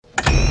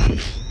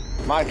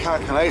my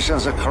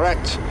calculations are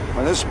correct,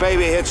 when this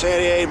baby hits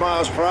 88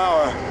 miles per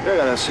hour, you're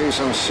gonna see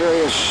some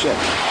serious shit.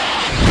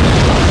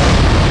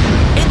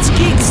 It's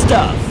Geek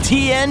Stuff,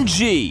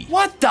 TNG.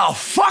 What the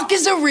fuck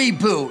is a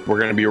reboot? We're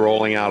going to be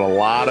rolling out a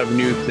lot of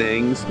new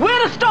things.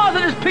 We're the stars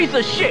of this piece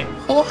of shit.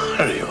 Who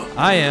are you?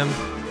 I am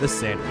the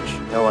Sandwich.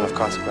 No one of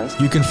consequence.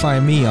 You can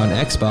find me on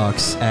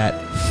Xbox at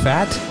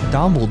Fat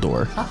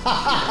Dumbledore.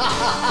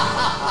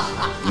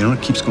 You know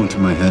what keeps going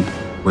through my head?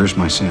 Where's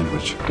my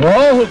sandwich? To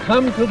all who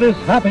come to this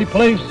happy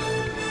place,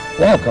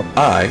 welcome.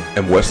 I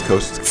am West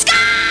Coast. Sky!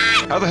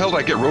 How the hell did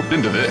I get roped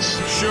into this?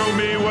 Show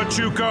me what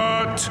you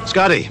got.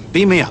 Scotty,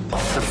 beam me up.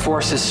 The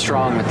force is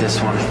strong with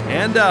this one.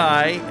 And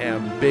I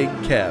am Big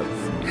Kev.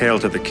 Hail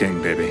to the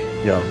king, baby.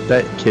 Yo,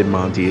 that Kid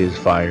Monty is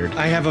fired.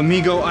 I have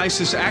Amigo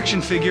Isis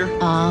action figure.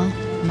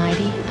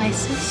 Almighty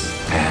Isis.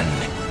 And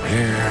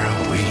here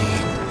we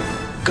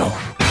go.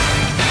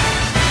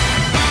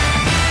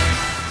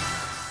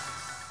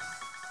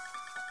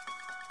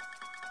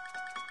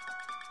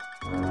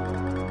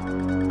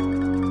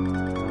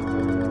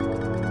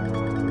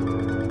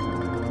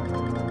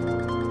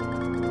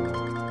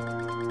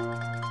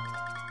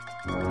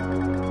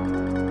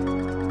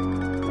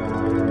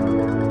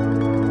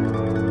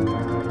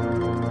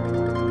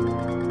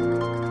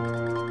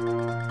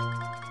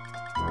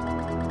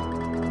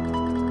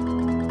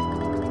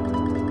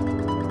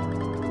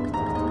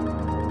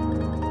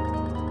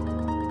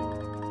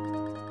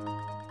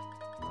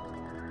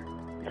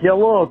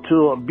 Hello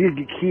to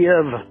Big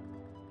Kiev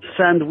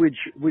sandwich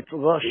with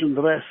Russian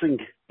dressing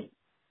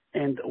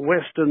and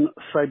Western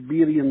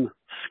Siberian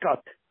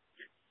Scott.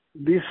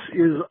 This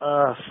is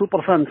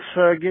Superfan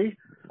Sergey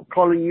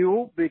calling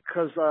you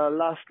because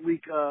last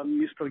week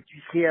Mr.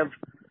 Kiev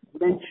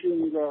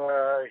mentioned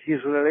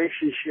his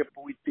relationship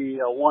with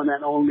the one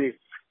and only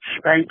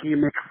Spanky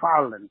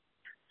McFarlane.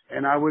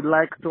 And I would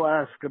like to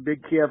ask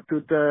Big Kiev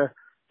to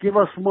give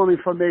us more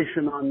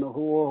information on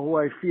who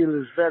I feel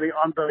is very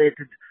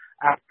underrated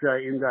actor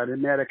in that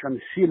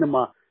American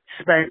cinema,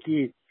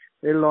 Spanky,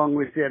 along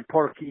with their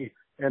Porky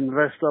and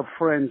rest of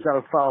friends,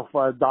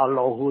 Alfalfa,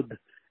 Darlow Hood,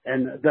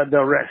 and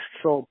the rest.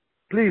 So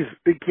please,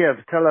 Big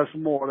Kev, tell us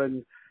more.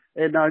 And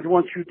I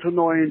want you to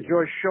know I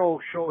enjoy show.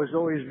 Show is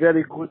always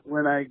very good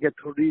when I get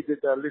to read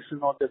it,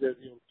 listen on the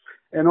review.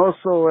 And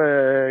also,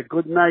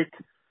 good night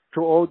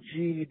to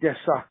OG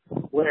Dessa,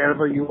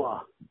 wherever you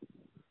are.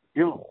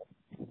 You know.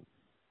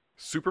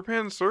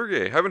 Superfan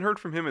Sergey. Haven't heard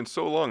from him in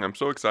so long. I'm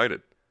so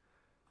excited.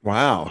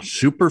 Wow,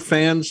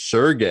 Superfan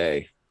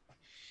Sergey.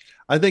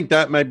 I think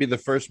that might be the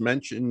first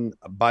mention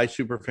by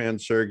Superfan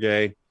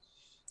Sergey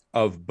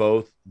of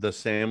both the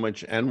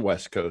Sandwich and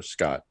West Coast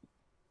Scott.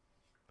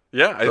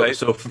 Yeah,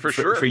 for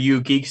sure. For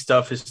you Geek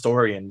Stuff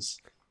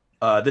historians,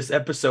 this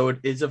episode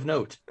is of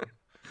note.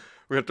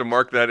 We have to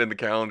mark that in the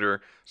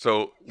calendar.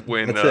 So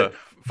when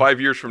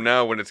 5 years from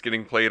now, when it's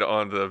getting played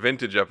on the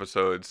vintage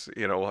episodes,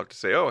 we'll have to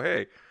say, oh,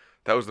 hey,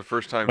 that was the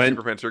first time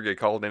Superfan Sergey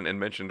called in and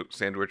mentioned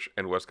Sandwich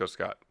and West Coast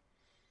Scott.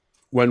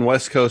 When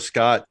West Coast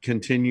Scott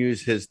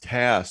continues his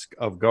task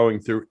of going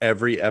through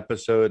every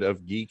episode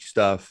of Geek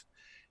Stuff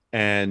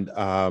and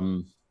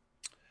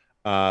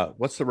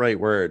what's the right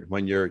word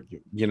when you're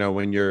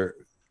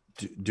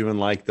doing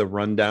like the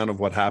rundown of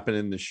what happened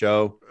in the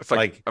show. It's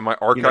like am I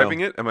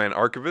archiving it? Am I an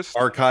archivist?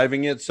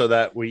 Archiving it so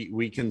that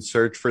we can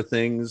search for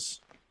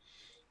things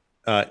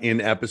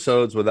in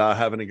episodes without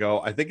having to go.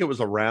 I think it was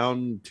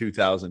around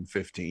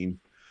 2015.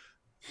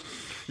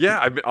 Yeah,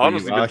 I've been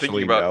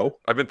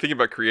thinking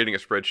about creating a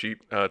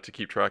spreadsheet to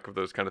keep track of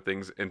those kind of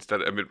things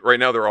instead. Right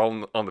now they're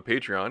all on the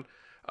Patreon.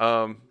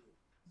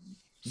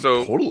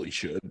 So totally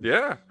should.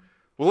 Yeah.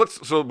 Well,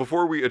 so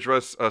before we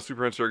address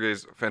Superfan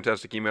Sergey's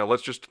fantastic email,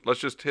 let's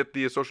just hit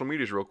the social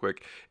medias real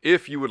quick.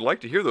 If you would like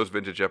to hear those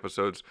vintage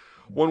episodes,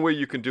 one way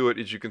you can do it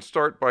is you can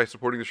start by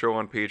supporting the show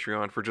on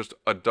Patreon. For just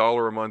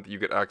 $1 a month, you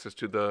get access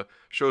to the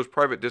show's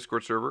private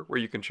Discord server where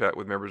you can chat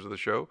with members of the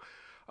show.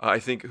 I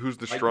think who's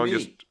the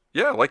strongest. Me.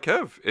 Yeah, like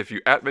Kev. If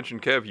you mention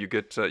Kev, you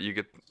get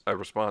a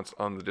response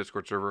on the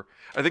Discord server.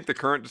 I think the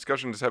current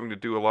discussion is having to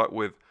do a lot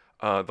with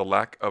the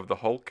lack of the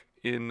Hulk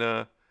in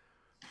the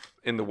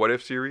What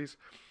If series.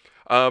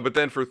 But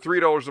then for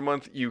 $3 a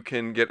month, you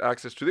can get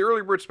access to the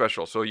Early Bird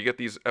Special. So you get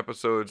these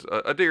episodes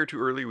a day or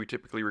two early. We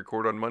typically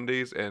record on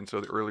Mondays, and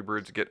so the Early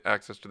Birds get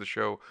access to the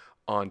show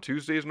on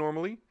Tuesdays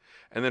normally.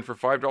 And then for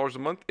 $5 a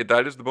month,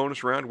 that is the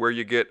bonus round where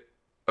you get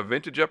a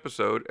vintage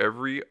episode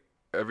every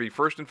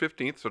 1st and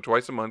 15th, so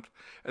twice a month.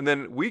 And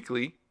then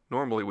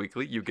normally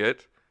weekly, you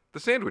get the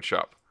Sandwich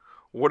Shop.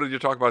 What did you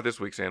talk about this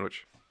week,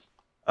 Sandwich?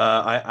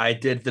 I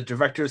did the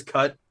director's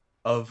cut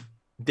of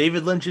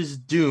David Lynch's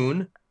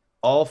Dune,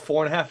 all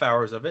 4.5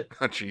 hours of it.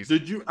 Oh, jeez.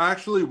 Did you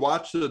actually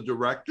watch the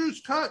director's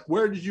cut?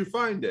 Where did you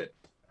find it?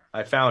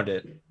 I found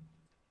it.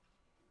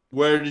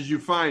 Where did you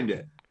find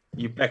it?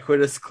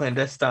 Ubiquitous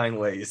clandestine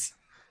ways.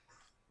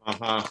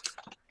 Uh-huh.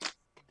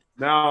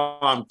 Now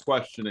I'm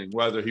questioning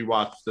whether he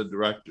watched the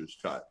director's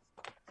cut.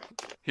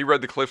 He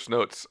read the Cliff's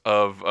Notes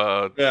of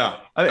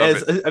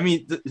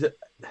the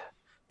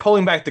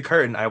pulling back the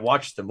curtain, I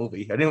watched the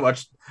movie. I didn't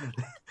watch.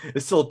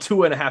 It's still a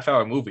 2.5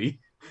 hour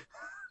movie.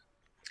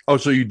 Oh,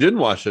 so you didn't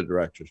watch the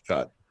director's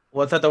cut?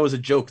 Well, I thought that was a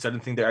joke because I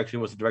didn't think there actually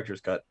was a director's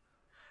cut.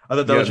 I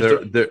thought that was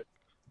just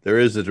there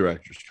is a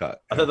director's cut.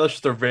 I thought that was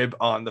just a rib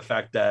on the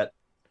fact that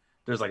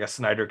there's like a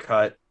Snyder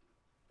cut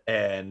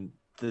and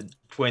the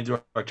Dwayne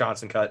The Rock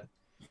Johnson cut.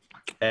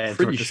 And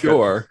pretty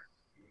sure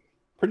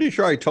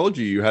I told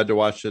you had to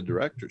watch the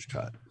director's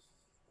cut.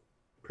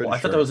 I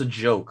thought that was a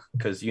joke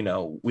because we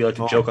like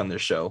to joke on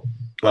this show.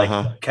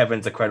 Like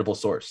Kevin's a credible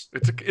source.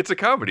 It's a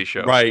comedy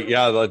show, right?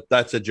 Yeah,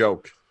 that's a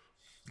joke.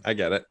 I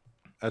get it.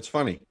 That's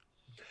funny.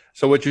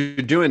 So what you're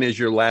doing is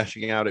you're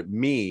lashing out at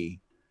me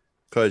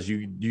because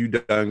you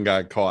done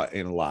got caught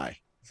in a lie.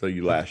 So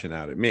you lashing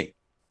out at me.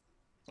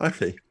 I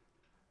see.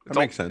 That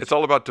makes sense. It's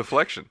all about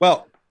deflection.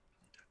 Well,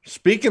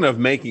 speaking of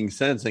making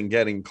sense and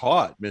getting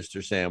caught,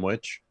 Mr.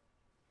 Sandwich,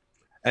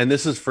 and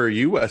this is for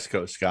you, West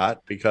Coast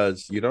Scott,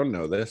 because you don't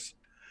know this.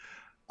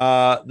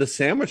 The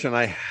Sandwich and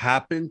I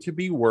happen to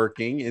be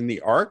working in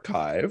the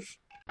archive.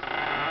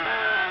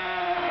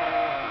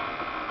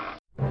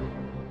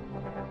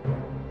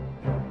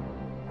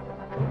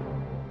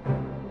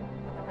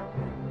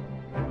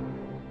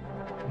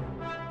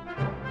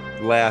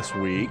 Last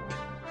week,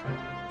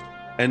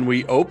 and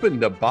we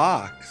opened a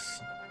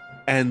box,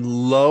 and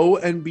lo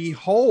and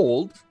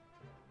behold,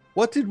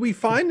 what did we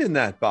find in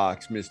that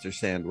box, Mr.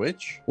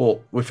 Sandwich?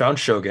 Well, we found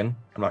Shogun.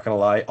 I'm not gonna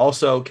lie.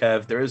 Also,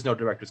 Kev, there is no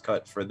director's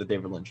cut for the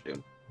David Lynch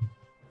Dune.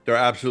 There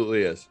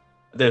absolutely is.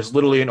 There's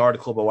literally an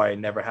article about why it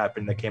never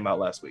happened that came out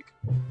last week.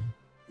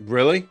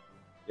 Really?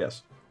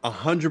 Yes.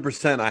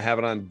 100%. I have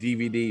it on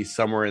DVD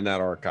somewhere in that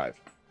archive.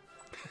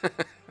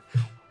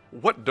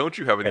 What don't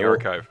you have in the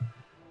archive?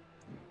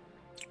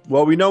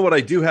 Well, we know what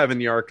I do have in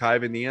the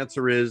archive, and the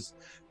answer is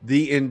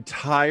the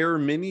entire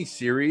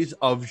miniseries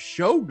of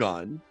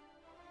Shogun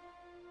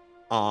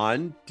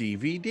on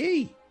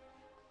DVD.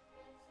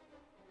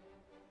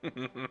 I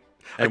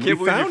can't believe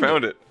you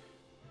found it.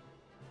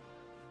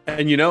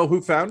 And you know who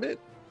found it?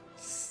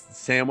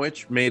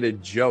 Sandwich made a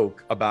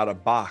joke about a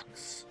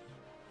box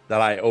that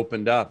I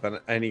opened up,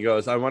 and he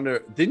goes, I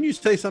wonder, didn't you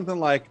say something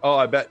like, oh,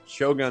 I bet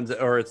Shogun's,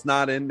 or it's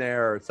not in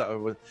there, or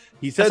something?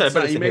 He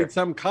said, he made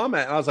some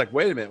comment, and I was like,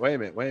 wait a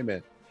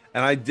minute.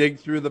 And I dig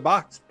through the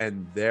box,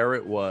 and there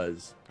it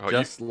was,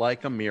 just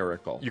like a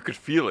miracle. You could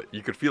feel it.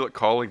 You could feel it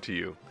calling to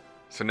you.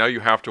 So now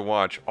you have to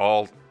watch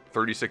all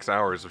 36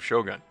 hours of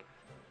Shogun.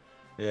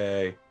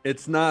 Yay.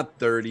 It's not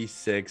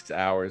 36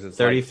 hours. It's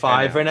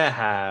 35 and a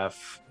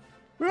half.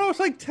 Well, it's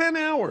like 10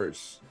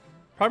 hours.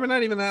 Probably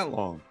not even that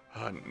long.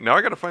 Now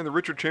I got to find the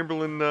Richard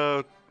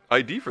Chamberlain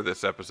ID for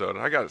this episode.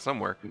 I got it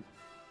somewhere.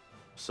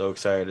 So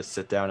excited to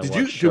sit down and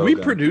watch Shogun. Did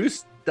we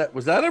produce that?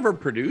 Was that ever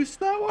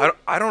produced that one?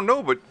 I don't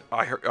know, but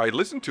I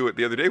listened to it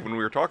the other day when we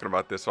were talking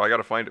about this, so I got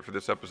to find it for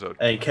this episode.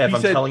 Hey, Kev,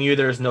 I'm telling you,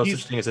 there's no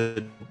such thing as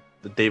the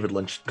David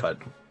Lynch cut.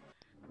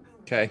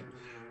 Okay.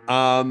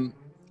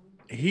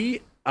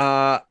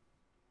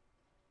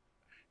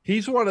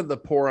 He's one of the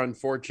poor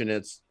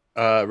unfortunates,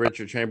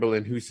 Richard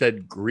Chamberlain, who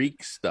said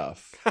Greek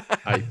stuff,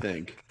 I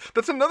think.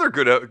 That's another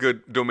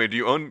good domain. Do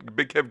you own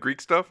Big Kev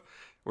Greek stuff?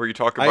 Where you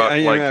talk about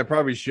I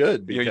probably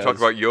should. Because, you talk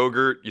about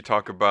yogurt, you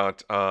talk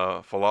about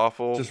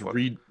falafel. Just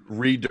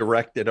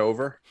redirect it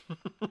over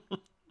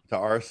to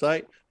our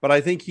site. But I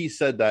think he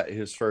said that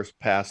his first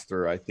pass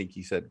through, I think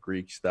he said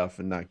Greek stuff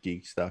and not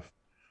geek stuff,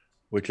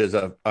 which is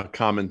a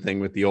common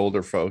thing with the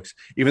older folks,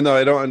 even though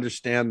I don't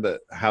understand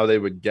how they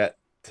would get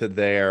to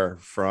there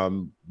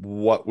from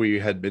what we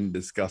had been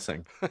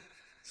discussing.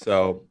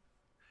 So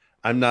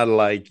I'm not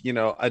like,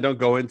 I don't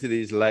go into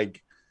these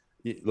like,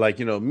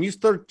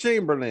 Mr.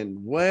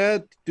 Chamberlain,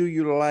 what do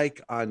you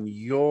like on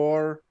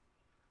your,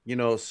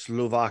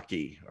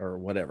 Slovaki or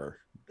whatever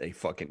they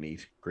fucking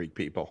eat, Greek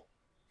people?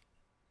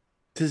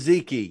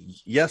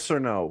 Tzatziki, yes or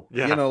no?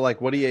 Yeah.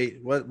 What do you eat?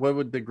 What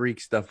would the Greek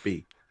stuff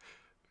be?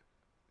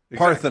 Exactly.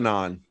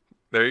 Parthenon.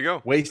 There you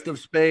go. Waste of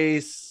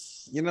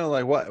space.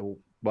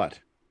 What?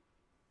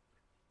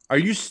 Are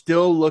you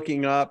still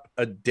looking up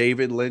a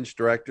David Lynch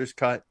director's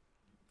cut?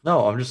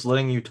 No, I'm just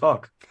letting you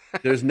talk.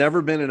 There's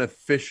never been an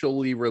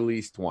officially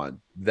released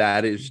one.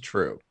 That is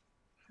true.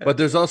 But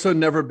there's also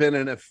never been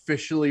an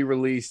officially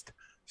released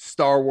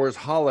Star Wars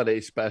holiday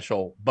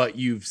special, but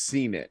you've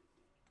seen it,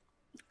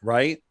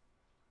 right?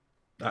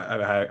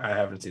 I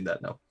haven't seen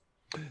that, no.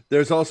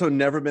 There's also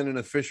never been an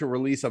official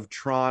release of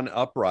Tron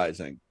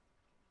Uprising.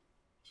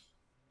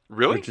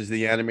 Really? Which is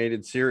the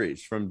animated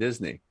series from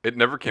Disney. It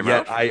never came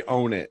out? Yet I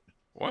own it.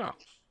 Wow.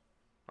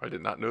 I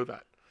did not know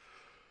that.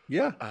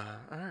 Yeah. All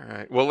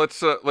right. Well, let's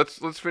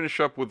finish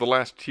up with the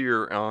last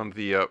tier on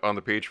the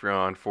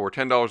Patreon. For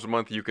 $10 a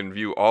month, you can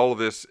view all of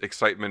this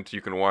excitement. You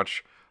can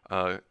watch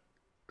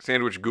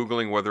Sandwich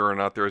Googling whether or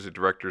not there is a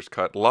director's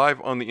cut live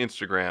on the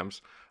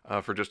Instagrams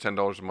for just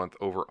 $10 a month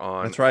over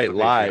on. That's right,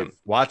 live.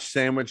 Watch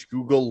Sandwich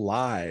Google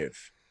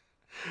live.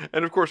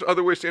 And of course,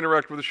 other ways to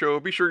interact with the show.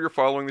 Be sure you're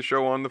following the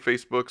show on the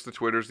Facebooks, the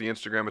Twitters, the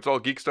Instagram. It's all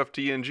Geek Stuff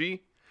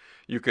TNG.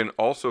 You can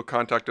also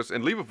contact us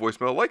and leave a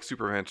voicemail like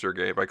Superman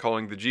Sergey by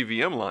calling the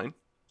GVM line.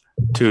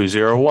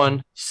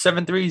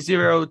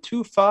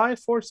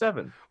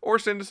 201-730-2547. Or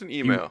send us an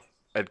email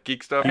at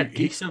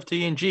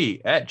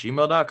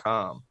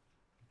geekstuff@geekstufftng@gmail.com.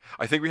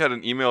 I think we had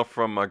an email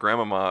from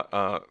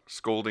Grandmama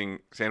scolding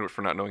Sandwich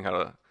for not knowing how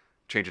to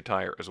change a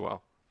tire as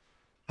well.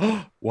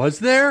 Was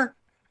there?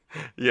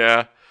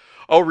 Yeah.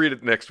 I'll read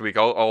it next week.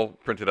 I'll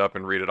print it up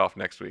and read it off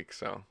next week.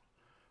 So,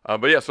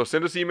 but yeah, so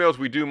send us emails.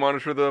 We do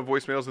monitor the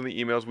voicemails and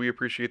the emails. We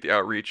appreciate the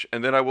outreach.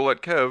 And then I will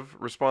let Kev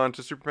respond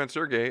to Superman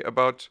Sergey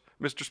about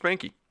Mr.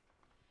 Spanky.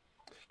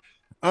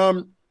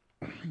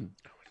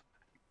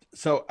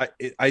 So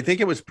I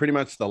think it was pretty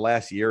much the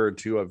last year or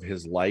two of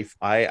his life.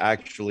 I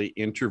actually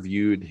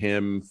interviewed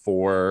him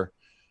for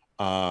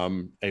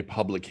a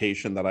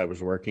publication that I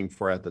was working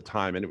for at the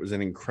time, and it was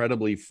an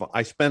incredibly fun.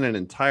 I spent an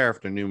entire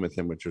afternoon with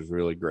him, which was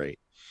really great.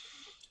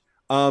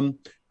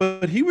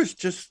 But he was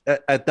just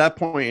at that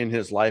point in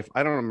his life.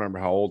 I don't remember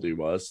how old he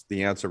was.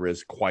 The answer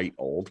is quite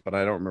old, but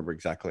I don't remember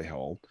exactly how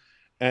old.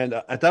 And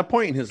at that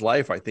point in his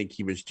life, I think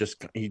he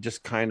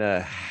just kind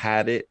of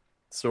had it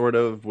sort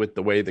of with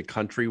the way the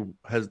country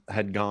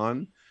had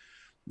gone,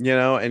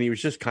 and he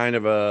was just kind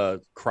of a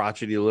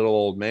crotchety little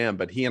old man,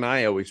 but he and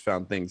I always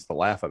found things to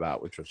laugh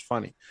about, which was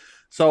funny.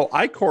 So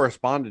I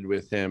corresponded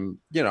with him,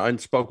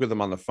 and spoke with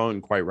him on the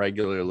phone quite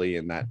regularly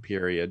in that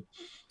period.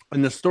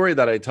 And the story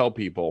that I tell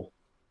people,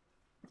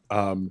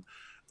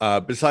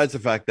 besides the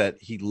fact that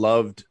he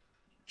loved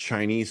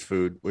Chinese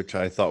food, which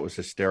I thought was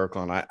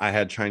hysterical, and I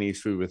had Chinese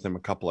food with him a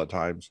couple of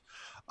times.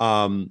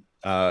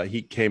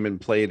 He came and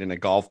played in a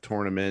golf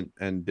tournament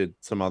and did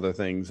some other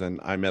things, and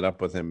I met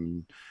up with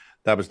him.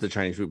 That was the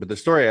Chinese food. But the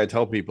story I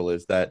tell people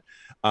is that,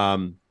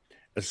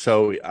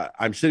 so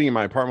I'm sitting in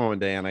my apartment one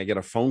day and I get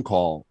a phone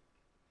call,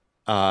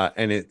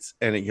 and it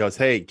goes,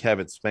 "Hey, Kev,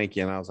 it's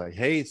Spanky." And I was like,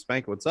 "Hey,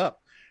 Spanky, what's up?"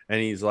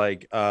 And he's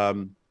like,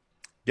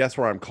 "Guess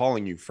where I'm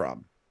calling you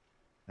from?"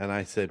 And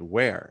I said,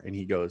 "Where?" And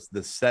he goes,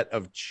 "The set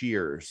of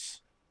Cheers."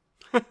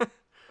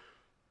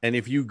 And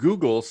if you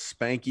Google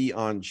Spanky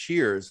on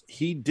Cheers,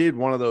 he did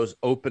one of those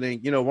opening,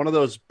 one of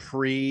those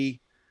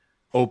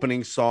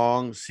pre-opening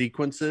song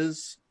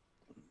sequences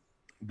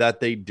that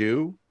they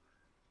do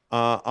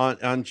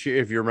on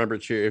Cheers. If you remember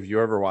Cheers, if you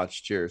ever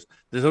watched Cheers,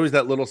 there's always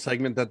that little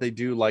segment that they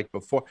do like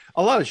before.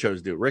 A lot of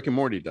shows do. Rick and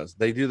Morty does.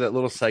 They do that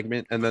little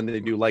segment, and then they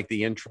do like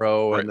the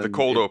intro, right, and then the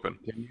cold open.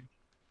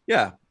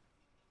 Yeah.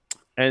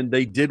 And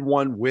they did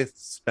one with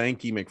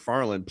Spanky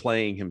McFarlane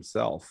playing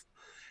himself.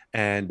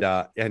 And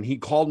he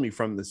called me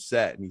from the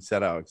set, and he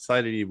said how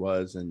excited he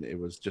was, and it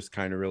was just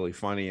kind of really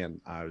funny.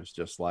 And I was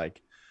just like,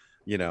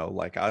 I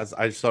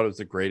just thought it was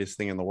the greatest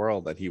thing in the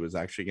world that he was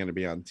actually going to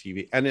be on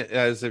TV. And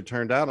as it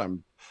turned out,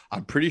 I'm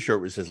pretty sure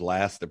it was his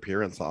last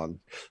appearance on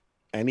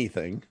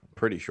anything.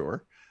 Pretty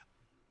sure.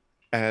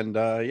 And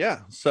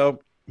so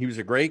he was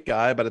a great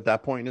guy, but at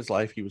that point in his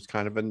life, he was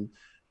kind of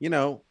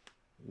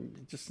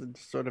just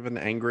sort of an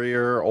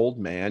angrier old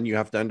man. You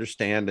have to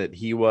understand that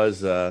he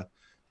was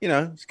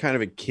he's kind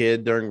of a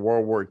kid during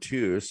World War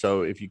II.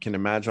 So if you can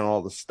imagine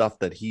all the stuff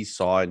that he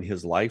saw in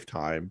his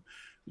lifetime,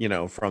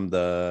 from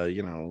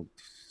the,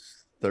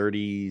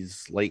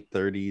 30s, late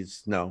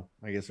 30s, no,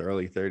 I guess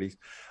early 30s,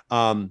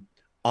 on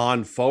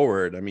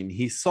forward. I mean,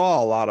 he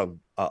saw a lot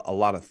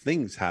of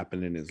things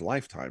happen in his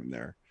lifetime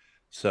there.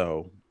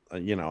 So,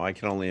 I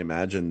can only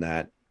imagine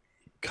that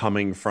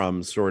coming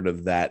from sort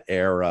of that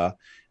era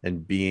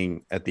and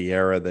being at the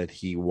era that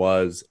he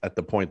was at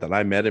the point that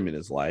I met him in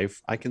his life,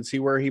 I can see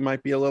where he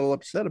might be a little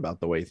upset about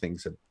the way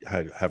things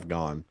have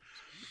gone.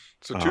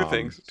 So two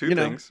things.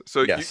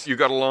 So yes. you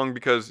got along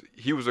because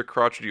he was a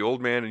crotchety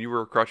old man and you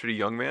were a crotchety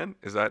young man.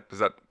 Is that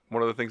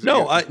one of the things?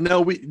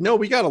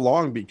 We got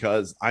along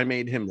because I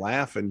made him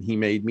laugh and he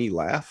made me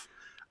laugh.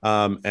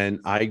 And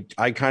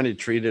I kind of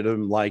treated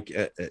him like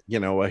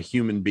a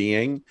human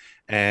being,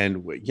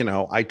 and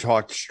I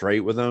talked straight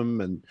with him,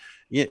 and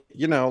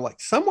like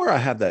somewhere I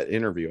have that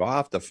interview. I'll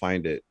have to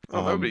find it.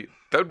 That would be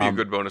a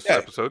good bonus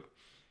episode.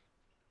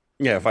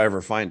 Yeah, if I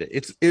ever find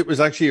it. It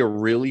was actually a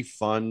really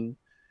fun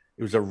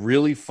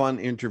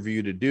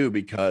interview to do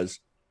because,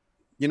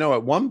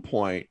 at one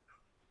point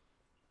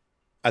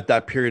at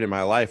that period in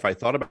my life, I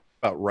thought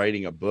about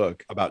writing a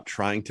book about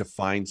trying to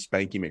find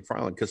Spanky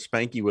McFarlane, because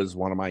Spanky was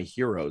one of my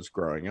heroes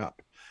growing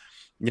up,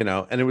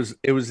 and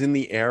it was in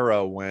the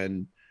era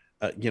when,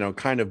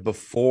 kind of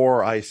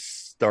before I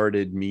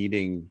started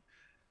meeting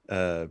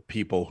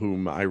people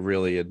whom I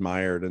really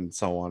admired and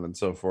so on and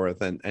so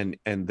forth. And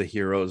the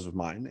heroes of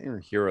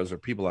mine, heroes are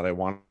people that I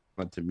wanted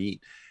to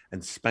meet.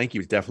 And Spanky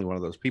was definitely one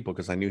of those people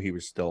because I knew he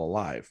was still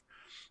alive.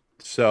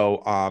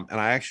 So, and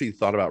I actually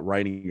thought about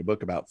writing a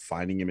book about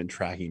finding him and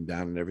tracking him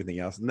down and everything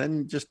else. And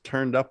then just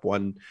turned up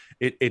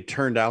it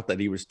turned out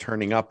that he was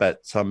turning up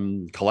at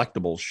some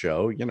collectibles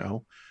show,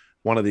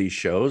 one of these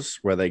shows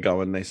where they go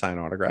and they sign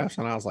autographs.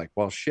 And I was like,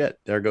 well, shit,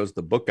 there goes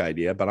the book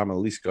idea, but I'm gonna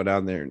at least go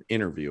down there and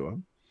interview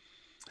him.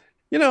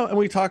 And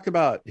we talked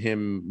about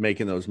him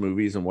making those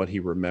movies and what he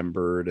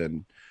remembered,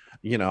 and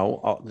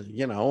about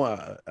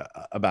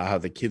how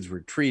the kids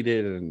were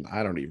treated, and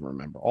I don't even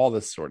remember all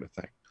this sort of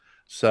thing.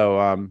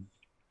 So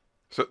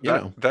So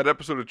that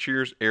episode of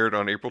Cheers aired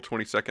on April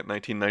 22nd,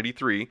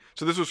 1993.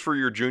 So this was for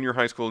your junior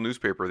high school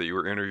newspaper that you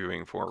were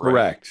interviewing for, right?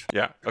 Correct.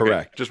 Yeah. Okay.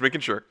 Correct. Just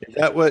making sure.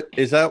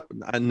 Is that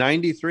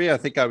 93? I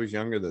think I was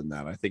younger than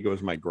that. I think it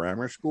was my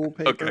grammar school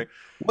paper. Okay.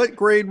 What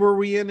grade were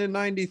we in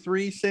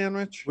 93,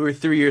 Sandwich? We were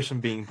 3 years from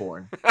being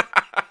born.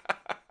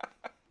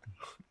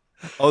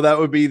 Oh, that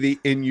would be the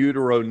In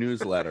Utero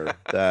newsletter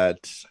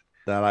that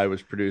I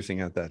was producing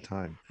at that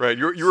time. Right.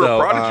 You were a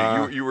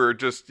prodigy. You were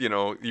just,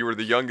 you were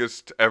the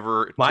youngest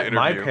ever to interview.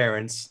 My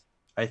parents,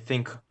 I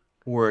think,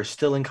 were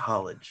still in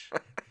college.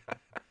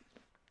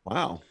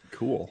 Wow.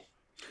 Cool.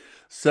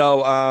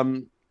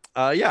 So,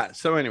 yeah.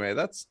 So anyway,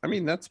 that's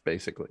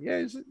basically,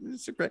 yeah,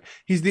 it's a great,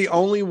 he's the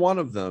only one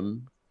of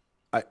them.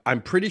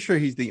 I'm pretty sure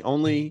he's the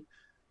only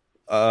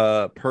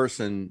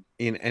person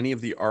in any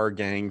of the Our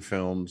Gang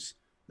films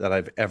that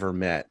I've ever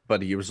met,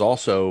 but he was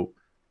also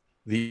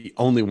the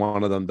only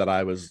one of them that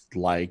I was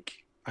like,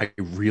 I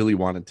really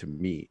wanted to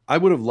meet. I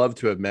would have loved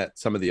to have met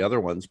some of the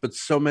other ones, but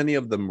so many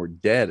of them were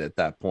dead at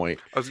that point.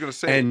 I was going to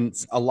say, and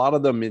a lot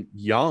of them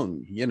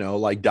young,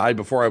 like died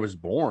before I was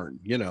born,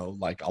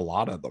 like a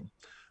lot of them.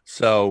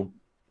 So,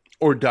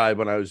 or died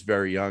when I was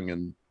very young.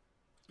 And,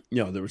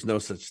 there was no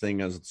such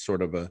thing as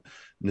sort of a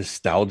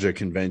nostalgia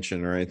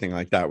convention or anything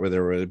like that, where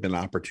there would have been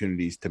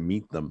opportunities to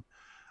meet them.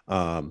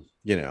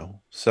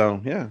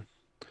 So yeah,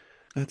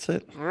 that's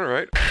it. All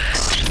right.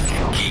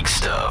 Geek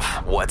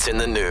stuff. What's in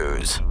the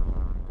news?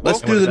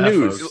 Let's do the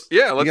news. Folks?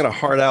 Yeah, let's get a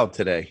heart out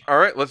today. All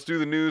right, let's do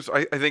the news.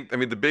 I think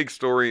the big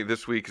story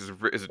this week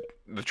is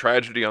the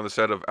tragedy on the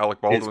set of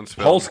Alec Baldwin's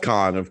film.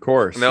 PulseCon, of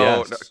course.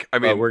 No, yes.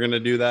 we're going to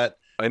do that.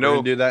 I know. We're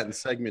going to do that in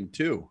segment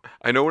 2.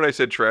 I know when I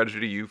said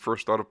tragedy, you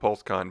first thought of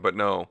PulseCon, but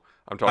no,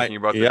 I'm talking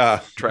about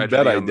the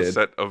tragedy on the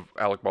set of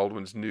Alec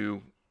Baldwin's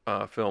new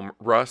film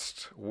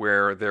Rust,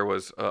 where there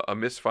was a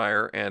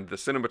misfire and the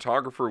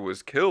cinematographer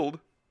was killed,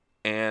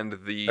 and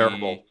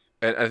Terrible.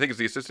 And I think it's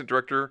the assistant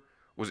director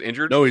was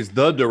injured. No, he's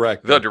the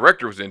director. The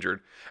director was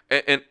injured,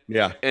 and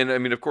yeah, and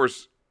of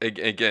course,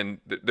 again,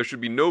 there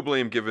should be no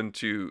blame given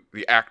to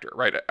the actor,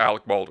 right?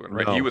 Alec Baldwin,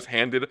 right? No. He was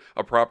handed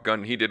a prop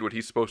gun. He did what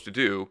he's supposed to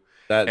do.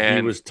 That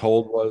he was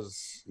told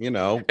was,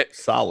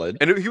 solid.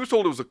 And he was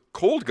told it was a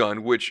cold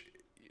gun, which,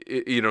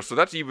 so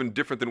that's even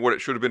different than what it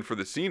should have been for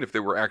the scene if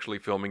they were actually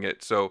filming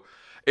it. So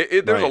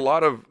there's a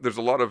lot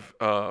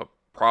of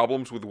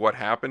problems with what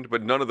happened,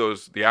 but none of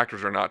the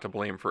actors are not to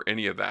blame for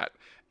any of that.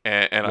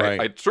 And right.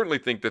 I certainly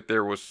think that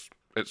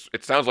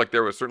it sounds like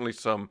there was certainly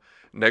some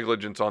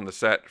negligence on the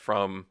set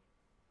from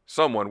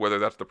someone, whether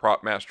that's the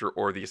prop master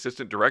or the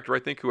assistant director, I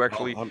think, who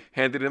actually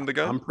handed him the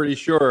gun. I'm pretty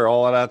sure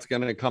all of that's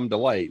going to come to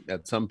light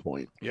at some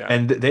point. Yeah.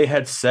 And they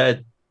had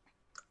said,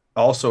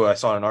 also, I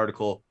saw an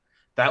article,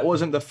 that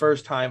wasn't the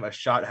first time a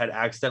shot had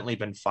accidentally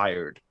been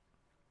fired.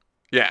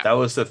 Yeah. That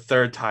was the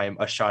third time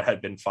a shot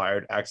had been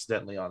fired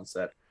accidentally on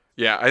set.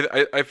 Yeah,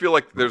 I feel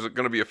like there's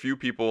going to be a few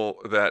people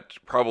that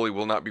probably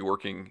will not be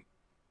working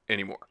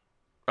anymore.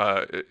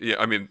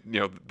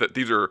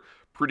 These are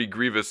pretty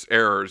grievous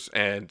errors,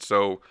 and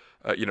so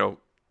I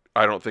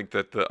don't think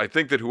that I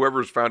think that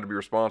whoever's found to be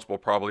responsible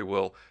probably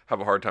will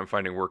have a hard time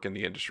finding work in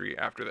the industry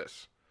after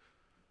this.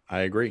 I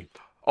agree.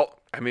 Oh,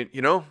 I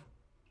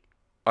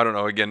don't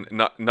know. Again,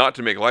 not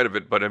to make light of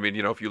it, but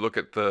if you look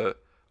at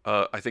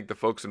I think the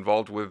folks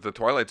involved with the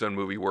Twilight Zone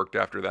movie worked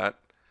after that.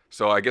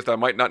 So I guess that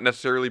might not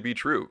necessarily be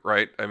true,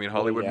 right?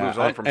 Hollywood moves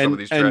on from some of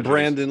these tragedies. And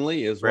Brandon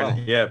Lee as well.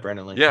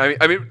 Brandon Lee. Yeah,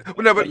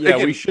 but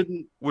again, we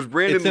shouldn't. Was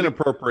Brandon? It's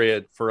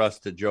inappropriate for us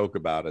to joke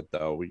about it,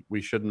 though.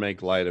 We shouldn't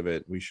make light of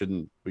it. We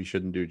shouldn't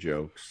do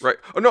jokes. Right.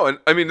 Oh no,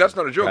 and that's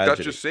not a joke. Tragedy.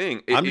 That's just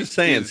saying. I'm just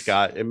saying,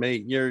 Scott. It may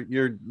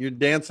you're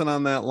dancing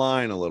on that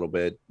line a little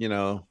bit.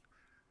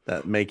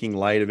 That making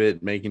light of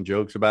it, making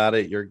jokes about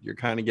it, you're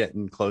kind of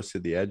getting close to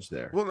the edge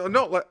there. Well,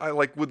 no, I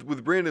like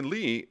with Brandon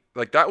Lee,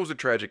 like that was a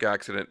tragic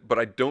accident, but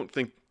I don't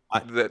think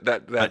that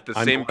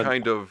the same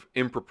kind of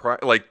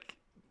impropriety, like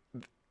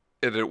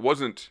it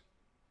wasn't.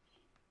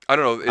 I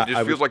don't know. It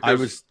just feels like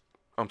there's.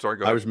 I'm sorry.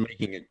 Go ahead. I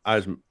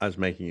was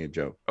making a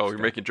joke. Oh, you're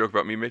making a joke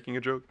about me making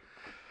a joke?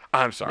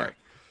 I'm sorry.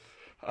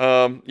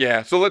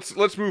 Yeah. So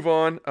let's move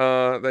on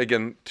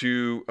again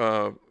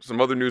to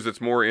some other news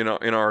that's more in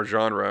our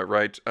genre,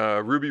 right?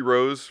 Ruby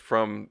Rose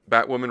from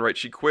Batwoman, right?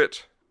 She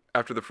quit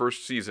after the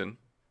first season,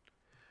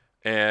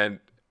 and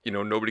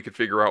nobody could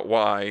figure out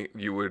why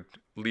you would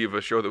leave a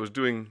show that was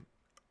doing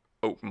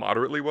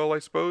moderately well, I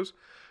suppose.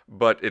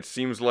 But it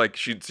seems like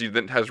she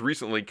then has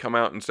recently come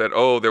out and said,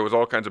 oh, there was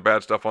all kinds of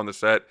bad stuff on the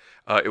set.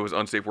 It was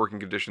unsafe working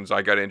conditions.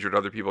 I got injured.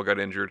 Other people got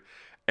injured.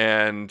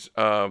 And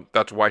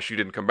that's why she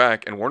didn't come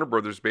back. And Warner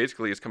Brothers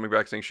basically is coming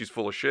back saying she's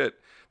full of shit.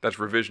 That's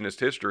revisionist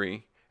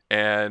history.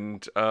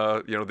 And,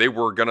 they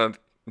were going to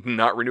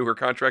not renew her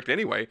contract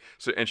anyway.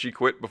 And she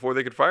quit before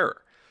they could fire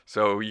her.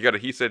 So you got a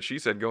he said, she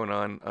said going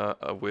on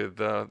with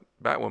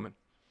Batwoman.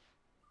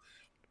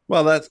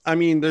 Well,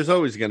 there's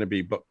always going to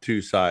be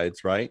two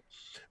sides, right?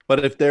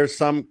 But if there's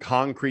some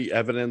concrete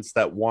evidence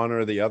that one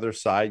or the other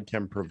side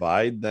can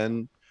provide,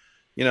 then,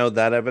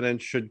 that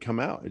evidence should come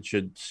out. It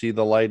should see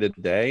the light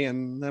of day,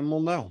 and then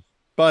we'll know.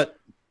 But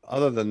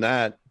other than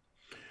that,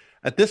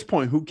 At this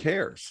point, who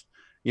cares?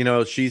 You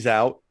know, she's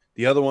out,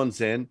 the other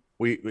one's in.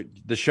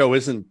 The show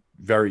isn't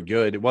very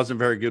good. It wasn't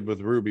very good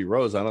with Ruby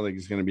Rose. I don't think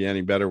it's going to be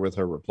any better with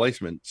her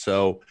replacement.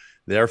 So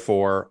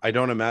therefore, I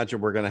don't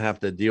imagine we're going to have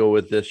to deal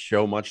with this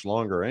show much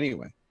longer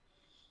anyway.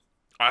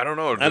 I don't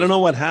know. I don't know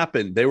what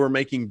happened. They were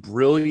making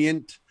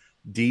brilliant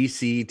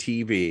DC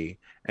TV,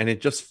 and it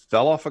just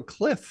fell off a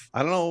cliff.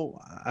 I don't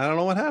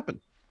know what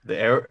happened.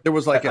 There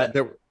was like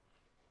you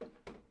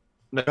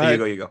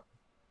go.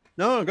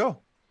 No,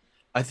 go.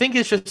 I think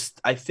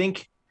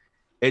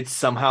it's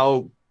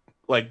somehow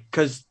like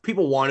because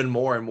people wanted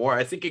more and more.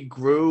 I think it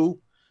grew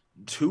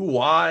too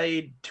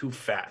wide, too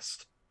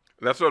fast.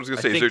 That's what I was going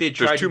to say. I think they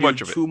tried too to much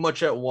do of it. Too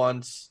much at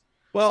once.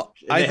 Well,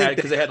 I think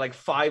because they had like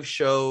 5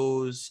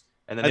 shows,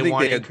 and then they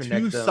wanted to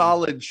connect 2 them.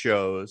 solid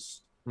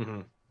shows.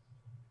 Mm-hmm.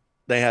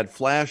 They had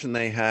Flash and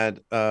they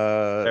had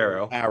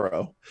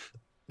Arrow.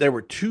 There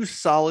were 2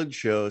 solid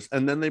shows,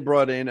 and then they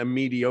brought in a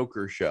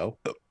mediocre show,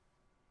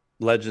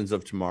 Legends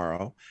of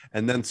Tomorrow,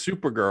 and then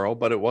Supergirl,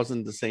 but it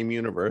wasn't the same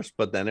universe,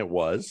 but then it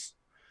was.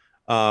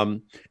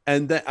 And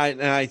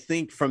I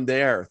think from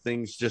there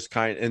things just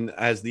and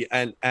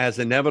as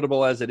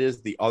inevitable as it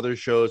is, the other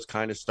shows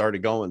kind of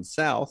started going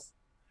south,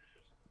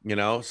 you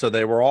know, so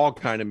they were all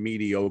kind of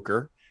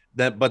mediocre,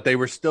 but they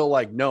were still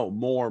like, no,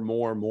 more,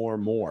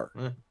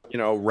 you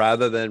know,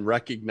 rather than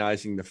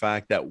recognizing the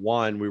fact that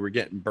 1, we were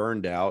getting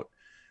burned out,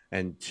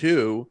 and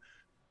 2,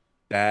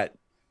 that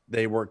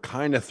they were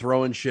kind of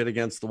throwing shit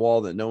against the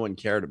wall that no one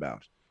cared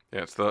about.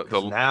 Yeah, it's the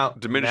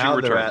diminishing now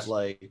returns. They're at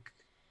like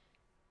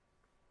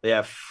they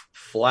have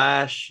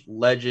Flash,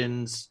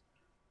 Legends,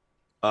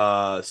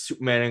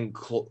 Superman and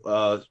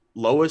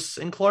Lois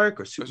and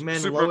Clark, or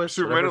Superman and Lois.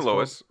 Superman and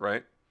Lois,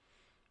 right?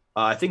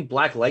 I think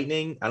Black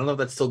Lightning. I don't know if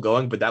that's still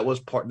going, but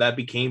that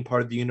became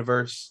part of the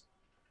universe.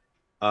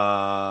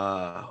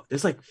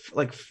 There's like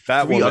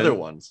 3 other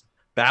ones.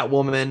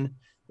 Batwoman.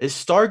 Is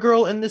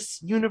Stargirl in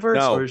this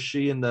universe, or is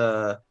she in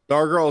the...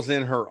 Stargirl's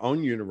in her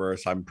own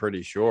universe, I'm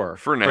pretty sure.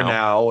 For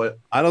now.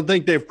 I don't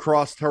think they've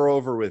crossed her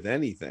over with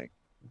anything.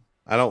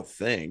 I don't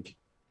think.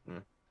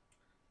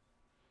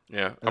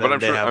 Yeah, but I'm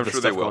sure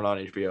they will. Going on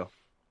HBO.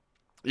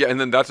 Yeah, and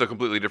then that's a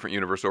completely different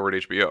universe over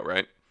at HBO,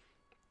 right?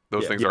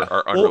 Those things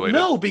are unrelated.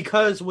 Well, no,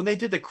 because when they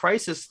did the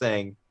Crisis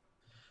thing,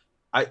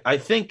 I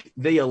think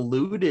they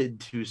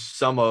alluded to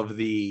some of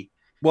the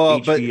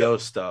HBO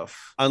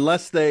stuff.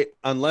 Unless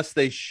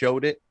they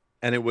showed it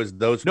and it was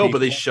those people. But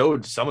they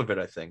showed some of it,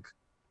 I think.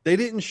 They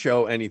didn't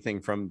show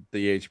anything from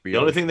the HBO. The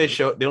only thing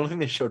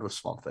they showed was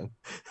Swamp Thing.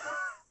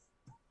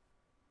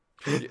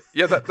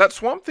 Yeah, that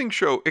Swamp Thing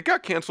show, it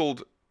got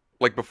canceled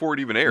like before it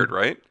even aired,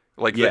 right?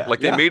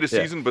 They made a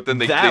season, but then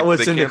they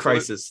was in the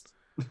Crisis.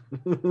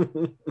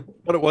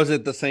 But was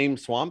it the same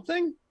Swamp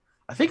Thing?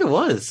 I think it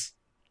was.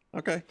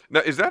 Okay.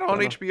 Now, is that on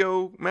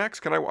HBO Max?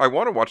 I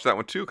want to watch that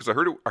one too, because I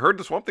heard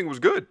the Swamp Thing was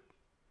good.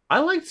 I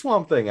liked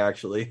Swamp Thing,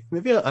 actually.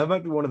 Maybe I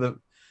might be one of the...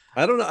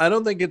 I don't know. I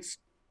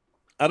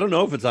don't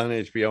know if it's on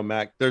HBO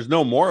Max. There's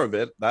no more of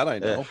it, that I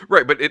know.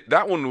 Right, but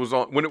that one was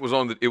on when it was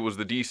on. It was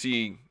the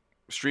DC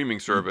streaming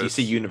service,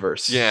 DC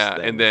Universe. Yeah,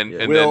 thing. and then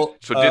did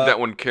that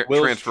one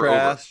transfer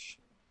over?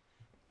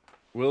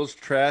 Will's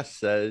Trash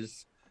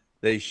says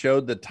they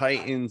showed the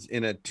Titans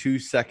in a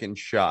 2-second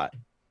shot.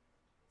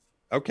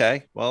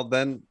 Okay, well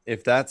then,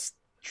 if that's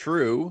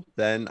true,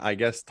 then I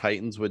guess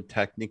Titans would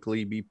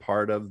technically be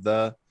part of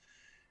the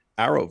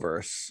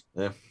Arrowverse.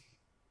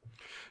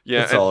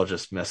 Yeah, it's all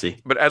just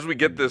messy. But as we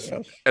get this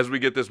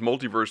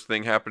multiverse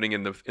thing happening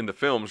in the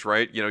films,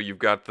 right? You know, you've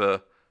got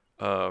the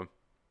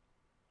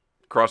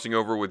crossing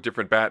over with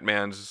different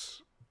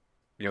Batmans.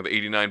 You know, the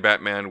 '89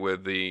 Batman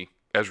with the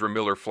Ezra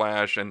Miller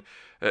Flash, and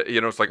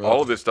it's like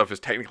all of this stuff is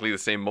technically the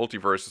same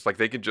multiverse. It's like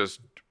they could just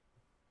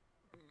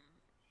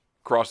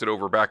cross it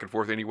over back and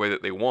forth any way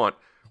that they want.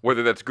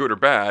 Whether that's good or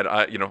bad,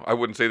 I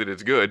wouldn't say that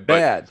it's good. But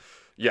bad.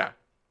 Yeah.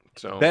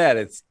 So bad.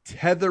 It's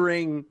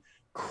tethering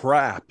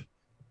crap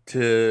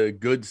to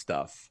good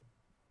stuff.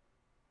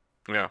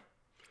 Yeah.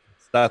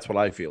 That's what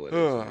I feel it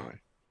is anyway.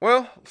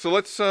 Well, so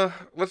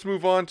let's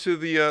move on to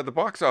the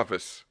box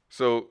office.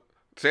 So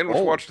Sandwich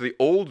watched the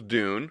old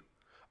Dune.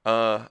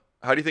 How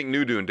do you think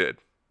New Dune did?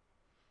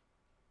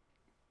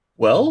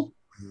 Well,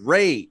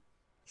 great.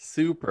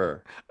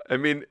 Super. I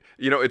mean,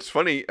 it's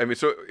funny. I mean,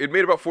 so it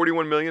made about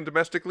 41 million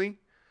domestically.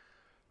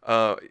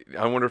 I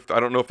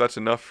don't know if that's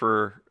enough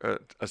for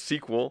a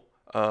sequel.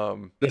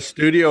 The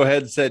studio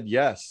head said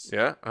yes.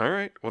 Yeah. All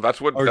right. Well,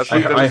 that's what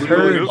I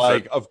heard.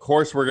 Like, of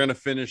course, we're going to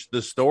finish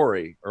the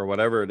story or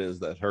whatever it is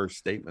that her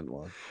statement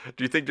was.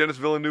 Do you think Denis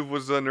Villeneuve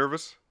was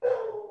nervous?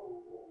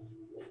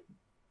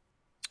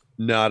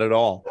 Not at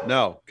all.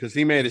 No, because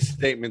he made a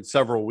statement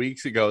several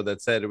weeks ago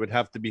that said it would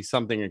have to be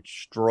something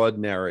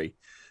extraordinary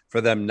for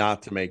them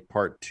not to make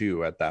part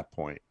 2 at that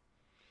point.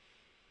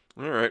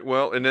 All right.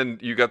 Well, and then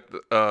you got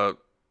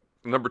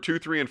number 2,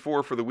 3, and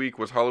 4 for the week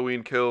was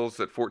Halloween Kills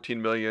at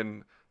 14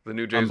 million. The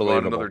new James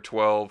Bond, another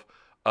 12.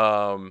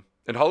 And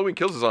Halloween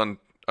Kills is on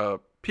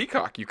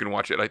Peacock. You can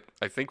watch it,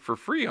 I think, for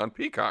free on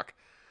Peacock.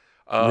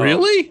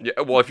 Really?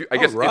 Yeah. Well, I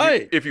guess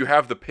right. if you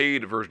have the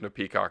paid version of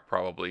Peacock,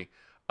 probably.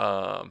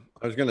 I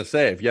was gonna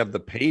say if you have the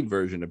paid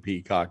version of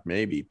Peacock,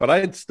 maybe, but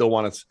I'd still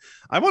want to.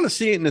 I want to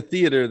see it in the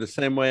theater the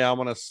same way I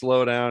want to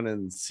slow down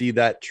and see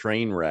that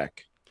train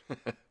wreck.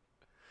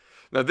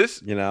 Now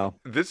this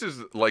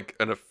is like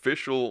an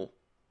official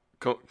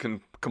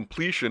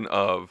completion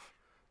of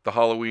the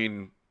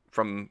Halloween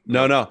from.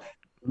 No,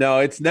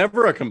 it's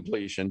never a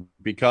completion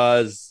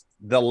because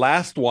the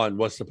last one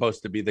was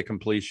supposed to be the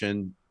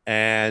completion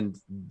and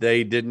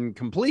they didn't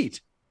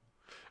complete.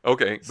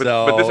 Okay,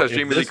 but this has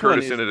Jamie Lee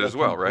Curtis in it as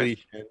well, right?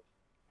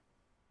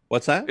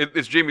 What's that?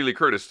 It's Jamie Lee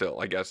Curtis still,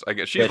 I guess.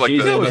 She's it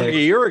was like a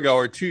year ago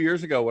or 2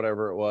 years ago,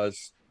 whatever it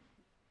was.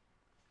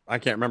 I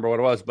can't remember what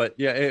it was, but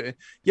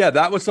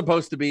that was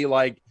supposed to be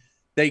like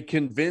they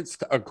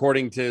convinced,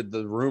 according to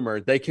the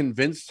rumor, they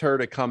convinced her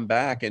to come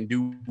back and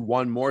do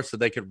one more so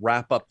they could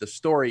wrap up the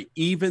story,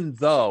 even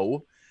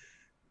though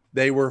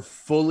they were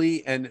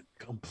fully and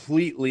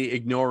completely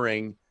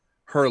ignoring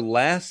her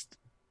last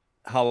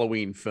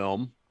Halloween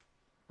film,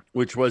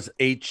 which was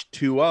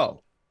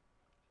H2O.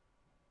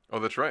 Oh,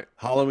 that's right.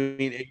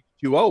 Halloween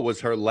H2O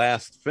was her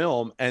last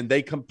film, and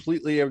they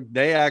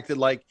acted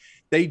like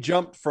they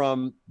jumped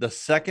from the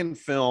second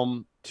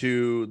film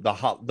to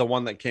the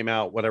one that came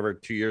out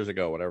 2 years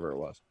ago, whatever it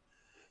was.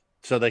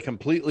 So they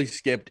completely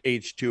skipped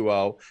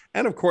H2O,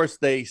 and of course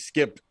they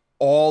skipped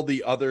all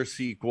the other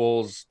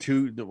sequels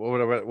to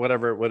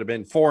whatever it would have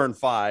been 4 and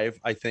 5,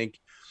 I think,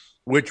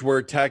 which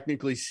were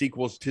technically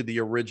sequels to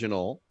the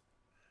original.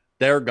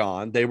 They're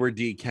gone. They were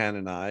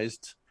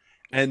decanonized.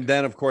 And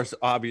then, of course,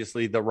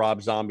 obviously the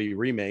Rob Zombie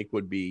remake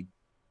would be,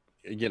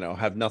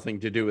 have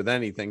nothing to do with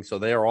anything. So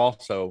they are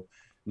also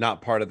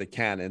not part of the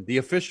canon. The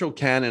official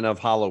canon of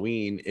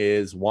Halloween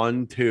is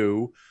 1,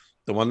 2,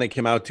 the one that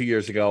came out 2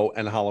 years ago,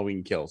 and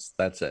Halloween Kills.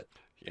 That's it.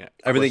 Yeah.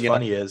 Everything What's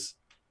funny is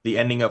the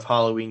ending of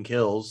Halloween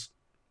Kills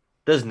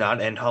does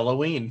not end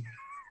Halloween.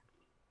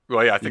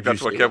 Well, yeah, I think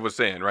that's what Kev was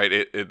saying,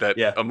 right?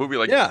 A movie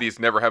like these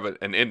never have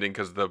an ending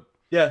because the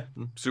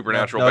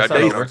supernatural bad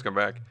guys always come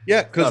back.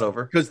 Yeah,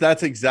 because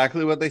that's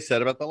exactly what they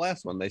said about the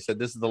last one. They said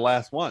this is the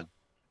last one,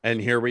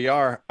 and here we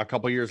are a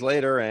couple years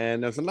later,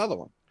 and there's another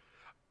one.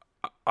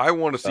 I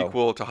want a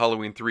sequel to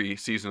Halloween 3: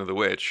 Season of the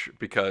Witch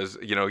because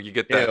you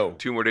get that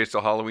 2 more days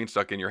till Halloween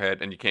stuck in your head,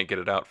 and you can't get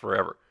it out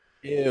forever.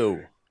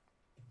 Ew!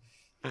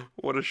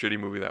 What a shitty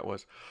movie that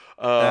was.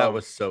 That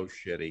was so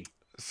shitty.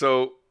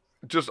 So.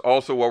 Just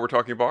also while we're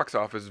talking box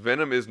office,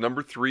 Venom is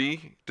number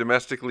 3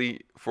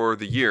 domestically for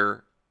the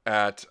year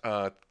and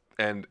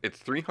it's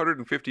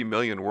 350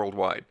 million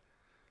worldwide.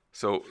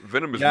 So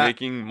Venom is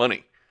making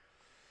money.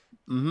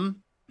 Mm-hmm.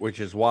 Which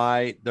is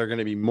why they're going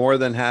to be more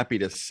than happy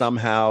to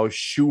somehow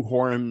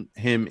shoehorn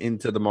him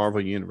into the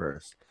Marvel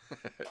universe.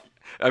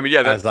 I mean,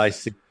 as I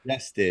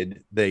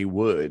suggested they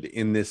would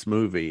in this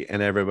movie,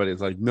 and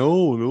everybody's like,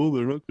 no,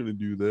 they're not going to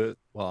do that.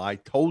 Well, I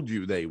told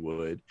you they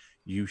would.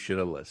 You should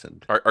have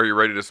listened. Are you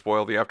ready to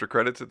spoil the after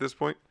credits at this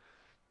point?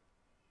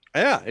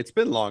 Yeah, it's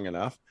been long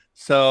enough.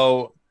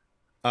 So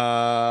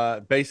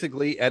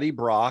basically, Eddie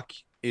Brock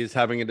is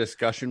having a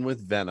discussion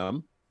with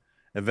Venom.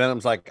 And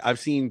Venom's like, I've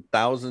seen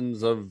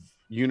thousands of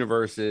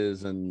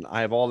universes and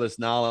I have all this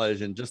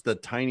knowledge, and just the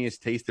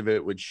tiniest taste of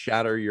it would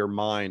shatter your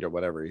mind, or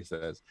whatever he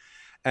says.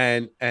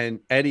 And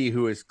Eddie,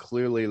 who is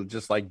clearly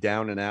just like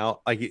down and out,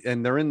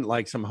 and they're in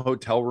like some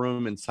hotel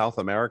room in South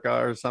America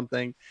or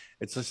something.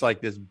 It's just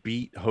like this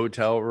beat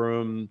hotel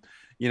room,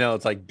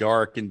 it's like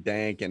dark and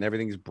dank and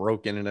everything's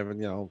broken and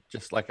everything,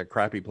 just like a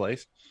crappy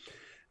place.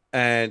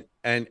 And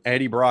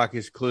Eddie Brock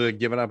is clearly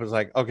giving up. Is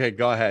like, okay,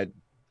 go ahead,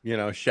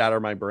 shatter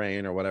my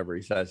brain or whatever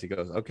he says. He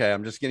goes, okay,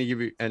 I'm just going to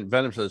give you, and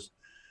Venom says,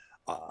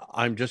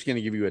 I'm just going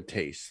to give you a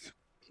taste.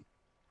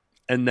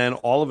 And then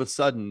all of a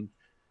sudden,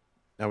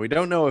 now, we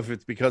don't know if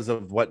it's because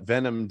of what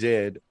Venom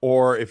did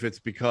or if it's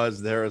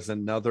because there is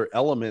another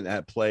element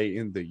at play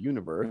in the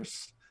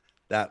universe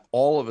that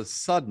all of a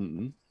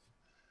sudden,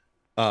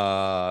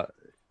 the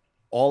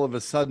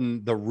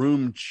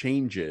room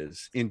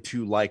changes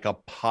into like a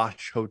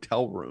posh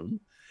hotel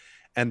room,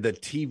 and the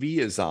TV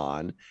is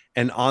on,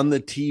 and on the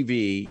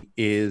TV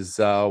is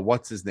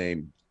what's his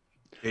name?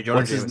 J.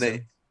 Jonah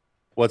Jameson.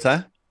 What's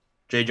that?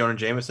 J. Jonah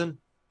Jameson?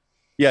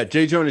 Yeah,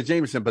 J. Jonah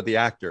Jameson, but the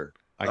actor.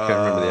 I can't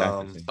remember the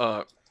actor's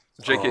name.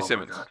 J.K.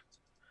 Simmons.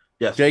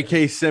 Yes.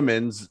 J.K.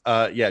 Simmons.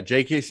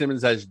 J.K.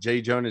 Simmons has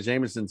J. Jonah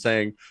Jameson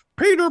saying,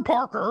 Peter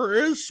Parker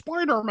is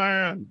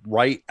Spider-Man,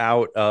 right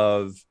out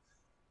of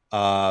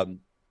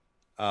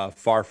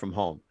Far From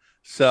Home.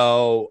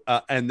 So,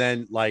 and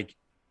then like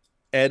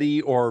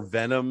Eddie or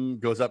Venom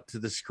goes up to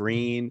the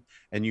screen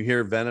and you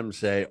hear Venom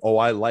say, oh,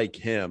 I like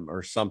him,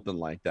 or something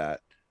like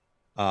that.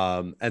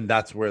 And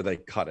that's where they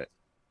cut it.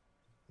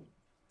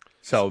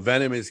 So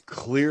Venom is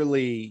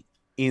clearly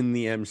in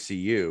the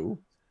MCU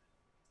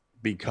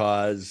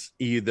because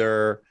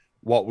either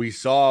what we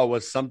saw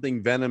was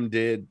something Venom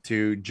did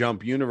to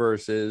jump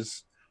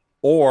universes,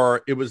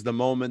 or it was the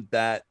moment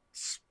that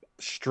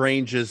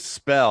Strange's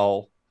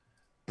spell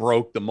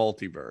broke the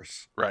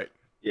multiverse. Right.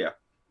 Yeah.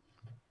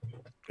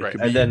 Right.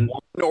 And then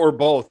one or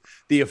both.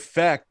 The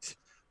effect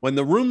when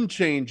the room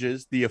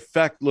changes, the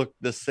effect looked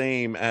the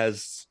same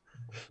as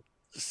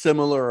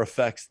similar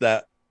effects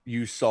that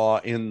you saw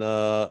in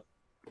the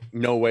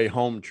No Way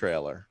Home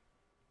trailer.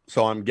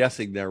 So I'm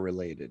guessing they're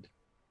related.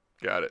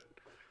 Got it.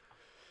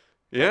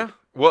 Yeah.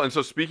 Well, and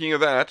so speaking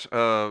of that,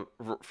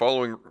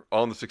 following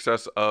on the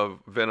success of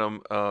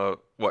Venom, the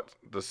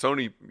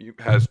Sony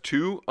has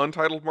 2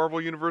 untitled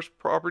Marvel Universe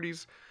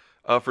properties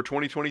for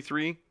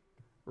 2023,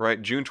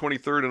 right? June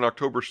 23rd and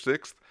October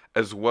 6th,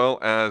 as well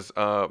as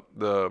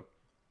the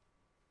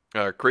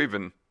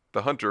Kraven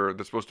the Hunter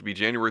that's supposed to be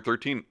January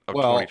 13th of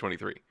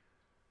 2023.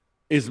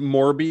 Is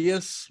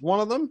Morbius one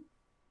of them?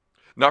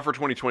 Not for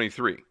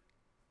 2023.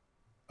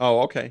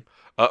 Oh, okay.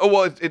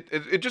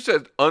 It just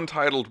says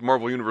untitled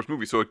Marvel Universe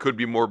movie, so it could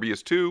be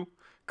Morbius 2,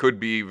 could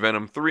be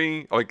Venom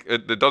 3. Like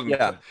it doesn't.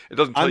 Yeah. It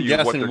doesn't tell I'm you what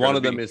they're guessing one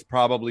of them be. is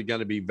probably going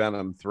to be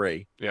Venom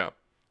 3. Yeah.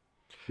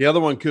 The other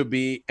one could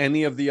be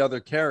any of the other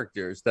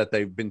characters that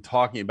they've been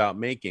talking about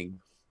making.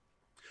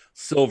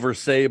 Silver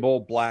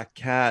Sable, Black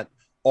Cat,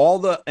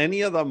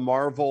 any of the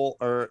Marvel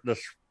or the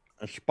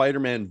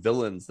Spider-Man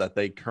villains that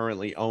they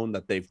currently own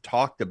that they've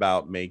talked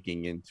about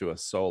making into a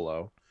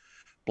solo.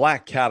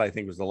 Black Cat, I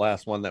think, was the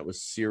last one that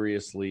was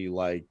seriously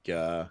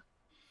kind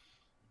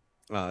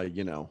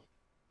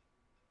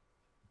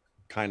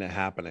of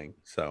happening.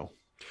 So,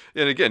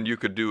 and again, you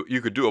could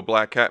do a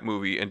Black Cat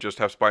movie and just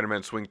have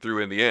Spider-Man swing through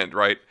in the end,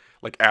 right?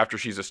 Like after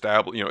she's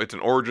established, it's an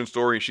origin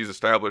story and she's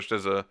established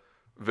as a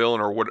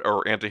villain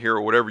or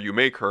anti-hero, whatever you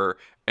make her,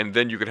 and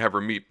then you could have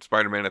her meet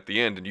Spider-Man at the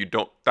end, and you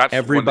don't. That's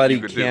everybody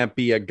can't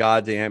be a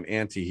goddamn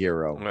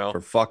anti-hero. Well,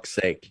 for fuck's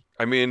sake.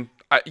 I mean,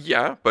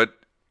 yeah, but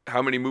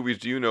how many movies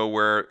do you know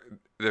where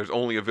there's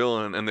only a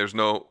villain and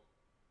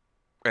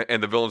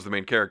the villain's the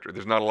main character?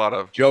 There's not a lot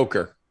of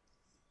Joker.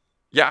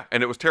 Yeah,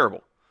 and it was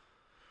terrible.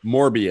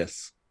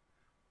 Morbius.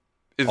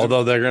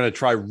 Although they're going to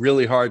try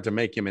really hard to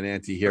make him an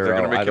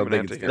anti-hero. I don't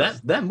think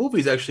that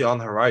movie's actually on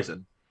the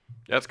horizon.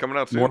 Yeah, it's coming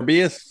out soon.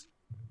 Morbius.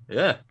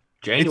 Yeah,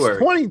 January.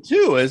 It's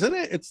 22, isn't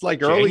it? It's like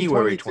January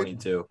early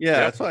 22. Yeah,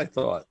 that's what I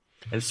thought.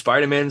 And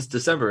Spider-Man's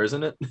December,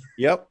 isn't it?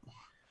 Yep.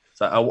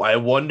 So I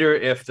wonder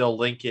if they'll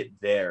link it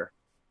there.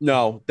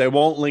 No, they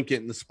won't link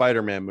it in the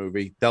Spider-Man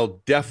movie.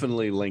 They'll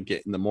definitely link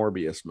it in the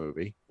Morbius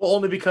movie. Well,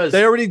 only because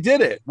they already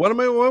did it. What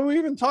are we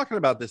even talking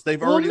about this?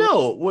 They've already.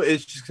 No,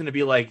 it's just going to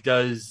be like,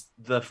 does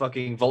the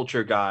fucking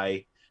Vulture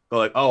guy go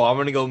like, oh, I'm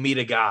going to go meet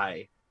a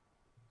guy,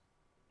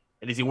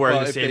 and is he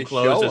wearing the same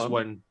clothes as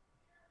when?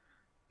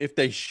 If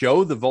they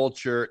show the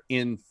Vulture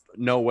in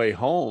No Way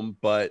Home,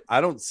 but I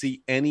don't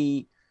see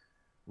any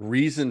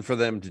reason for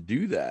them to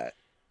do that.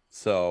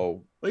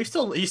 So. Well,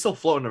 he's still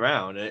floating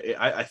around.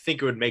 I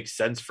think it would make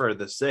sense for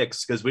the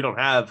 6 because we don't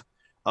have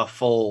a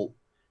full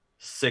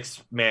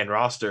 6-man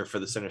roster for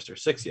the Sinister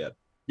Six yet.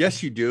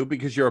 Yes, you do,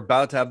 because you're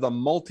about to have the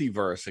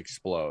multiverse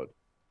explode.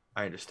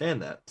 I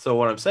understand that. So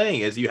what I'm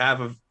saying is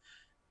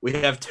we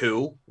have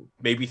 2,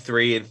 maybe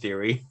 3 in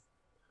theory.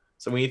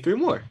 So we need 3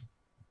 more.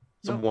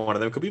 So one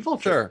of them could be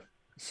Vulture.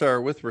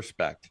 Sir, with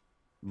respect.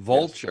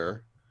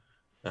 Vulture,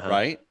 yes.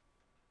 Right?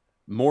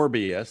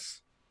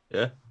 Morbius.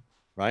 Yeah.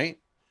 Right?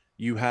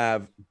 You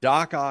have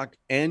Doc Ock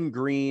and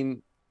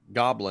Green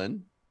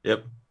Goblin.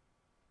 Yep.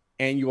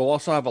 And you will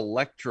also have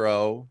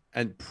Electro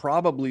and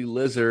probably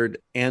Lizard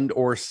and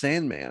or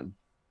Sandman.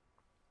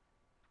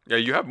 Yeah,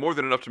 you have more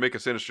than enough to make a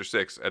Sinister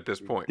Six at this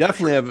point.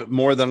 Definitely have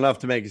more than enough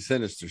to make a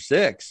Sinister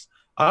Six.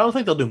 I don't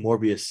think they'll do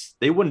Morbius.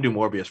 They wouldn't do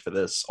Morbius for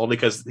this, only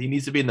because he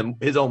needs to be in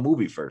his own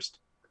movie first.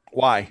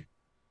 Why?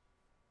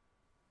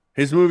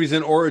 His movie's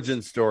an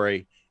origin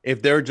story.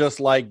 If they're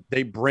just like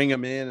they bring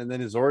him in and then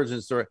his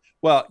origin story.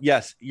 Well,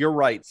 yes, you're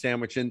right,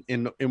 Sandwich.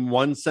 In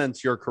one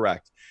sense, you're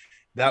correct.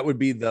 That would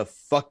be the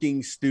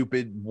fucking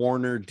stupid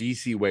Warner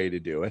DC way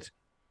to do it.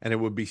 And it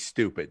would be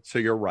stupid. So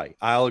you're right.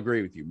 I'll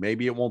agree with you.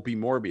 Maybe it won't be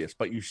Morbius,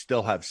 but you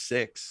still have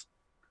 6.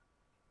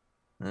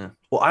 Yeah.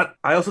 Well,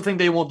 I also think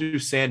they won't do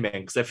Sandman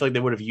because I feel like they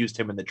would have used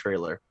him in the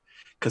trailer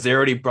because they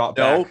already brought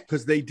back. No,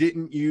 because they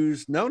didn't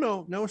use. No,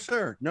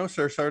 sir.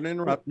 Sorry to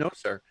interrupt. No,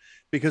 sir.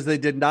 Because they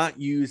did not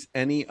use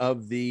any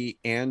of the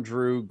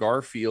Andrew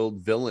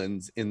Garfield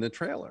villains in the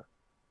trailer.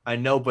 I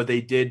know, but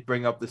they did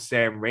bring up the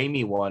Sam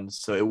Raimi one,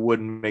 so it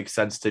wouldn't make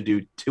sense to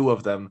do 2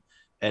 of them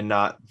and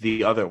not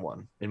the other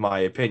one, in my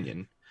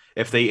opinion.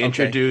 If they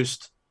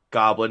introduced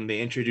Goblin,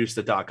 they introduced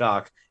the Doc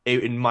Ock,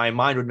 in my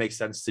mind would make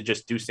sense to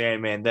just do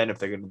Sandman then if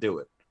they're going to do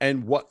it.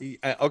 And what?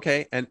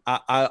 Okay, and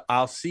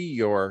I'll see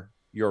your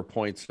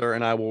point, sir,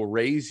 and I will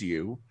raise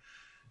you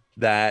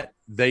that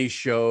they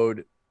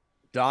showed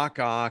Doc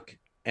Ock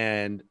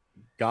and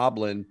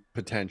Goblin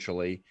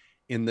potentially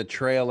in the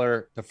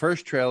trailer, the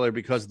first trailer,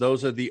 because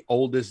those are the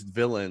oldest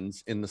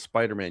villains in the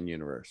Spider-Man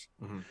universe.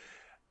 Mm-hmm.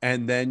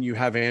 And then you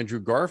have Andrew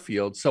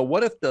Garfield. So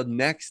what if the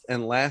next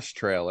and last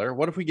trailer,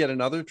 what if we get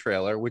another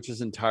trailer, which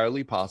is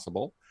entirely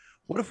possible?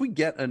 What if we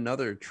get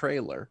another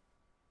trailer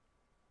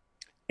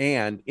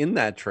and in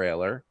that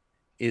trailer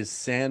is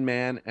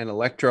Sandman and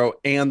Electro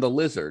and the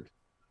Lizard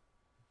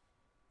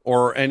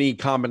or any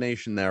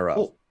combination thereof?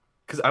 Well,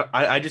 because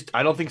I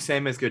don't think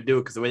Sandman's going to do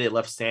it because the way they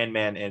left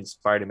Sandman in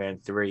Spider-Man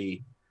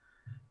 3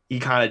 he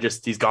kind of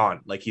he's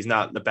gone. Like he's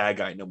not the bad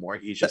guy no more.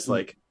 He's just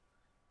like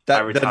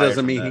that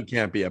doesn't mean he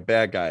can't be a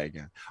bad guy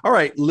again. All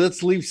right,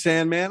 let's leave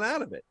Sandman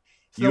out of it.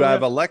 So you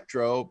have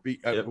Electro,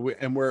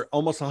 and we're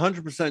almost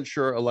 100%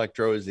 sure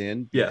Electro is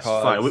in. Yes,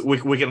 fine.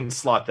 We can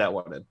slot that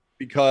one in.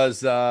 Because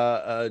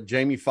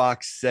Jamie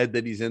Foxx said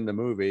that he's in the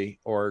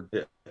movie or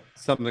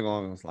something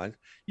along those lines.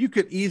 You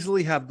could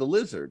easily have the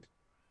Lizard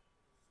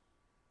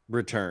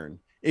return.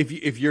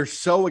 If you're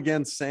so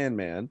against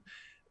Sandman,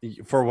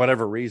 for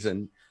whatever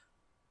reason,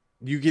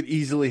 you could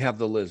easily have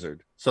the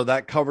Lizard. So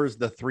that covers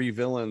the three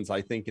villains,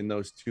 I think, in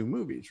those two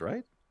movies,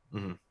 right?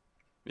 Mm-hmm.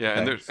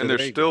 Yeah,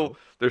 okay.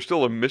 there's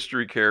still a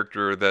mystery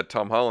character that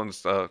Tom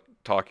Holland's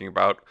talking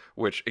about.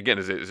 Which again,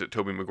 is it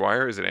Tobey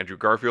Maguire? Is it Andrew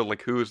Garfield?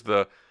 Like who's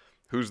the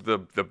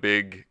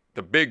big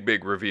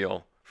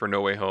reveal for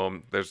No Way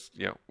Home?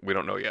 We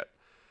don't know yet.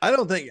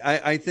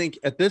 I think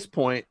at this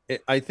point,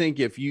 I think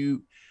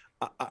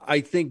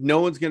no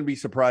one's going to be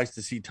surprised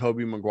to see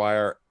Tobey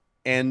Maguire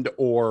and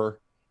or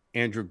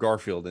Andrew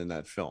Garfield in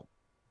that film,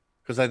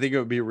 because I think it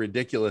would be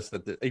ridiculous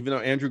that even though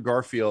Andrew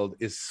Garfield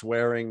is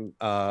swearing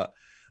on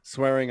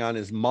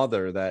his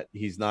mother that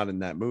he's not in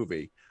that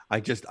movie, I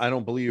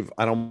don't believe it.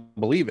 I don't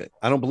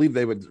believe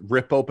they would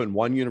rip open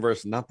one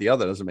universe and not the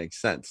other. It doesn't make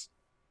sense.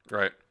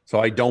 Right. So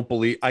I don't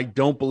believe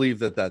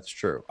that that's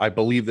true. I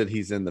believe that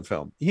he's in the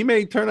film. He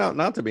may turn out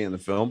not to be in the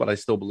film, but I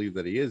still believe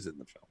that he is in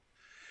the film.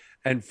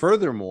 And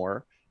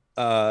furthermore,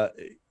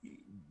 it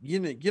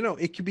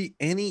could be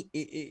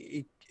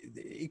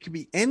it could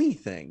be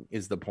anything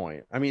is the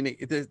point. I mean,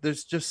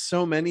 there's just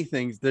so many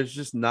things. There's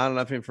just not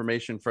enough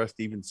information for us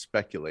to even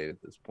speculate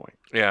at this point.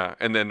 Yeah.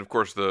 And then of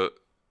course the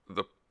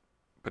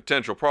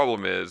potential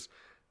problem is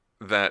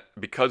that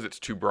because it's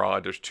too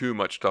broad, there's too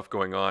much stuff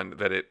going on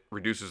that it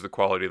reduces the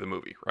quality of the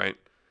movie, right?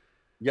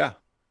 Yeah.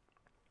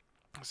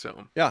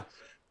 So yeah,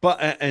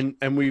 but and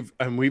we've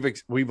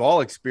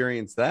all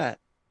experienced that.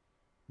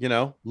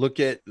 Look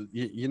at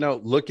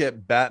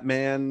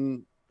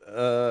Batman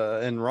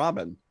and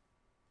Robin.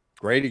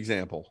 Great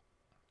example.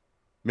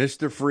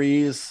 Mr.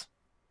 Freeze,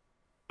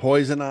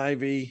 Poison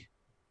Ivy,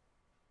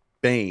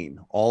 Bane,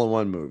 all in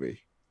one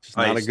movie. It's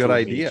not a good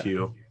idea.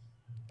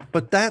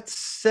 But that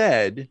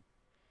said,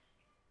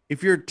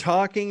 if you're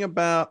talking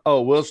about,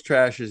 Will's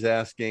Trash is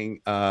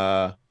asking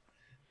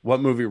what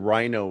movie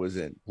Rhino was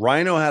in.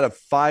 Rhino had a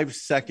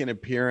 5-second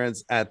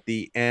appearance at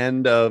the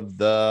end of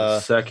the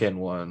second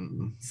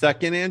one.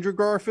 Second Andrew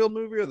Garfield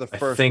movie or the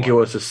first? I think it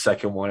was the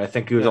second one. I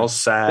think he was all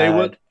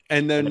sad.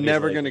 They're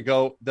never going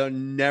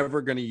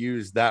to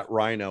use that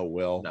Rhino,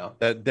 Will. No.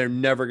 That they're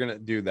never going to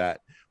do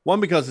that. One,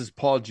 because it's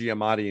Paul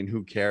Giamatti and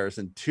who cares?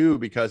 And two,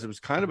 because it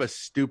was kind of a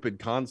stupid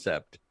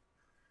concept.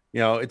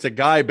 It's a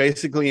guy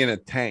basically in a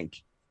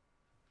tank.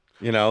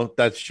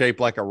 That's shaped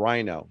like a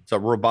rhino. It's a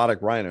robotic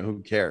rhino.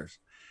 Who cares?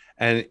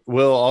 And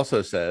Will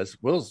also says,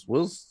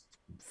 Will's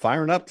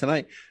firing up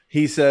tonight.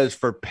 He says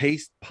for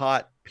Paste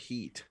Pot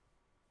Pete.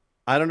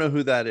 I don't know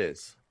who that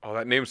is. Oh,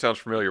 that name sounds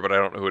familiar, but I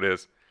don't know who it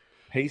is.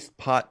 Paste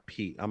Pot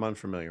Pete. I'm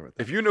unfamiliar with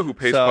that. If you know who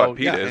Paste Pot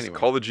Pete is, anyway.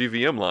 Call the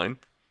GVM line.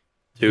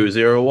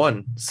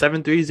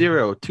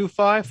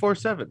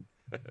 201-730-2547.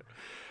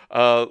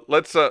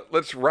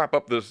 Let's wrap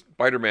up this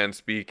Spider-Man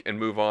speak and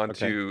move on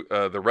to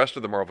the rest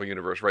of the Marvel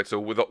universe, right? So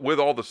with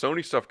all the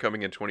Sony stuff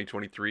coming in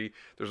 2023,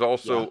 there's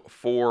also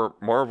 4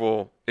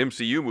 Marvel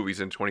MCU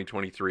movies in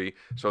 2023.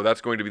 So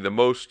that's going to be the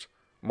most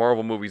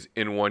Marvel movies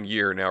in one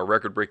year now,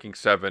 record-breaking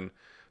 7.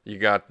 You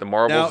got the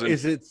Marvels. Now,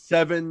 is it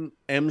 7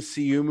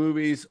 MCU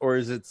movies or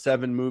is it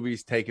 7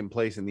 movies taking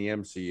place in the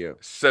MCU?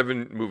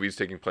 7 movies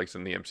taking place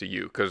in the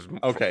MCU because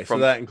so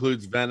that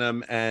includes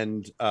Venom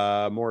and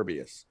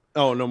Morbius.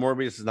 Oh no,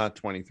 Morbius is not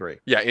 23.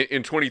 Yeah,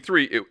 in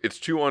 23, it's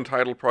 2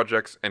 untitled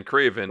projects and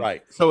Kraven.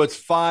 Right. So it's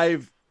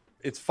 5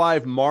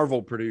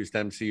 Marvel produced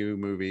MCU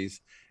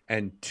movies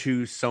and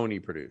 2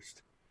 Sony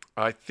produced.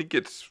 I think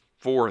it's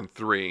 4 and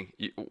 3.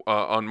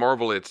 On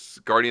Marvel, it's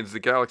Guardians of the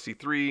Galaxy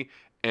 3,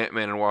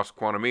 Ant-Man and Wasp: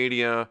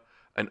 Quantumania,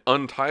 an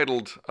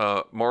untitled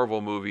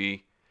Marvel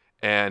movie,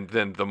 and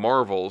then The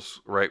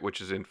Marvels, right,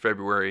 which is in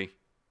February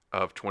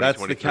of 2023.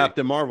 That's the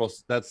Captain Marvel.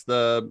 That's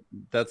the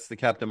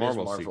Captain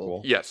Marvel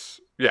sequel.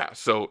 Yes. Yeah.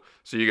 So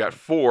you got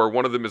 4.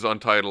 One of them is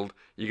untitled.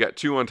 You got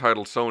 2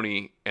 untitled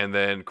Sony, and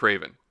then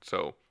Kraven.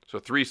 So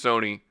 3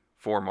 Sony,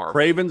 4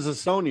 Marvel. Kraven's a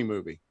Sony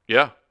movie.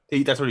 Yeah.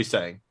 That's what he's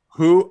saying.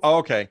 Who? Oh,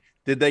 okay.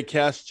 Did they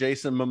cast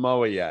Jason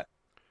Momoa yet?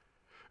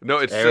 No,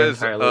 it Aaron says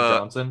Tyler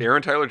Johnson.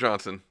 Aaron Tyler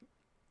Johnson.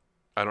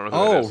 I don't know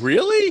who that is. Oh,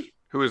 really?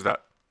 Who is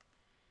that?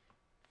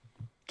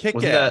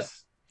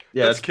 Kick-Ass.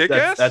 Yeah, that's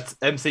Kick-Ass? That's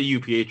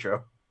MCU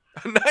Pietro.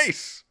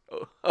 Nice.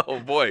 Oh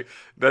boy,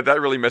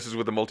 that really messes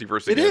with the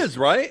multiverse again. It is,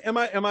 right? Am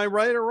I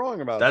right or wrong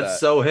about that?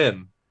 That's so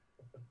him.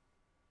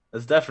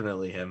 That's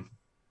definitely him.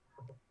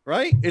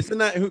 Right? Isn't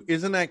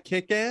that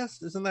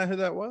Kick-Ass? Isn't that who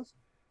that was?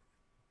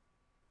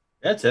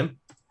 That's him.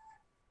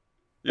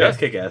 Yeah, that's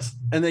Kick-Ass.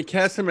 And they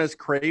cast him as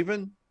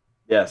Kraven?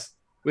 Yes.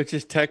 Which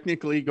is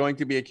technically going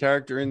to be a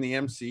character in the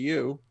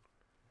MCU.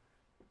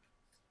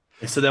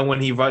 So then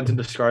when he runs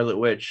into Scarlet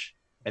Witch,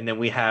 and then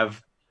we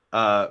have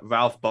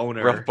Ralph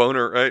Bohner. Ralph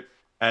Bohner, right?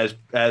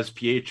 as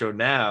Pietro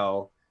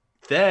now,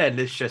 then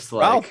it's just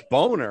like Ralph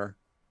Boner,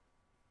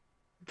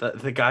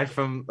 the guy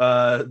from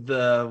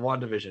the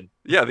WandaVision.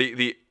 Yeah,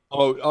 the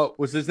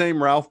was his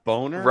name Ralph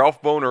Boner?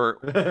 Ralph Boner,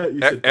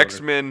 Boner.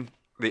 X-Men,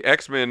 the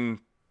X-Men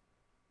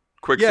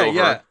Quicksilver.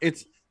 Yeah,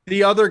 it's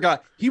the other guy.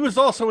 He was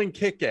also in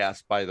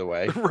Kick-Ass, by the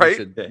way. Right.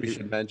 We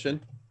should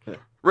mention.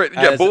 Right,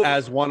 yeah,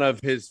 as one of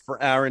his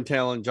Aaron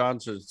Taylor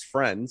Johnson's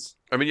friends.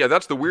 I mean, yeah,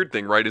 that's the weird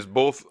thing, right? Is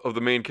both of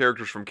the main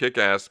characters from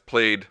Kick-Ass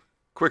played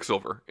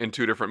Quicksilver in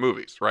 2 different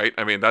movies, right?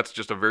 I mean, that's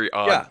just a very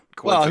odd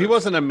coincidence. Well, he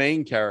wasn't a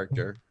main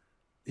character.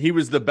 He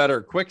was the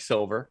better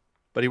Quicksilver,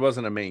 but he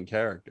wasn't a main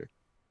character.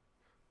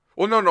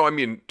 Well, no, I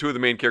mean, 2 of the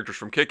main characters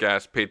from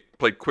Kick-Ass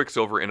played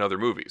Quicksilver in other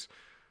movies.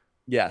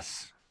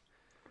 Yes.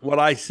 What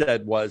I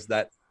said was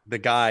that the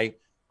guy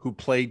who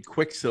played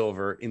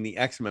Quicksilver in the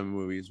X-Men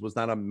movies was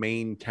not a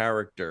main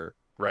character,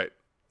 right,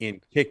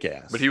 in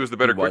Kick-Ass. But he was the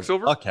better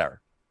Quicksilver? A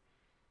character.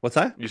 What's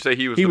that? You say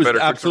he was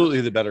absolutely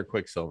the better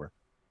Quicksilver.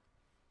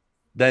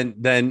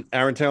 Then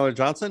Aaron Taylor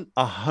Johnson?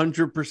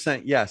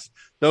 100% yes.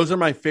 Those are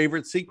my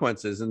favorite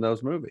sequences in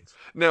those movies.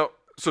 Now,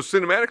 so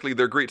cinematically,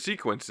 they're great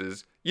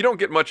sequences. You don't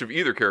get much of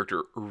either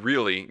character,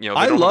 really. You know,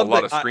 they I don't have love a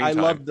lot of screen time.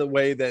 I love the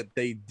way that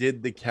they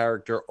did the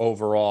character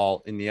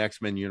overall in the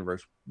X-Men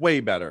universe. Way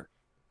better.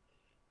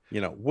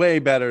 Way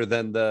better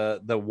than the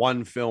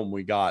one film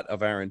we got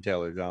of Aaron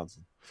Taylor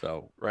Johnson.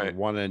 So right,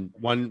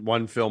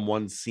 one film,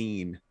 one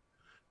scene.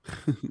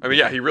 I mean,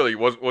 yeah, he really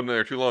wasn't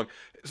there too long.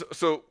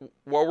 So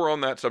while we're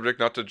on that subject,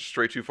 not to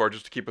stray too far,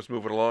 just to keep us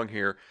moving along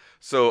here.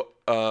 So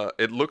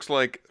it looks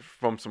like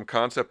from some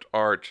concept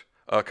art,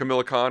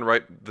 Camilla Khan,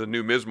 right, the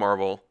new Ms.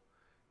 Marvel,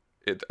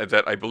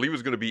 that I believe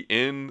is going to be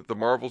in the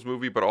Marvels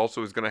movie, but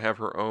also is going to have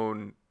her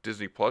own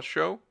Disney Plus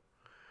show.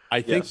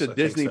 I think the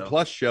Disney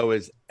Plus show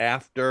is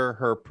after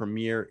her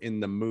premiere in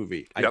the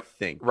movie. Yep. I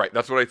think. Right.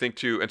 That's what I think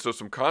too. And so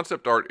some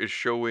concept art is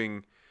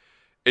showing.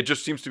 It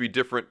just seems to be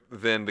different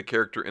than the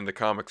character in the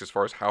comics as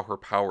far as how her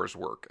powers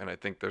work. And I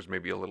think there's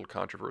maybe a little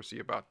controversy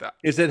about that.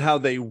 Is it how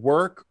they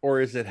work or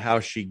is it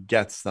how she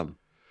gets them?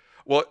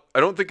 Well, I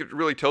don't think it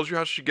really tells you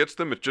how she gets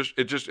them. It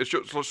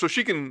shows, so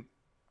she can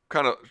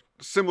kind of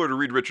similar to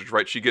Reed Richards,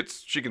 right? She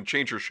can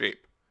change her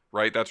shape,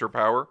 right? That's her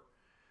power.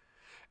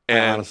 And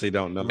I honestly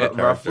don't know.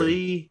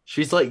 Roughly,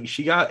 I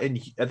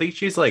think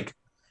she's like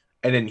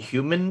an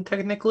Inhuman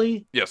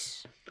technically.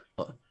 Yes.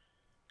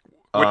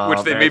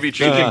 Which they may be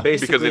changing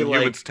because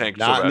Inhumans tanked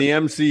so bad. Not in the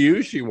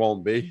MCU, she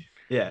won't be.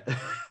 Yeah.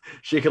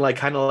 She can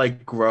kind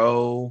of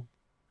grow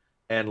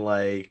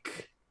and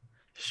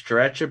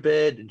stretch a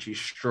bit, and she's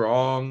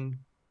strong.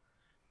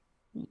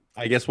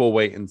 I guess we'll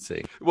wait and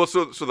see. Well,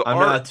 so the I'm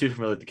art, not too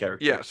familiar with the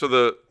character. Yeah, so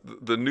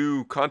the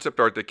new concept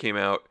art that came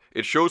out,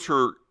 it shows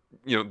her,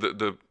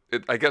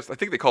 I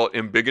think they call it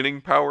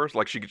embiggening powers.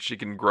 Like she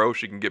can grow,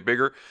 she can get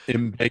bigger.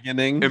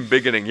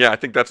 Embiggening, yeah. I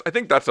think that's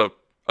a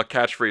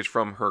catchphrase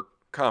from her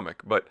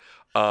comic, but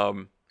I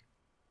know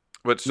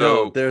it's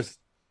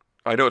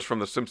from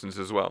The Simpsons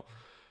as well.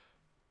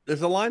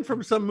 There's a line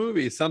from some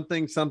movie,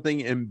 something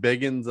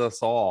embiggens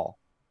us all.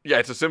 Yeah,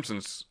 it's a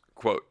Simpsons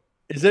quote.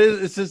 Is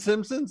it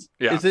Simpsons?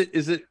 Yeah.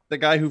 Is it the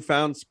guy who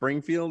found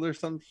Springfield or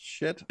some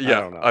shit? Yeah,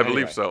 I don't know. I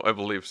believe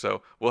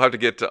so. We'll have to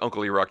get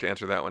Uncle E-Rock to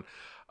answer that one.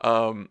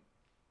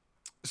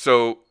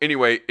 So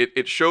anyway,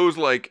 it shows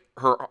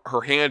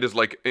her hand is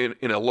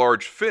in a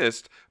large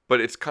fist, but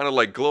it's kind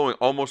of glowing,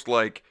 almost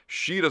like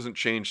she doesn't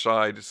change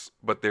size,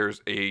 but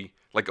there's a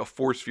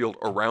force field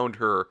around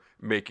her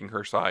making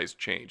her size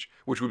change,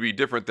 which would be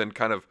different than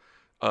kind of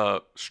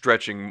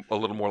stretching a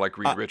little more like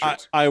Reed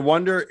Richards. I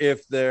wonder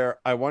if they're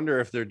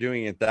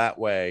doing it that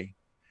way.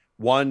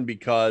 One,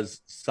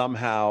 because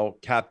somehow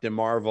Captain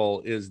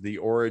Marvel is the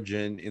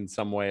origin in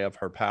some way of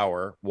her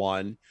power.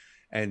 One,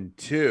 and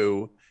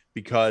two,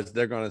 because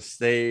they're going to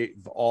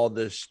save all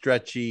the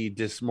stretchy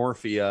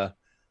dysmorphia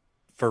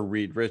for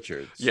Reed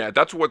Richards. Yeah,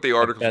 that's what the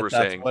articles were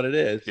saying. That's what it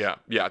is.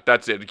 Yeah,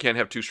 that's it. You can't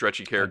have two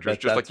stretchy characters,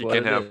 just like you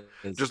can't have,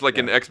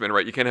 in X-Men,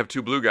 right? You can't have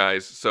two blue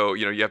guys, so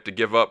you have to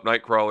give up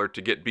Nightcrawler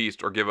to get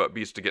Beast, or give up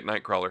Beast to get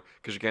Nightcrawler,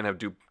 because you can't have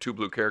two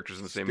blue characters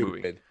in the same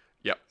movie.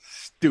 Yep.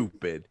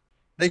 Stupid.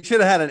 They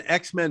should have had an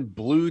X-Men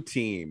blue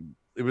team.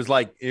 It should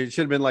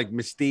have been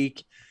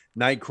Mystique,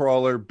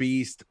 Nightcrawler,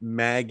 Beast,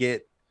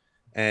 Maggot,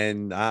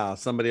 and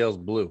somebody else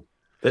blue.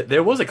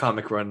 There was a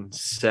comic run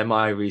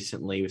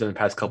semi-recently within the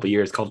past couple of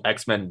years called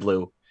X-Men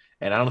Blue,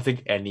 and I don't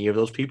think any of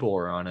those people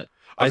were on it.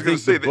 I was going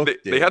to say,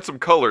 they had some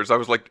colors. I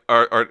was like,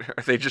 are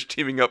they just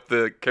teaming up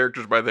the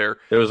characters by their...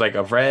 There was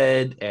a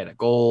red and a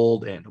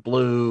gold and a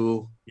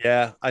blue.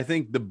 Yeah, I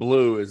think the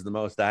blue is the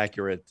most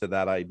accurate to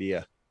that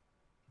idea.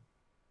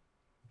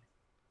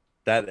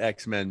 That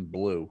X-Men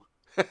Blue.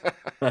 See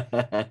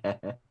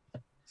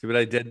what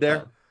I did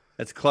there?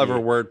 That's clever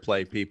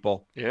wordplay,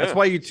 people. Yeah. That's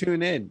why you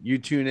tune in. You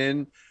tune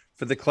in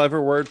for the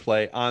clever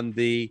wordplay on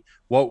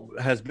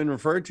what has been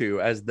referred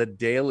to as the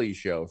Daily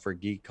Show for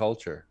geek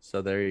culture.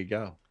 So there you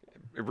go.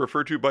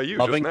 Referred to by you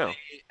just now.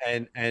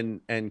 And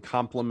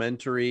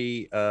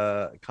complimentarily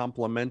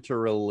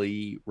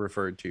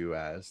referred to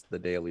as the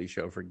Daily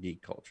Show for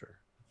geek culture.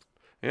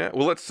 Yeah,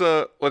 well, let's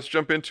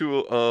jump into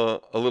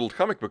a little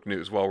comic book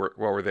news while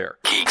we're there.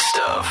 Geek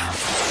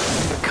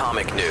stuff.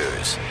 Comic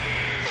news.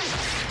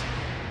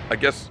 I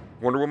guess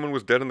Wonder Woman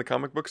was dead in the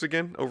comic books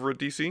again over at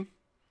DC.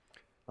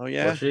 Oh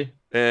yeah. Was she?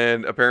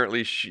 And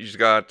apparently she's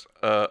got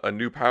a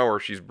new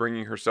power. She's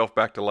bringing herself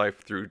back to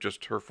life through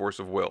just her force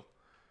of will,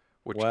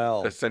 which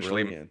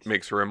essentially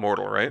makes her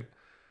immortal, right?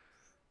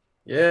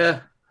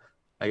 Yeah,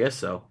 I guess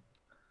so.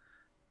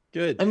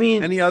 Good. I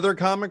mean, any other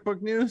comic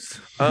book news?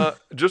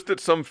 Just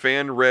that some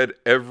fan read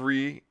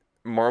every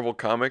Marvel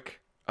comic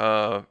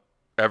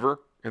ever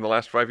in the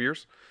last 5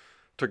 years.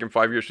 Took him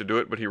 5 years to do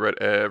it, but he read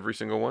every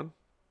single one.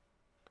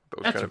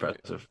 That's kind of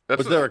impressive.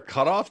 Was there a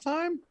cutoff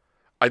time?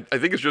 I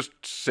think it's just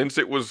since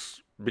it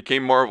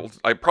became Marvel.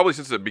 Probably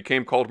since it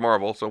became called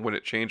Marvel. So when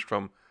it changed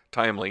from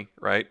Timely,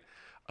 right?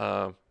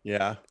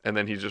 Yeah. And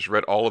then he just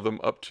read all of them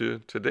up to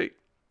date.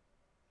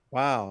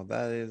 Wow,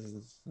 that is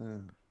it's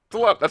a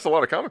lot. That's a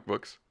lot of comic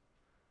books.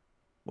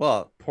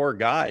 Well, poor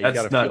guy. You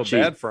got to feel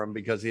bad for him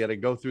because he had to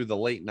go through the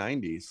late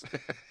 90s.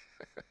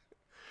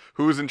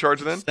 Who was in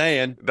charge then?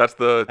 Saying that's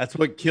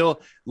what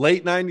killed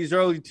late 90s,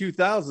 early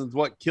 2000s.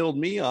 What killed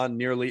me on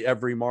nearly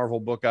every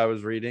Marvel book I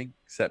was reading,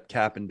 except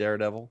Cap and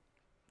Daredevil.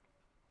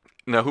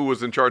 Now, who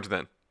was in charge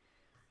then?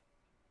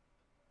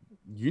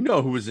 You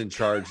know who was in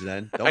charge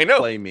then. Don't I know.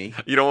 play me.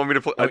 You don't want me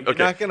to play.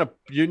 Okay.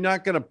 You're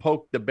not gonna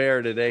poke the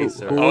bear today,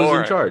 sir. Who was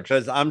in charge?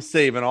 Because I'm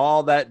saving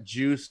all that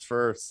juice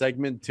for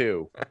segment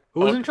 2. Who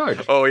was in charge?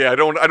 Oh yeah, I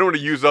don't want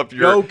to use up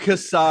your. Joe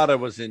Quesada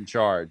was in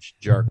charge.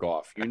 Jerk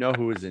off. You know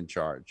who was in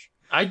charge.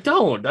 I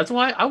don't. That's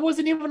why I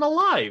wasn't even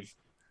alive.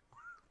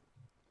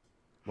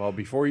 Well,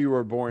 before you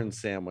were born,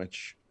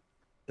 Sandwich,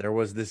 there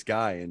was this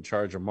guy in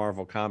charge of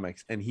Marvel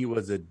Comics, and he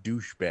was a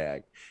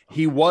douchebag.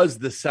 He was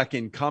the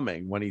second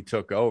coming when he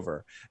took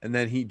over, and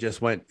then he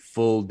just went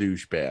full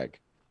douchebag.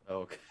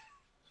 Okay.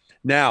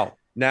 Now,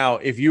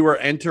 if you were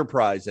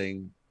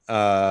enterprising,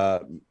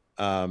 Mr.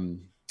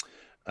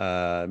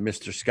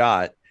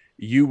 Scott,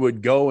 you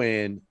would go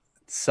in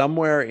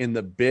somewhere in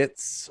the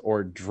bits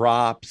or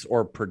drops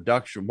or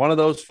production, one of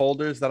those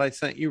folders that I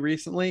sent you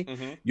recently,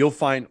 you'll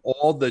find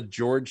all the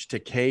George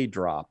Takei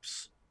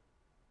drops.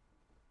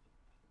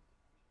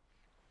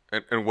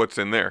 And what's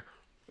in there?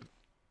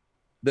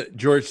 The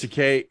George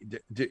Takei,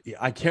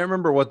 I can't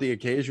remember what the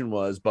occasion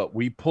was, but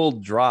we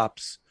pulled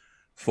drops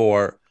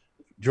for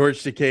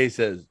George Takei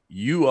says,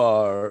 "You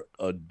are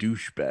a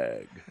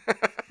douchebag."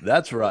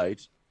 That's right,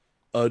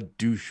 a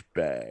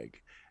douchebag.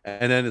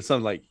 And then it's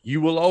something like,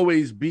 "You will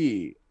always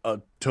be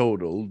a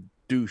total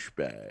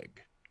douchebag."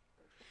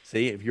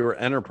 See, if you were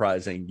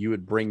enterprising, you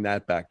would bring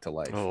that back to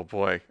life. Oh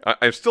boy,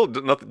 I'm still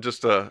nothing.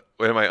 Just am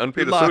I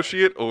unpaid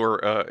associate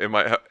or am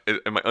I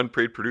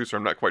unpaid producer?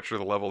 I'm not quite sure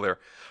the level there.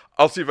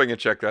 I'll see if I can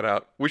check that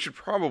out. We should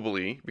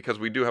probably, because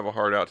we do have a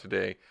hard out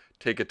today,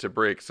 take it to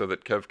break so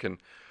that Kev can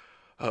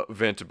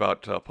vent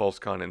about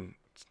PulseCon in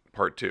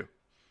part 2.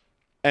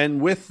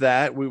 And with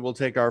that, we will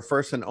take our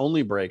first and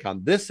only break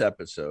on this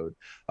episode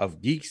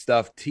of Geek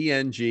Stuff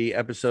TNG,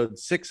 episode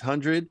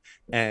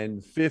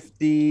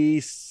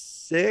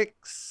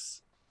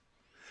 656.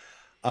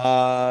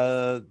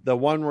 The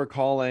one we're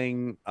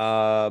calling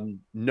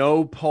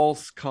No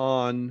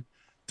PulseCon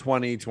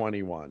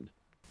 2021.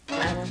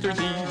 After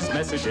these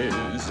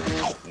messages,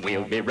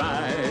 we'll be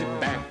right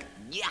back.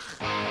 Yeah.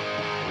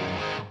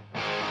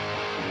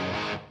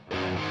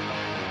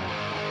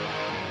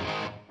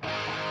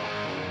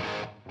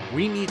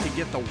 We need to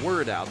get the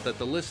word out that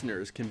the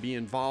listeners can be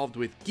involved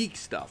with Geek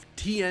Stuff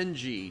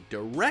TNG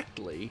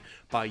directly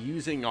by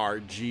using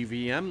our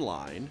GVM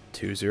line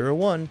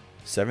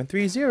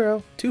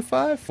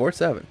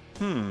 201-730-2547.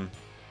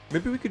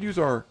 Maybe we could use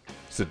our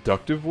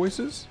seductive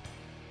voices?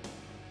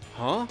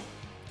 Huh?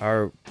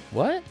 Our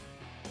what?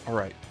 All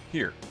right,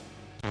 here.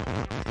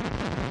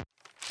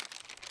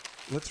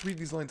 Let's read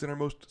these lines in our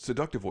most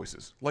seductive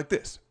voices, like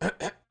this.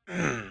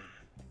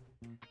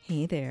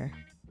 Hey there.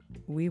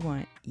 We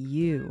want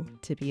you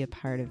to be a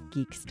part of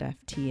Geek Stuff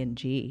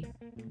TNG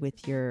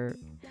with your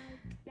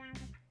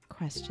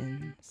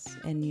questions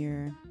and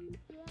your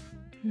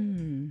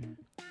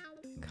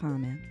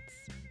comments.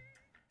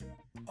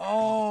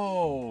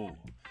 Oh!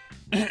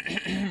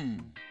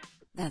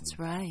 That's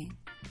right.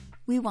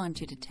 We want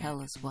you to tell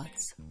us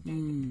what's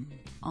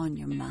on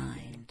your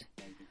mind.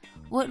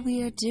 What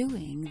we are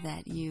doing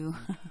that you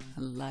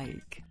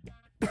like.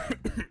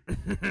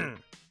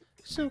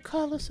 So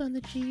call us on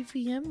the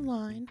GVM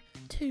line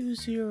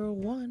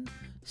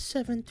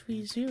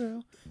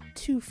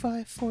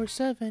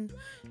 201-730-2547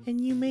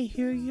 and you may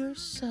hear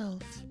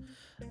yourself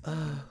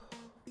on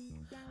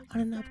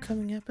an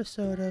upcoming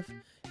episode of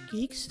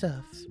Geek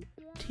Stuff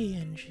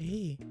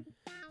TNG.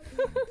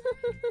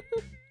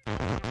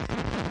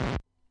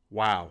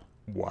 Wow.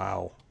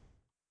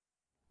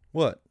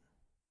 What?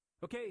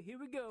 Okay, here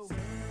we go.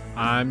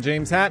 I'm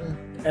James Hatton.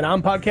 And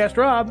I'm Podcast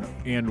Rob.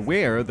 And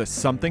we're the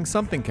Something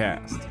Something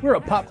Cast. We're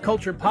a pop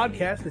culture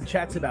podcast that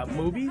chats about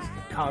movies,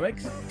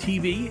 comics,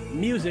 TV,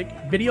 music,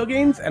 video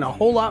games, and a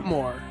whole lot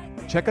more.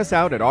 Check us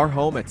out at our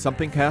home at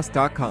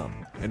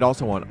somethingcast.com. and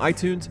also on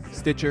iTunes,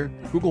 Stitcher,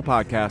 Google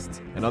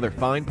Podcasts, and other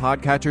fine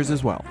podcatchers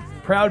as well.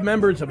 Proud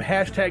members of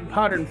Hashtag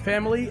Podern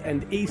Family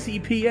and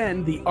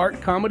ACPN, the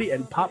Art, Comedy,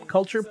 and Pop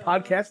Culture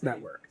Podcast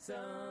Network.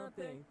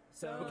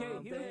 Okay,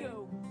 here we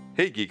go.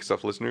 Hey, Geek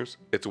Stuff listeners.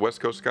 It's West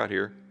Coast Scott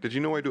here. Did you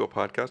know I do a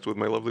podcast with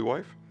my lovely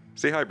wife?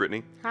 Say hi,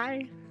 Brittany.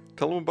 Hi.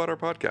 Tell them about our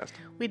podcast.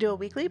 We do a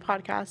weekly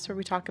podcast where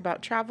we talk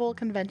about travel,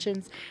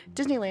 conventions,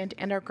 Disneyland,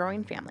 and our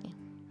growing family.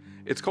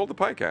 It's called the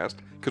Piecast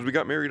because we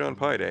got married on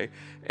Pi Day,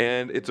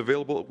 and it's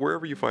available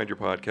wherever you find your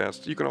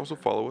podcasts. You can also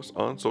follow us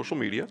on social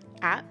media.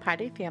 At Pi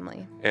Day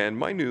Family. And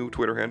my new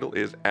Twitter handle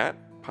is at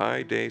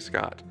Pi Day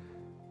Scott.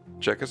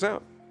 Check us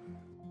out.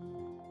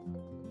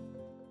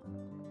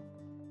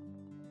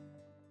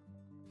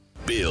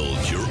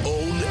 Build your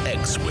own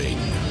X-Wing.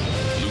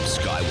 Luke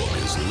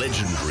Skywalker's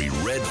legendary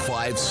Red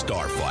 5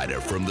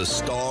 starfighter from the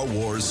Star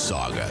Wars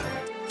saga.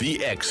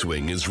 The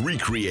X-Wing is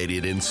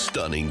recreated in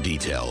stunning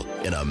detail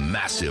in a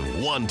massive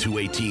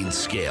 1:18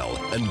 scale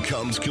and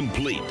comes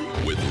complete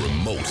with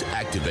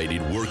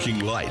remote-activated working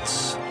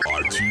lights,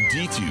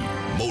 R2-D2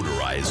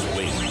 motorized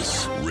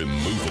wings,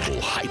 removable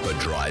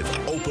hyperdrive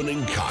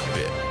opening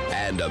cockpit,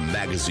 and a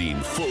magazine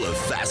full of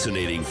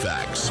fascinating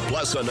facts,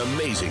 plus an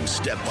amazing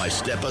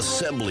step-by-step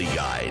assembly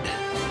guide.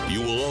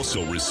 You will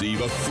also receive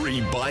a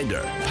free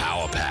binder,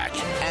 power pack,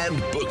 and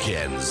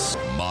bookends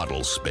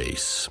model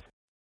space.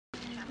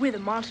 We're the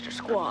Monster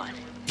Squad.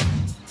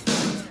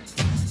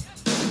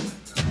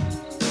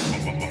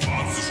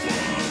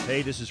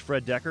 Hey, this is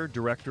Fred Decker,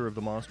 director of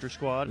the Monster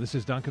Squad. This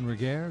is Duncan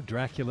Regehr,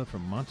 Dracula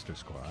from Monster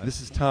Squad.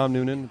 This is Tom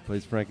Noonan, who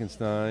plays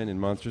Frankenstein in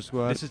Monster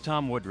Squad. This is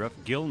Tom Woodruff,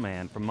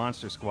 Gillman from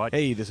Monster Squad.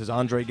 Hey, this is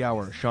Andre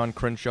Gower, Sean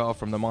Crenshaw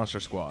from the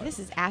Monster Squad. This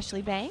is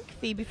Ashley Bank,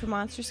 Phoebe from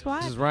Monster Squad.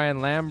 This is Ryan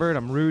Lambert,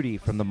 I'm Rudy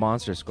from the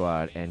Monster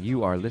Squad, and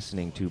you are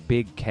listening to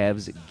Big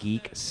Kev's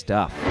Geek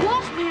Stuff.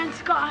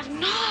 Wolfman's got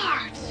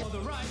nards.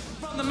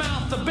 From the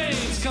mouth of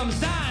babes comes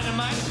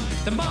dynamite.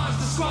 The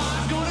Monster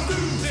Squad's gonna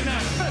groove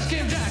tonight. First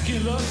came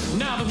Dracula,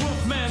 now the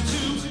Wolfman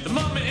too. The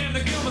Mummy and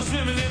the Gilman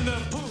swimming in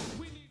the pool.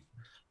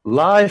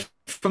 Live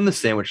from the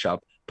Sandwich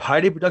Shop,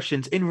 Pi Day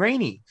Productions in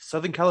rainy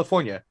Southern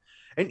California,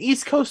 and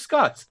East Coast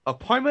Scott's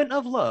Apartment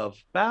of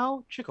Love.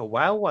 Bow, chicka,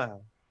 wow,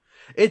 wow.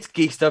 It's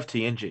Geek Stuff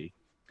TNG.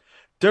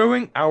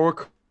 During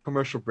our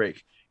commercial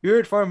break, you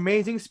heard from our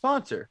amazing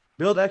sponsor,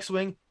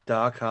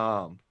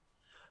 BuildXWing.com.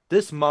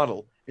 This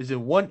model is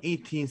in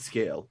 1/18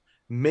 scale,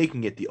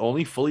 making it the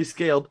only fully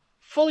scaled,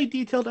 fully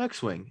detailed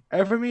X-Wing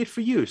ever made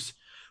for use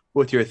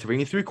with your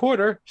 3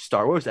 3/4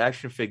 Star Wars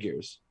action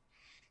figures.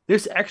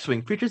 This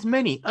X-Wing features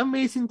many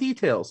amazing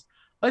details,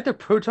 like the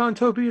Proton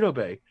Torpedo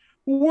Bay,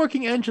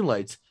 working engine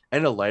lights,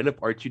 and a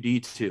light-up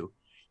R2-D2.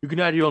 You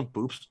can add your own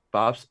boops,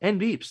 bops, and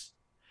beeps.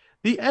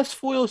 The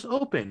S-foils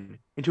open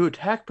into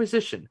attack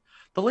position,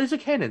 the laser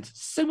cannons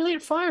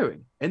simulate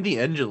firing, and the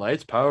engine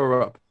lights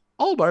power up,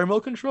 all by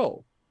remote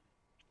control.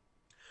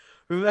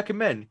 We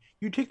recommend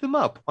you take them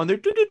up on their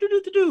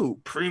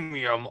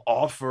premium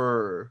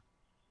offer.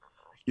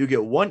 You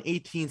get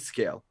 1/18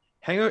 scale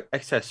hanger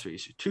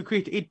accessories to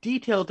create a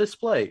detailed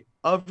display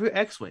of your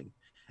X-Wing,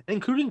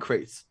 including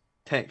crates,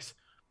 tanks,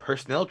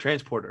 personnel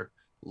transporter,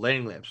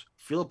 landing lamps,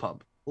 fuel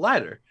pump,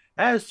 ladder,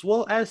 as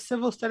well as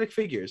several static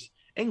figures,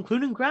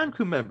 including ground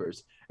crew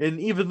members and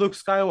even Luke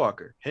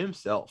Skywalker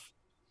himself.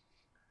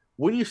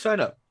 When you sign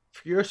up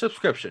for your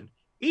subscription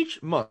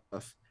each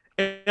month,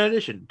 in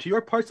addition to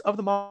your parts of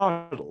the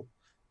model,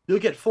 you'll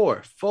get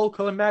 4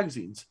 full-color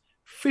magazines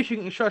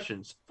featuring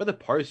instructions for the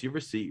parts you've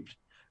received,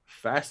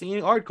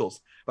 fascinating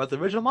articles about the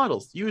original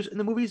models used in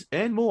the movies,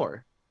 and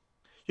more.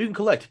 You can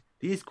collect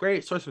these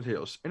great source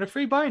materials in a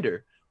free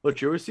binder,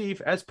 which you'll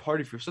receive as part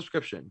of your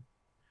subscription.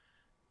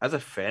 As a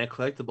fan of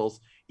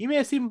collectibles, you may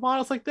have seen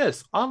models like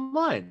this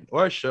online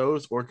or at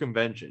shows or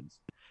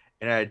conventions.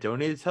 And I don't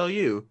need to tell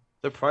you,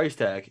 the price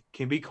tag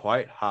can be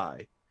quite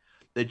high.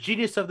 The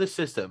genius of this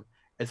system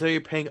is that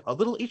you're paying a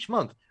little each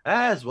month,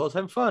 as well as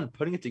having fun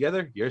putting it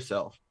together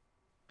yourself.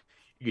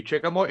 You can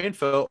check out more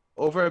info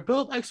over at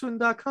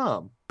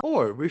BuildXWing.com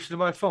or reach them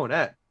by phone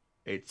at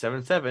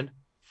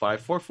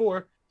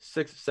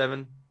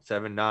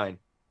 877-544-6779.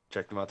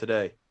 Check them out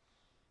today.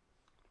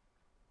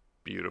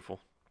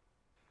 Beautiful.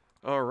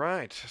 All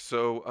right,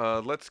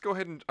 so let's go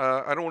ahead and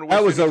I don't want to waste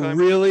That was any a time.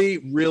 really,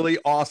 really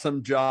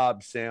awesome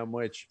job,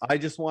 Sandwich. I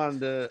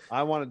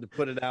wanted to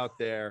put it out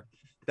there.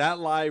 That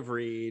live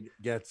read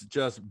gets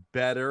just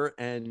better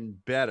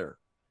and better.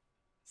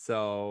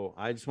 So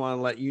I just want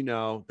to let you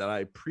know that I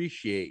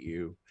appreciate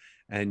you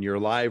and your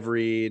live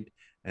read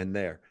and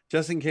there.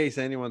 Just in case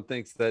anyone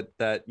thinks that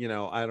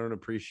I don't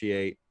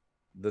appreciate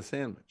the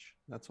sandwich.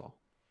 That's all.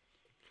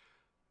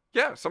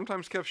 Yeah,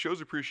 sometimes Kev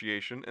shows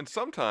appreciation, and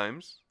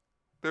sometimes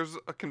there's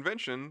a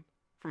convention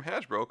from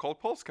Hasbro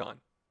called PulseCon.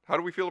 How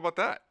do we feel about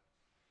that?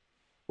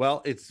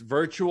 Well, it's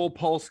virtual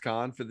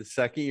PulseCon for the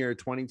second year,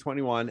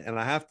 2021. And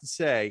I have to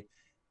say,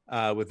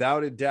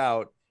 without a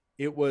doubt,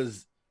 it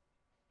was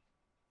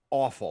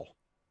awful.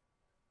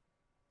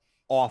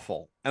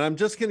 Awful. And I'm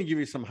just going to give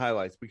you some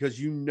highlights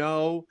because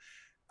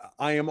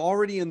I am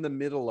already in the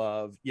middle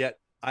of, yet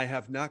I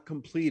have not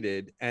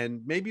completed,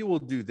 and maybe we'll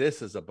do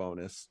this as a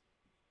bonus,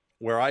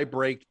 where I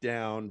break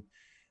down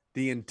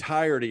the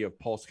entirety of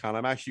PulseCon.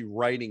 I'm actually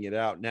writing it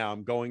out now.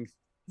 I'm going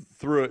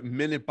through it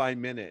minute by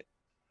minute,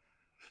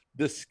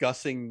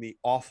 discussing the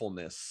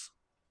awfulness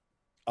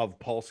of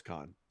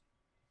PulseCon.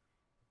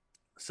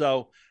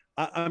 So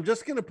I'm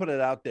just going to put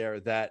it out there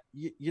that,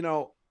 you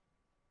know,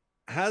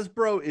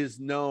 Hasbro is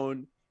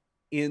known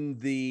in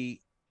the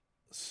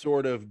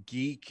sort of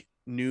geek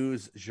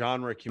news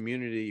genre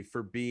community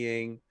for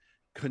being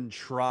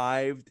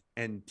contrived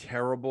and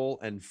terrible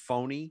and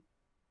phony,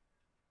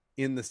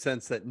 in the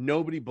sense that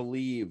nobody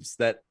believes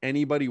that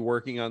anybody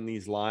working on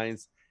these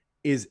lines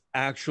is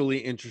actually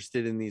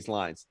interested in these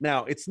lines.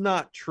 Now, it's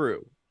not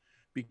true,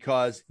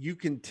 because you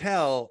can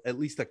tell at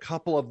least a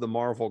couple of the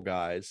Marvel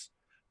guys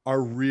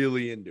are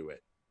really into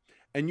it.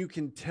 And you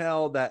can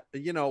tell that,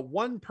 you know,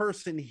 one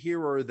person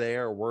here or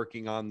there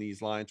working on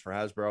these lines for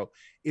Hasbro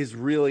is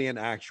really an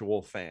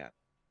actual fan,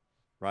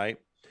 right?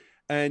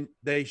 And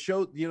they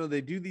show, you know,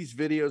 they do these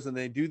videos and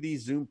they do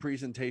these Zoom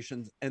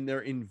presentations, and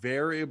they're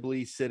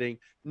invariably sitting,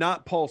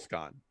 not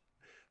PulseCon,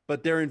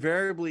 but they're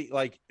invariably,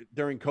 like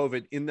during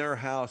COVID, in their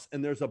house,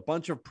 and there's a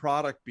bunch of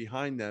product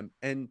behind them.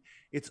 And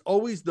it's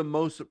always the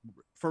most,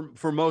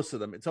 for most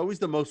of them, it's always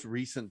the most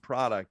recent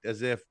product,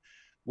 as if,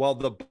 well,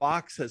 the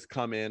box has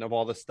come in of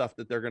all the stuff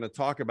that they're going to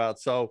talk about.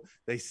 So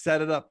they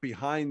set it up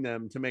behind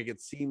them to make it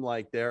seem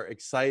like they're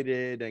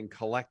excited and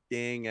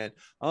collecting. And,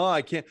 oh, I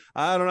don't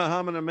know how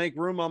I'm going to make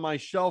room on my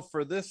shelf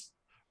for this,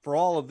 for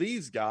all of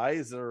these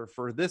guys, or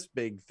for this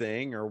big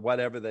thing, or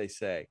whatever they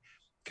say.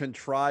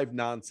 Contrived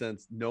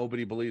nonsense.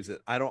 Nobody believes it.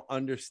 I don't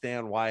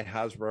understand why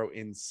Hasbro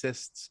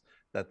insists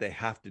that they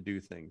have to do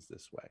things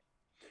this way.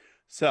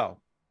 So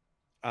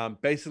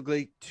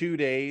basically 2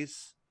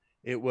 days.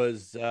 It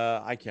was,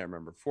 I can't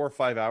remember, 4 or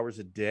 5 hours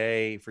a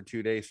day for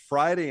 2 days,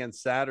 Friday and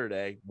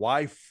Saturday.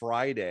 Why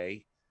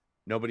Friday?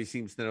 Nobody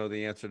seems to know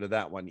the answer to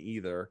that one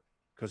either,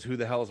 because who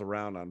the hell's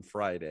around on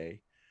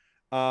Friday?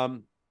 I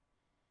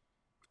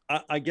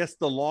guess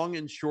the long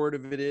and short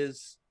of it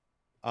is,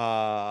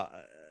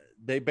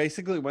 they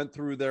basically went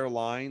through their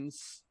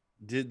lines,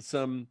 did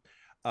some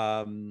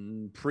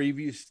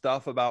preview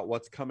stuff about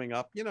what's coming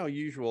up, you know,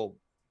 usual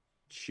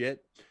shit.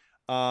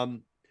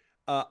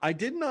 I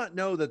did not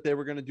know that they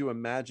were going to do a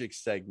magic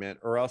segment,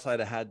 or else I'd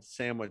have had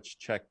Sandwich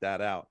check that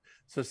out.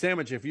 So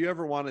Sandwich, if you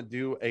ever want to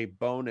do a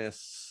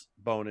bonus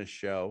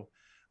show,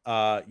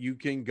 you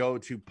can go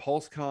to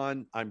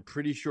PulseCon. I'm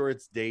pretty sure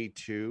it's day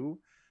 2.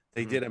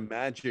 They did a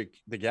Magic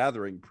the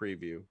Gathering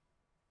preview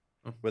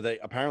where they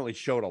apparently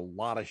showed a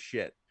lot of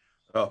shit.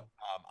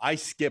 I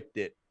skipped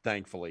it,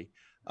 thankfully,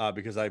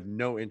 because I have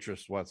no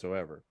interest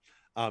whatsoever.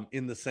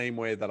 In the same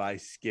way that I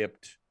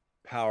skipped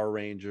Power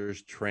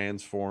Rangers,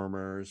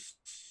 Transformers.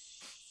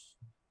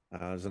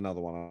 There's another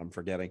one I'm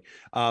forgetting.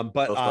 But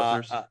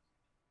Ghostbusters.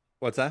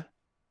 What's that?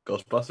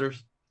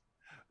 Ghostbusters.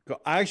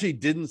 I actually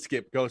didn't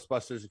skip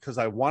Ghostbusters because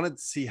I wanted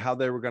to see how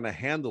they were going to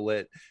handle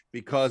it,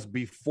 because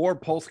before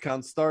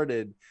PulseCon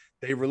started,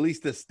 they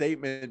released a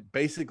statement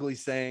basically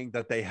saying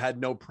that they had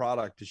no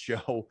product to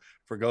show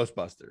for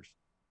Ghostbusters.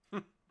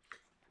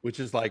 Which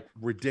is like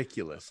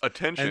ridiculous.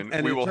 Attention,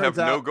 and we will have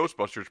no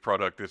Ghostbusters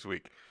product this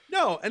week.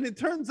 No, and it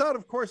turns out,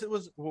 of course, it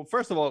was, well,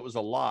 first of all, it was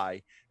a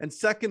lie. And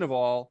second of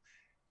all,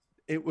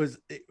 I remember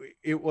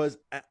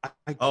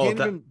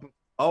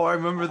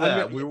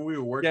that. We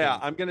were working. Yeah,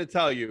 I'm going to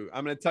tell you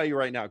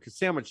right now, because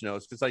Sandwich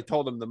knows, because I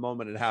told him the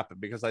moment it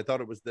happened, because I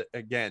thought it was,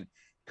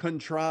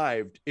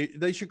 contrived.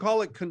 They should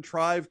call it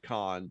Contrived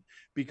Con,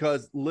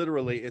 because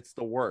literally it's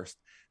the worst.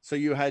 So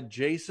you had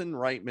Jason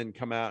Reitman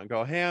come out and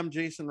go, "Hey, I'm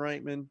Jason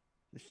Reitman.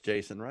 It's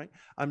Jason, right?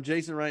 I'm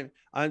Jason Reitman.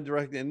 I'm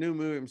directing a new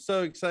movie. I'm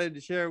so excited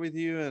to share with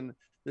you. And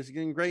there's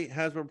getting great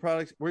Hasbro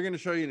products. We're going to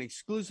show you an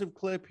exclusive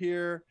clip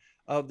here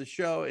of the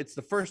show. It's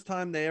the first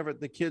time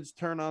the kids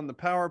turn on the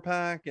power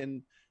pack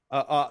and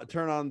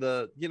turn on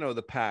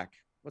the pack.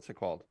 What's it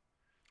called?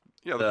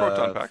 Yeah, the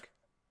Proton Pack.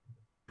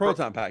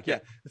 Proton Pack. Yeah.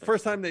 The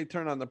first time they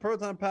turn on the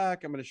Proton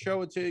Pack, I'm going to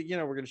show it to you.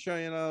 We're going to show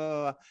you.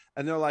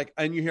 And they're like,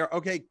 and you hear,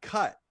 okay,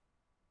 cut.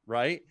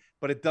 Right.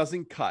 But it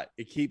doesn't cut.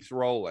 It keeps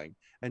rolling.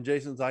 And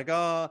Jason's like,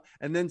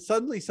 and then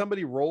suddenly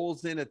somebody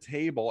rolls in a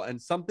table and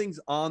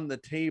something's on the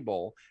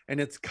table and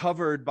it's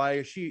covered by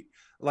a sheet,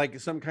 like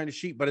some kind of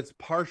sheet, but it's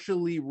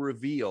partially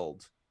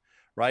revealed,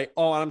 right?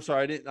 Oh, I'm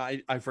sorry.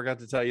 I forgot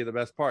to tell you the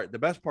best part. The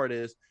best part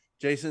is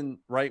Jason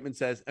Reitman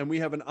says, and we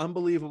have an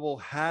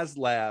unbelievable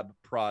HasLab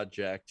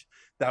project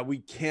that we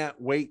can't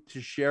wait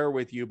to share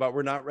with you, but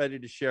we're not ready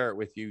to share it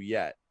with you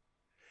yet.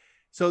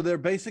 So they're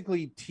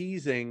basically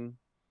teasing,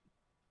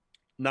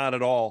 not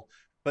at all,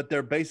 but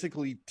they're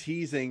basically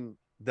teasing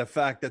the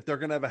fact that they're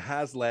going to have a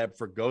HasLab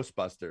for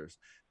Ghostbusters.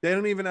 They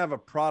don't even have a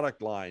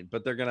product line,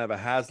 but they're going to have a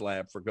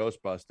HasLab for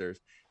Ghostbusters.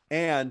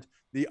 And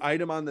the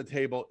item on the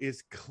table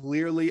is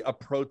clearly a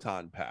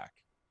Proton Pack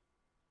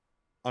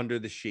under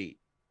the sheet.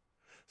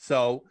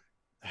 So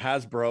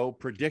Hasbro,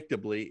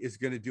 predictably, is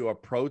going to do a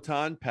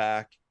Proton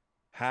Pack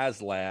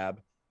HasLab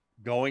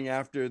going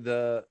after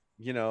the,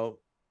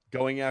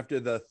 going after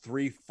the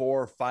 $300,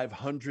 $400,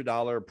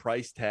 $500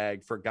 price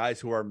tag for guys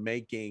who are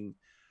making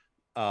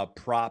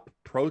prop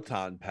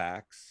proton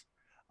packs.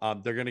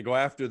 They're going to go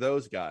after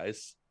those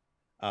guys,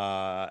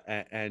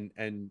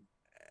 and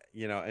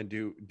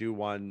do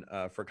one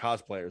for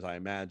cosplayers, I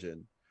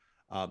imagine.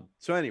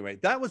 So anyway,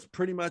 that was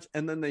pretty much.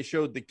 And then they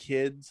showed the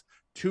kids,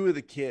 two of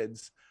the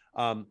kids,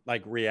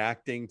 like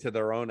reacting to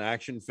their own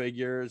action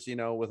figures,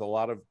 with a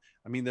lot of,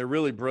 they're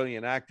really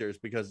brilliant actors,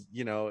 because,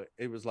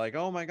 it was like,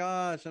 oh my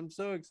gosh, I'm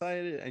so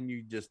excited. And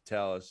you just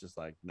tell it's just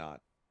like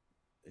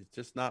it's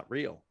just not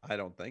real, I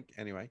don't think.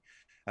 Anyway,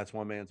 that's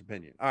one man's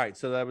opinion. All right.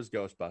 So that was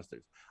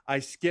Ghostbusters. I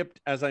skipped,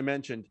 as I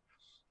mentioned,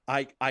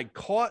 I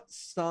caught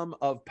some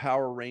of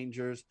Power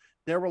Rangers.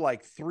 There were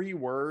like 3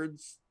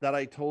 words that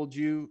I told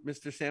you,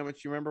 Mr.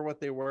 Sandwich. You remember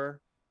what they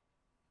were?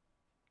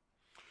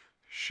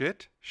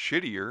 Shit,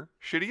 shittier,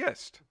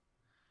 shittiest.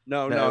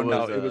 No.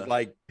 It was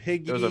like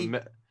Piggy. There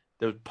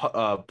was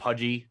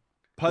Pudgy.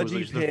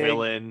 Pudgy Pig. the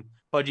villain.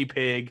 Pudgy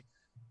Pig.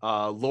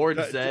 Lord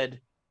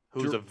Zed,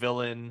 who's a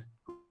villain.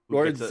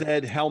 Lord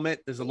Zed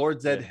helmet. There's a Lord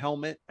Zed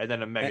helmet. And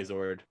then a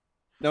Megazord.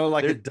 No,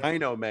 like a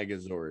Dino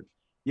Megazord.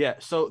 Yeah,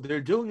 so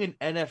they're doing an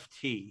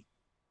NFT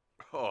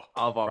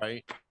of our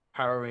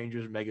Power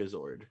Rangers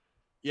Megazord.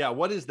 Yeah,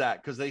 what is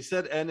that? Because they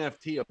said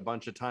NFT a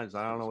bunch of times.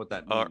 I don't know what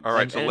that means. All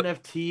right, so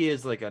NFT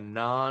is like a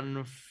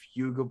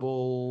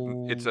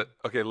non-fugable. It's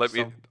okay.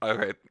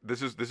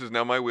 This is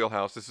now my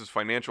wheelhouse. This is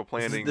financial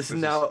planning. This is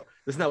now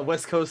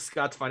West Coast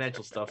Scott's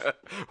financial stuff.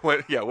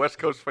 West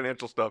Coast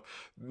financial stuff.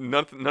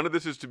 None of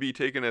this is to be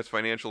taken as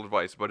financial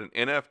advice, but an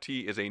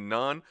NFT is a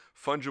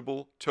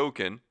non-fungible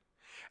token.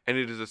 And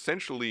it is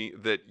essentially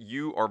that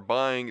you are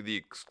buying the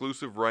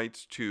exclusive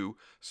rights to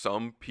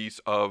some piece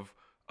of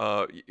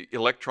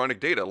electronic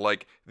data,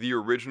 like the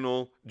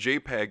original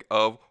JPEG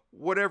of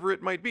whatever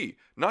it might be.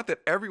 Not that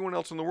everyone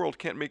else in the world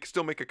can't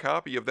still make a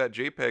copy of that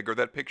JPEG or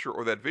that picture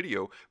or that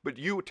video, but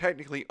you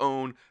technically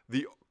own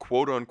the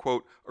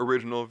quote-unquote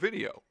original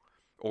video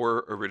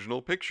or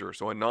original picture.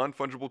 So a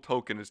non-fungible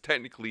token is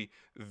technically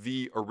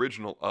the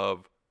original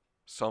of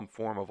some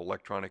form of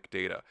electronic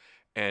data.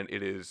 And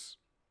it is...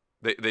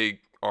 They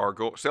are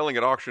selling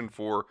at auction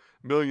for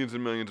millions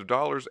and millions of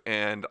dollars,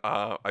 and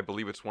I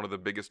believe it's one of the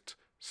biggest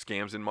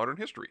scams in modern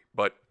history.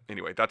 But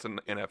anyway, that's an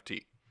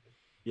NFT.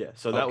 Yeah,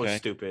 so that was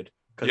stupid.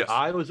 Because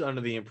I was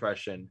under the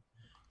impression,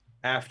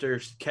 after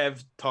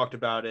Kev talked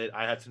about it,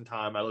 I had some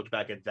time, I looked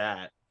back at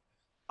that.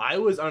 I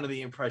was under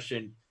the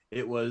impression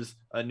it was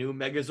a new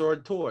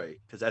Megazord toy.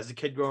 Because as a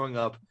kid growing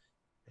up,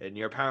 and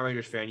you're a Power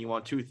Rangers fan, you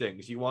want 2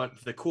 things. You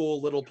want the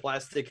cool little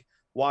plastic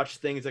watch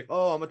things like,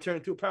 oh, I'm going to turn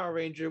into a Power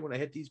Ranger when I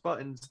hit these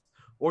buttons.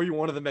 Or you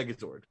wanted the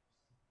Megazord.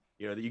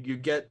 You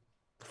get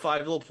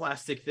 5 little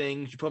plastic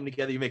things, you put them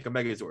together, you make a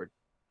Megazord.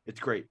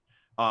 It's great.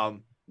 Not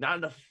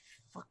in a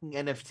fucking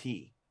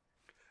NFT.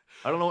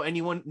 I don't know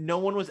no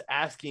one was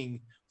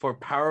asking for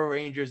Power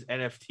Rangers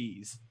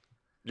NFTs.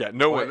 Yeah,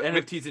 no one.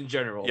 NFTs in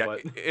general. Yeah,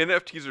 but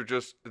NFTs are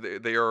just,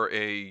 they are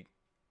a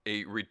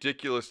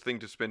ridiculous thing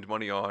to spend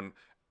money on,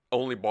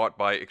 only bought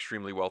by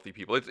extremely wealthy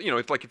people. It's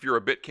it's like if you're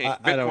a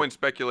Bitcoin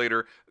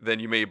speculator, then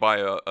you may buy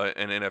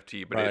an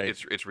NFT, but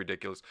it's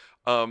ridiculous.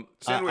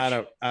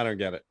 Sandwich, I don't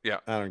get it. Yeah,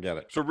 I don't get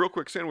it. So real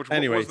quick, Sandwich.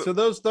 Anyway, so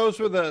those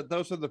were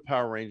the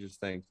Power Rangers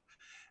things,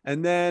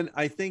 and then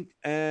I think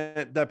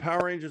the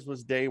Power Rangers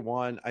was day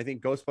 1. I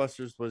think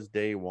Ghostbusters was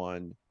day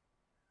 1.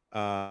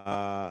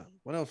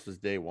 What else was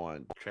day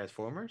 1?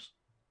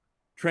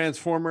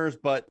 Transformers,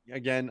 but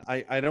again,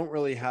 I don't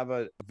really have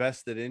a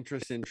vested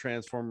interest in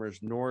Transformers,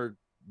 nor.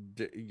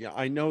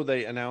 I know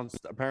they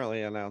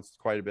apparently announced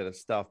quite a bit of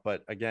stuff,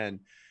 but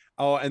again,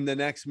 and the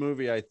next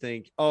movie, I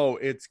think,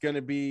 it's going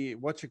to be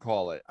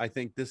I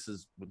think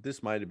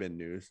this might have been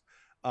news,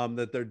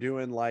 that they're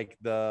doing like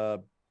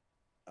the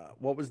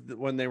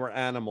when they were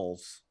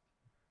animals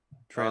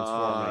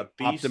transforming,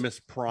 Optimus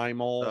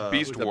Primal,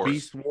 Beast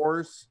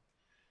Wars.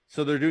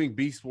 So they're doing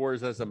Beast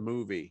Wars as a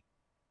movie,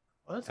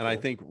 and cool. I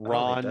think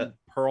Ron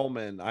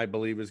Perlman, I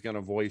believe, is going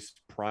to voice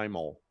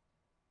Primal.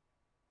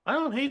 I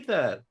don't hate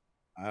that.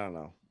 I don't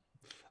know.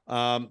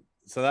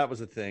 So that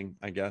was a thing,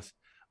 I guess.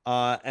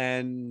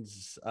 And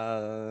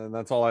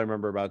that's all I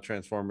remember about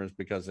Transformers,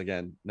 because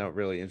again, not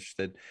really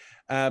interested.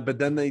 But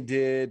then they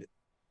did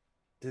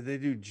they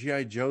do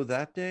G.I. Joe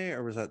that day,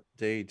 or was that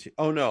day 2?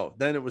 Oh no,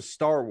 then it was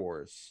Star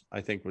Wars,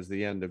 I think, was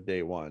the end of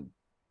day 1.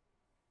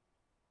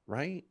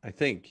 Right? I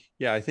think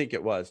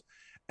it was.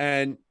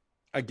 And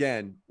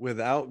again,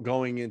 without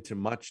going into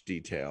much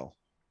detail,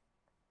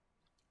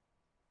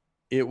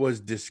 it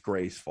was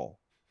disgraceful.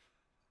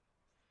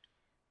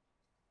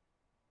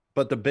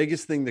 But the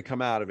biggest thing to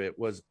come out of it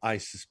was, I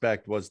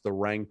suspect, was the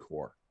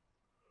Rancor.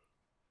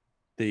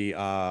 The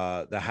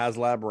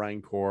HasLab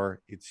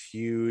Rancor. It's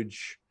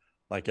huge,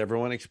 like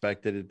everyone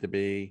expected it to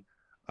be.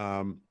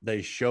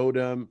 They showed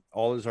him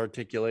all his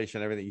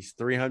articulation, everything. He's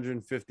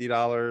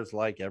 $350,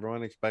 like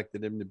everyone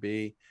expected him to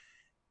be.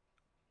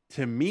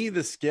 To me,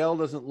 the scale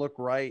doesn't look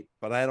right,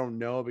 but I don't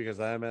know, because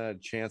I haven't had a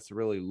chance to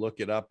really look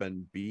it up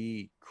and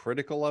be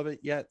critical of it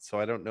yet. So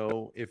I don't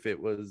know if it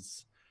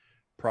was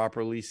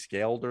properly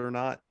scaled or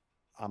not.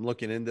 I'm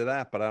looking into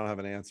that, but I don't have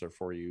an answer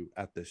for you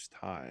at this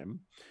time.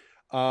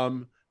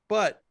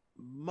 But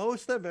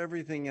most of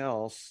everything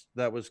else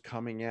that was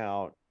coming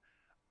out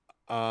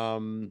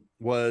most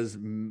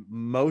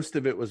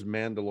of it was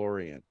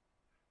Mandalorian.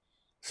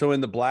 So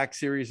in the Black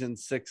Series in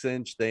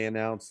 6-inch, they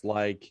announced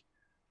like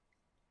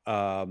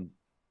Boba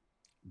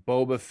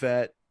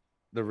Fett,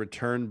 the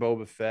return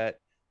Boba Fett,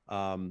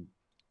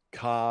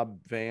 Cobb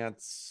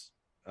Vance,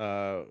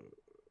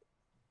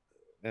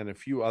 and a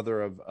few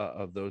other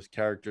of those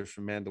characters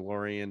from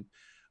Mandalorian.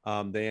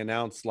 They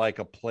announced like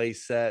a play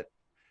set,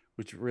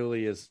 which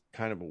really is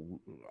kind of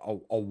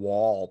a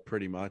wall,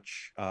 pretty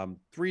much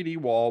 3D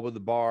wall with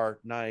a bar,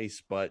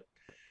 nice, but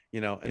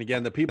and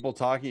again, the people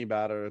talking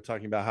about it are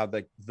talking about how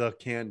the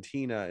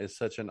cantina is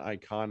such an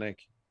iconic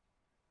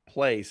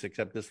place,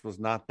 except this was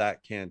not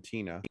that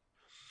cantina.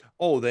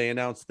 Oh, they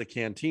announced the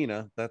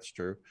cantina. That's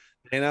true.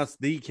 They announced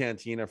the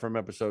cantina from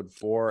episode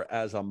 4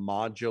 as a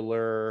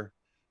modular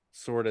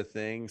sort of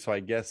thing. So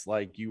I guess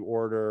like you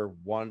order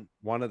one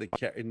of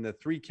the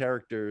 3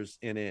 characters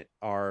in it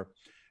are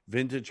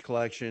vintage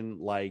collection,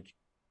 like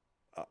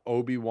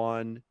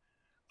Obi-Wan,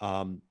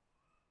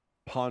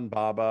 Pon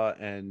Baba,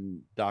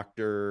 and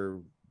Dr.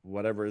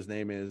 whatever his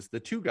name is, the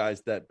 2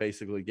 guys that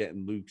basically get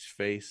in Luke's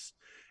face.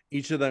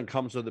 Each of them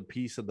comes with a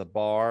piece of the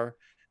bar,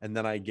 and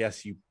then I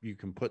guess you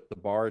can put the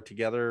bar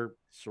together,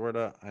 sort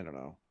of. I don't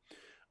know.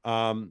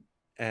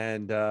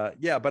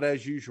 Yeah, but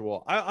as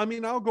usual, I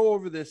mean, I'll go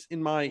over this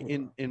in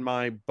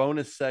my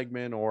bonus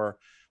segment or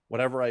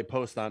whatever I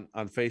post on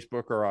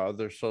Facebook or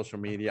other social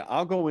media.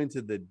 I'll go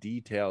into the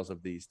details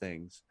of these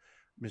things.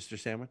 Mr.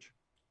 Sandwich?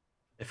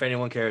 If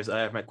anyone cares, I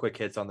have my quick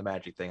hits on the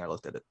Magic thing. I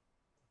looked at it.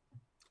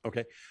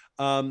 Okay.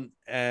 Well,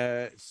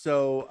 real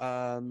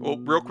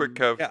quick,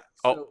 Kev. Yeah,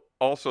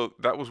 also,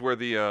 that was where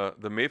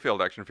the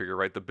Mayfield action figure,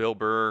 right? The Bill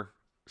Burr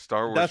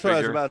Star Wars That's figure. what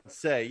I was about to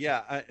say.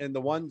 Yeah, and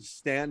the one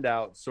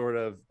standout sort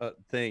of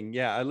thing,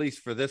 yeah, at least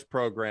for this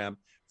program,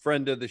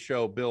 friend of the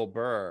show, Bill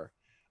Burr,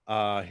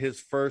 his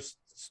first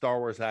Star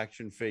Wars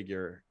action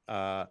figure.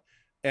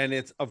 And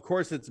it's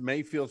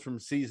Mayfield from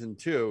season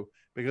 2,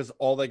 because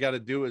all they got to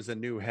do is a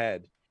new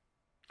head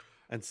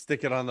and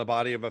stick it on the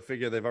body of a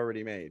figure they've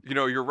already made.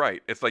 You're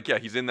right. It's like, yeah,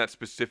 he's in that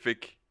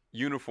specific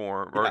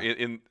uniform, or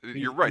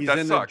you're right. He's that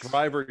in sucks. the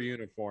driver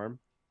uniform.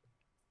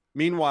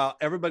 Meanwhile,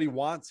 everybody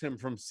wants him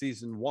from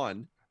season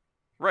 1.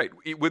 Right.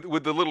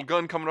 With the little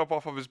gun coming up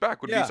off of his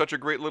back would be such a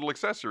great little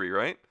accessory,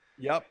 right?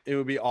 Yep. It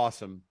would be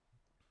awesome.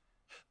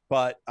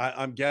 But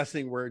I'm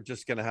guessing we're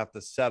just going to have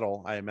to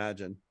settle, I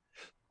imagine.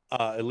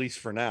 At least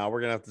for now,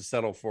 we're going to have to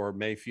settle for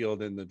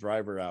Mayfield in the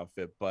driver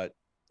outfit. But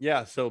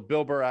yeah, so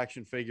Bill Burr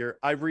action figure.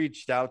 I've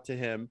reached out to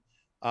him,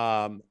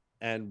 and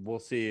we'll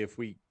see if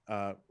we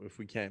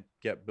can't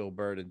get Bill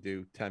Burr to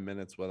do 10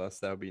 minutes with us.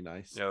 That would be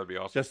nice. Yeah, that'd be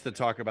awesome. Just to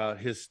talk about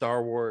his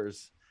Star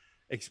Wars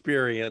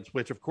experience,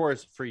 which of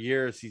course for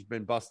years he's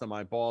been busting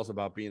my balls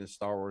about being a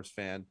Star Wars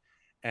fan.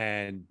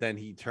 And then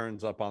he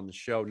turns up on the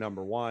show,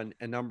 number 1.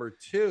 And number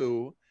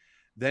 2,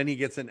 then he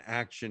gets an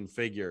action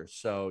figure.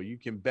 So you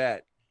can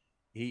bet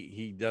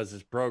he does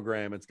his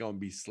program, it's going to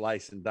be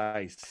slice and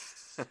dice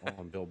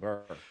on Bill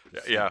Burr.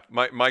 Yeah.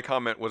 My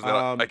comment was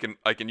that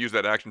I can use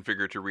that action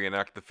figure to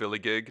reenact the Philly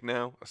gig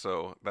now.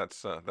 So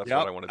that's what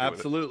I want to do.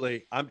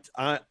 Absolutely. With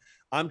it.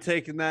 I'm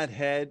taking that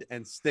head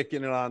and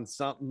sticking it on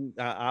something.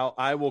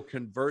 I will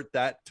convert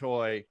that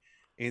toy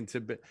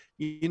into.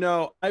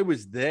 I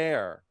was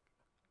there.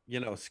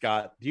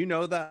 Scott, do you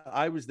know that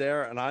I was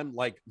there? And I'm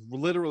like,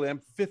 literally,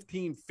 I'm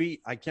 15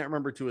 feet. I can't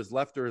remember to his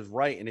left or his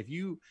right. And if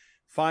you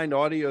find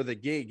audio of the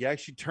gig, he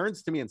actually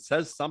turns to me and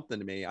says something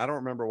to me. I don't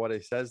remember what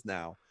he says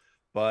now,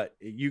 but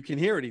you can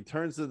hear it. He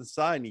turns to the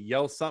side and he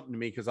yells something to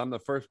me because I'm the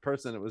first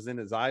person that was in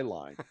his eye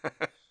line.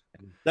 And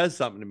he says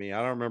something to me.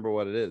 I don't remember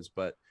what it is,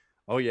 but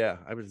oh yeah,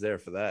 I was there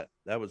for that.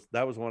 That was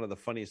one of the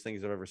funniest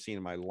things I've ever seen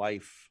in my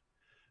life.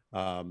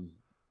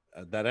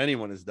 That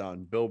anyone has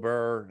done, Bill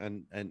Burr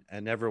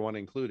and everyone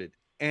included.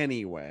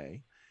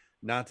 Anyway,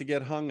 not to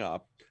get hung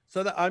up.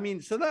 So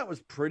that was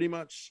pretty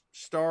much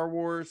Star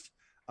Wars.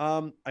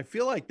 I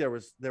feel like there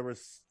was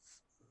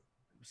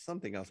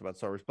something else about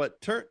Star Wars, but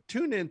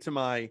tune into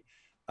my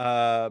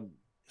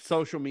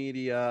social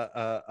media,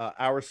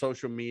 our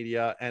social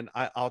media, and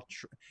I'll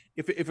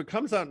if it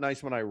comes out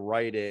nice when I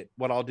write it,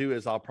 what I'll do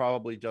is I'll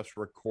probably just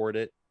record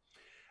it.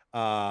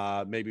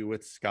 Maybe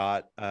with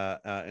Scott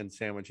and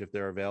Sandwich if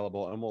they're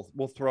available, and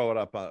we'll throw it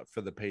up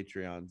for the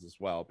Patreons as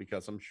well,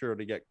 because I'm sure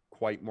to get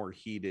quite more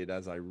heated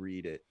as I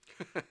read it.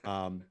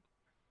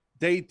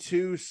 Day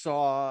 2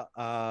 saw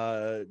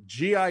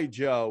G.I.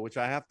 Joe, which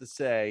I have to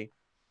say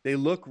they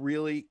look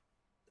really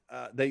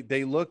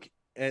they look,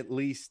 at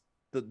least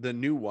the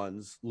new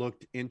ones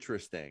looked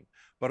interesting,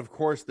 but of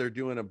course they're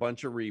doing a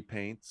bunch of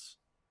repaints,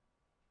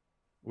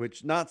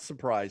 which not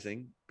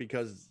surprising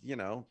because,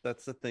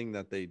 that's the thing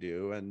that they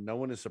do. And no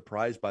one is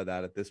surprised by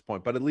that at this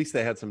point, but at least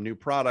they had some new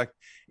product,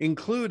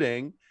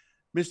 including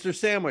Mr.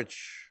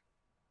 Sandwich.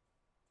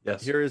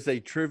 Yes. Here is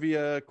a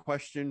trivia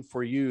question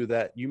for you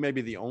that you may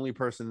be the only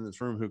person in this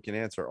room who can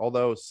answer.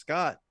 Although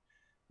Scott,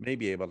 may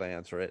be able to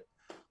answer it.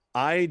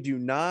 I do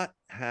not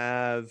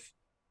have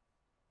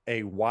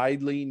a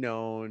widely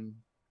known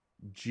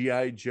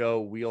G.I.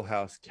 Joe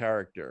wheelhouse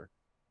character.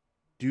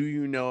 Do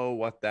you know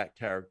what that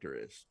character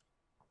is?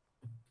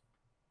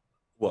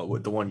 What,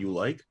 with the one you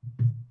like?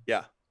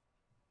 Yeah.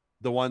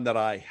 The one that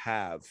I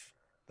have,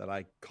 that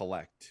I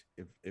collect,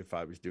 if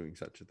I was doing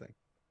such a thing.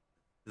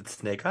 It's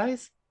Snake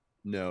Eyes?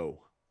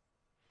 No.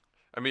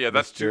 I mean, yeah,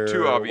 that's too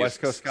Mr. obvious.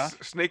 West Coast Scott?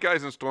 Snake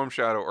Eyes and Storm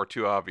Shadow are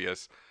too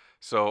obvious.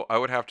 So I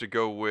would have to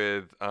go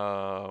with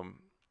I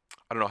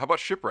don't know. How about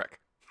Shipwreck?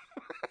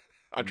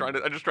 I'm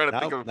just trying to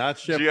think of not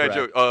G.I.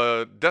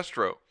 Joe.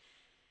 Destro.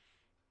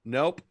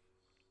 Nope.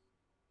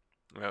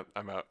 Yeah,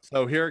 I'm out.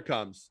 So here it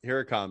comes.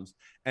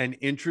 And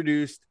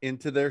introduced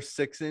into their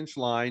 6-inch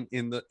line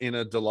in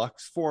a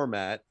deluxe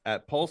format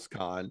at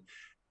PulseCon,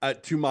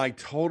 to my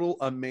total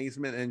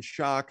amazement and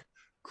shock,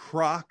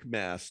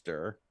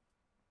 Crocmaster.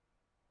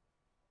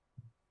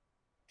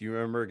 Do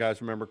you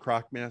guys remember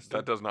Crocmaster?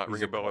 That does not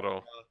ring a bell at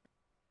all.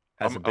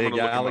 Has a big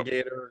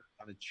alligator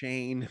on a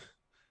chain.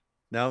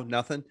 No,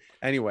 nothing.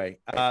 Anyway,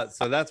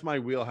 so that's my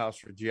wheelhouse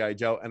for G.I.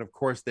 Joe. And of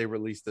course, they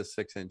released a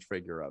 6-inch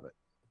figure of it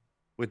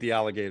with the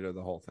alligator,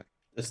 the whole thing.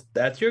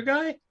 That's your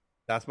guy?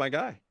 That's my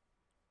guy.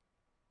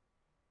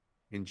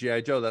 In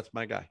G.I. Joe, that's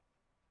my guy.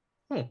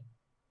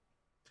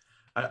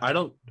 I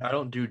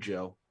don't do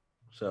Joe,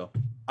 so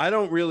I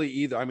don't really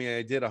either. I mean,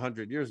 I did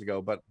 100 years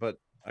ago, but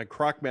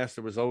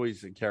Crocmaster was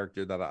always a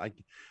character that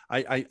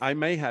I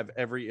may have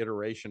every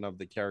iteration of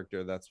the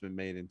character that's been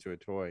made into a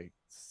toy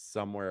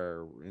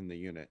somewhere in the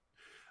unit.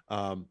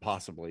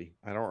 Possibly.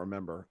 I don't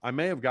remember. I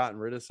may have gotten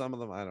rid of some of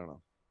them. I don't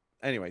know.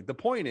 Anyway, the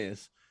point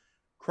is,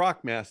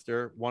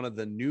 Crocmaster, one of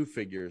the new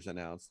figures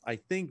announced. I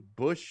think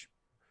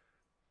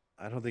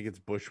I don't think it's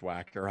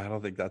Bushwhacker. I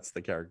don't think that's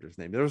the character's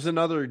name. There was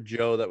another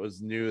Joe that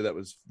was new that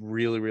was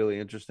really, really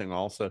interesting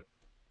also.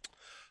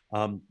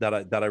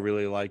 That I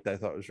really liked. I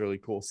thought was really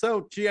cool.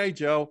 So G.I.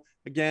 Joe,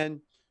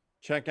 again,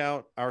 check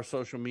out our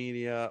social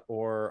media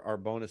or our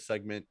bonus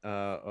segment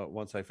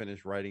once I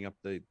finish writing up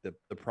the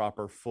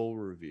proper full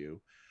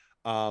review.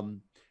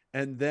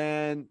 And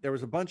then there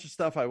was a bunch of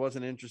stuff I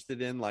wasn't interested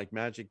in, like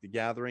Magic the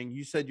Gathering.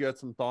 You said you had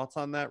some thoughts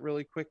on that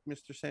really quick,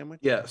 Mr. Sandwich?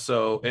 Yeah,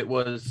 so it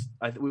was,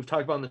 we've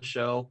talked about on the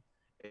show.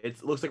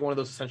 It looks like one of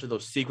those, essentially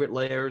those secret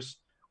layers,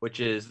 which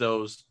is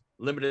those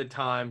limited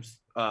times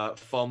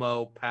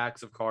FOMO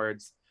packs of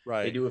cards.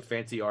 Right. They do a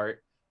fancy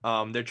art.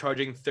 They're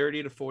charging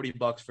 $30 to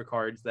 $40 for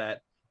cards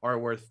that are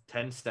worth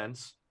 10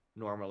 cents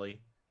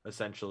normally,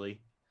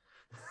 essentially,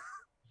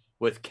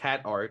 with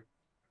cat art.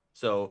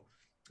 So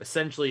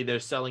essentially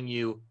they're selling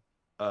you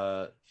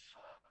oh,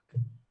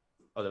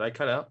 did I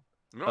cut out?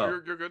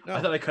 No, you're good.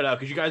 I thought I cut out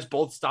because you guys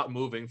both stopped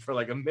moving for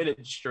like a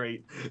minute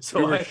straight. So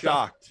we were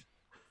shocked.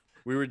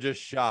 We were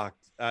just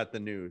shocked at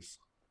the news.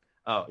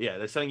 Oh yeah,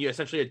 they're selling you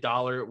essentially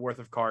 $1 worth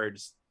of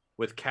cards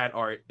with cat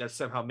art that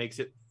somehow makes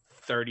it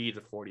 $30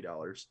 to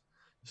 $40.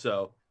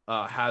 So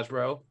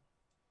Hasbro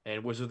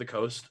and Wizards of the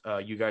Coast,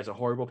 you guys are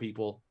horrible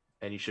people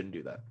and you shouldn't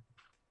do that.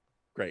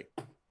 Great.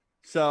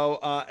 So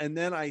and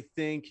then I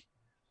think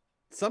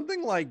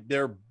something like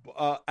their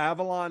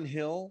Avalon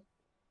Hill,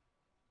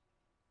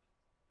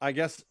 I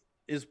guess,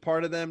 is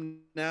part of them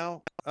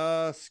now.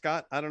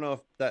 Scott, I don't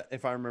know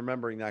if I'm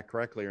remembering that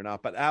correctly or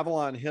not, but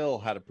Avalon Hill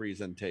had a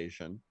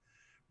presentation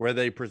where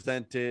they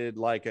presented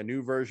like a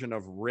new version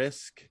of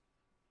Risk,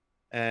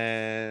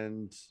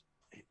 and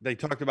they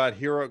talked about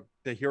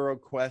the Hero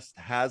Quest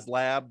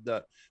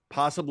HasLab,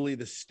 possibly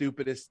the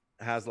stupidest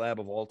HasLab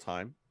of all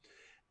time,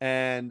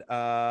 and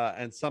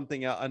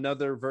something else,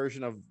 another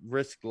version of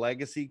Risk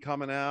Legacy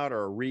coming out,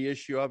 or a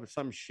reissue of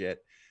some shit,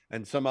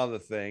 and some other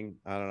thing.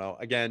 I don't know.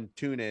 Again,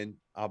 tune in.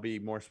 I'll be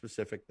more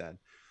specific then.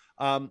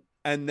 And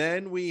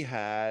then we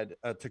had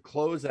to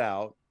close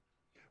out.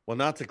 Well,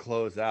 not to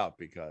close out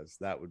because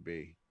that would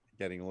be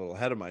getting a little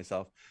ahead of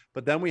myself.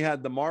 But then we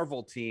had the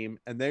Marvel team,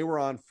 and they were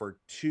on for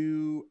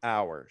 2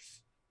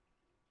 hours.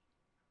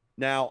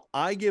 Now,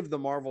 I give the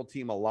Marvel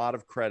team a lot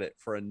of credit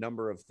for a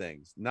number of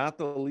things, not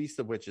the least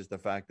of which is the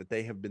fact that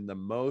they have been the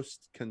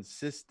most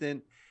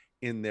consistent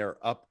in their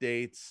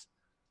updates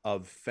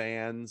of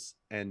fans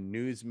and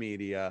news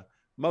media,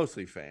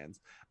 mostly fans,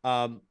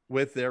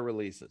 with their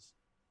releases.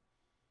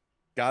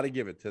 Got to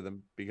give it to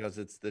them because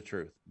it's the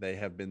truth. They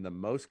have been the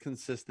most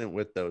consistent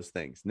with those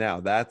things. Now,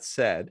 that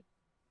said,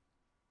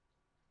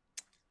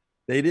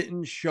 they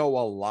didn't show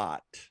a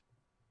lot,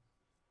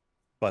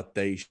 but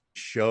they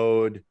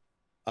showed,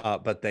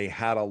 but they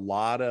had a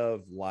lot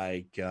of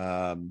like, they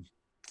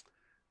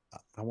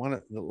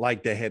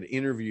had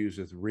interviews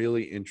with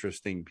really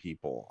interesting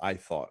people. I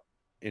thought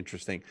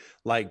interesting,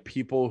 like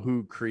people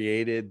who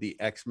created the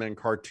X-Men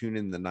cartoon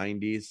in the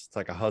 90s. It's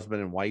like a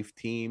husband and wife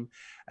team.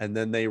 And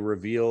then they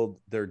revealed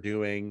they're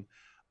doing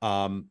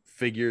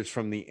figures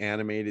from the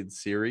animated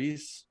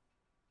series.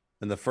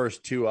 And the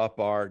first two up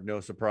are, no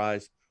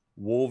surprise,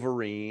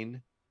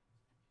 Wolverine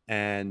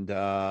and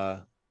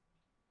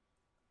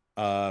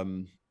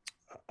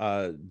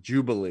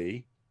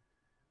Jubilee.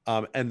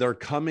 And they're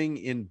coming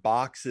in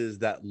boxes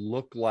that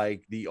look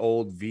like the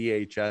old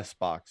VHS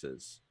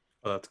boxes.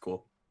 Oh, that's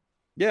cool.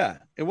 Yeah,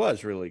 it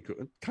was really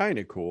cool. Kind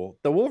of cool.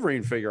 The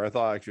Wolverine figure I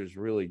thought actually was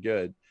really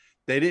good.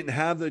 They didn't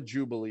have the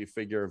Jubilee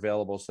figure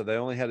available, so they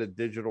only had a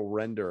digital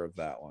render of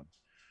that one.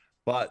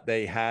 But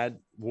they had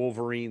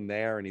Wolverine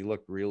there, and he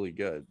looked really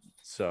good.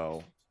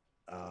 So,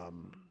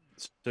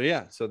 so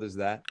there's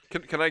that.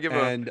 Can I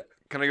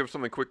give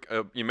something quick?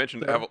 You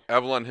mentioned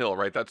Avalon Hill,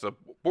 right? That's a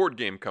board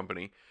game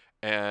company,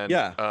 and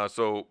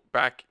so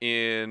back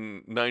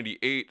in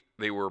 '98,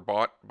 they were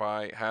bought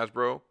by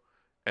Hasbro,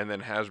 and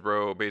then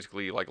Hasbro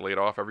basically like laid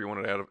off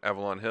everyone at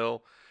Avalon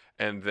Hill,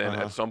 and then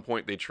at some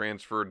point they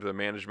transferred the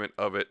management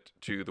of it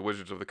to the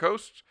Wizards of the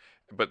Coast.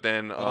 But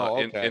then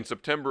in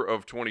September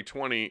of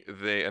 2020,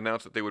 they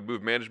announced that they would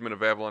move management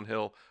of Avalon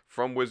Hill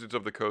from Wizards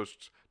of the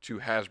Coast to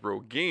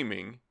Hasbro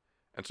Gaming.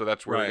 And so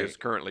that's where it is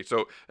currently.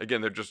 So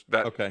again, they're just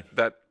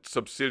that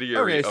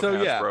subsidiary of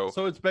Hasbro. Yeah.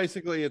 So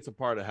it's a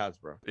part of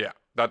Hasbro. Yeah,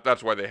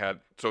 that's why they had.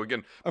 So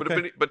again,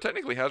 but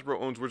technically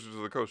Hasbro owns Wizards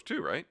of the Coast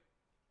too, right?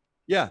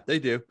 Yeah, they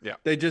do. Yeah,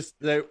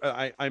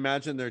 I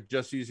imagine they're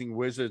just using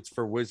Wizards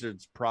for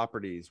Wizards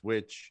properties,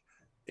 which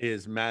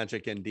is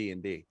Magic and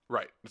D&D.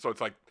 Right. So it's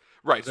like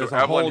There's so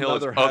Avalon Hill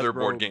is Hasbro other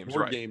board games,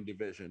 board game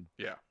division.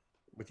 Yeah,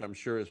 which I'm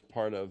sure is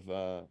part of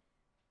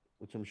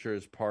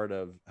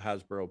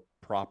Hasbro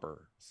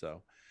proper.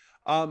 So,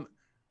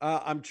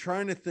 I'm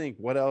trying to think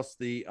what else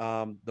the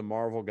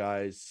Marvel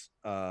guys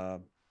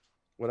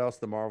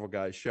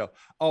show.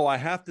 Oh, I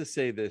have to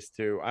say this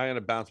too. I'm going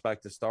to bounce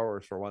back to Star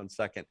Wars for 1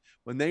 second.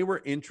 When they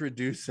were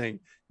introducing,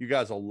 you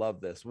guys will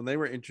love this. When they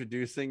were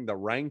introducing the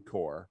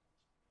Rancor,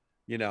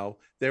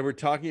 they were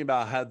talking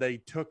about how they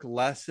took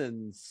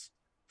lessons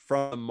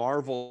from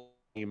Marvel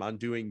team on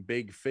doing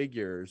big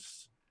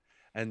figures.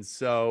 And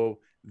so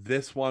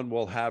this one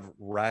will have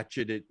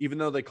ratcheted, even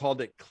though they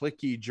called it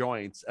clicky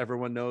joints,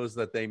 everyone knows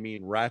that they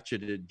mean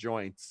ratcheted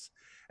joints.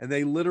 And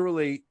they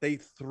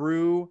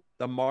threw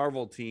the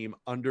Marvel team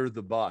under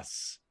the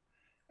bus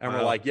and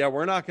were like, yeah,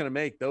 we're not going to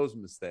make those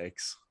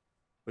mistakes,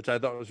 which I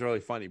thought was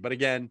really funny. But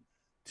again,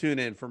 tune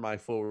in for my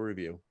full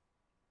review.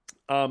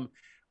 I'm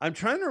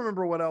trying to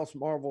remember what else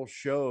Marvel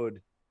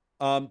showed.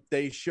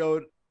 They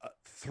showed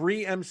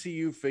 3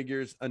 MCU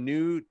figures, a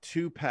new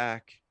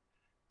 2-pack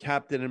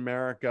Captain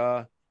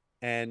America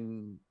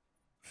and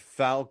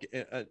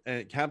Falcon,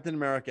 Captain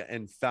America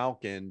and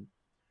Falcon.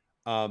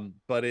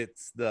 But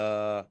it's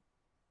the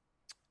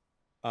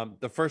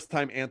first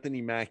time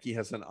Anthony Mackie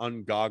has an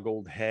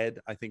ungoggled head,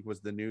 I think was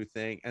the new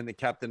thing. And the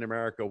Captain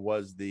America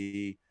was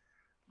the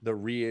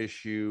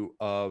reissue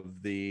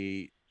of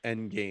the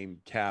Endgame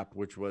Cap,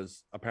 which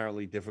was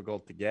apparently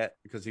difficult to get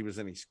because he was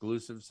an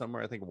exclusive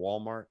somewhere. I think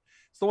Walmart.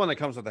 It's the one that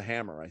comes with a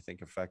hammer, I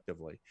think,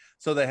 effectively.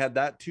 So they had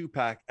that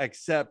 2-pack,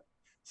 except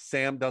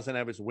Sam doesn't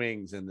have his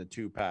wings in the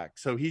 2-pack.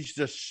 So he's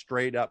just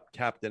straight up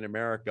Captain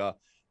America,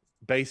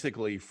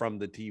 basically from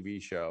the TV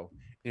show,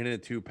 in a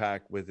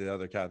 2-pack with the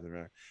other Captain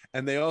America.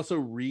 And they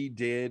also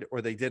did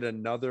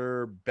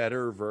another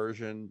better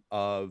version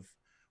of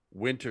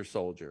Winter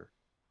Soldier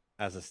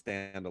as a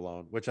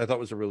standalone, which I thought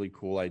was a really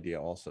cool idea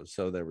also.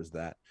 So there was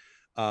that.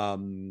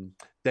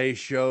 They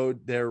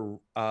showed their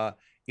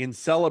in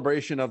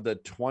celebration of the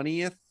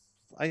 20th,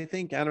 I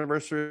think,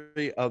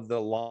 anniversary of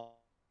the launch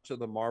of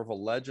the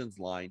Marvel Legends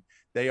line.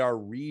 They are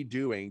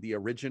redoing the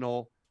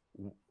original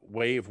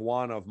wave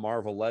 1 of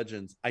Marvel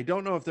Legends. I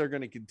don't know if they're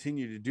going to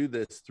continue to do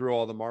this through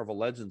all the Marvel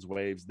Legends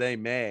waves. They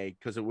may,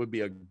 because it would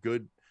be a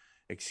good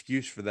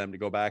excuse for them to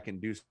go back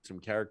and do some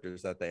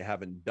characters that they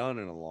haven't done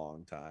in a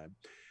long time.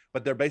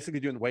 But they're basically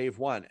doing wave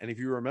 1. And if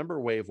you remember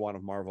wave 1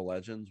 of Marvel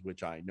Legends,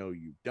 which I know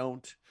you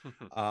don't,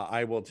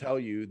 I will tell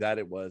you that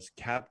it was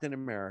Captain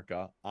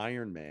America,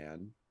 Iron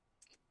Man,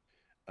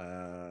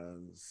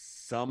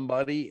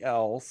 somebody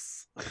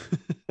else,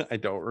 I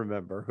don't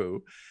remember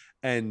who,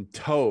 and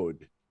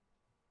Toad.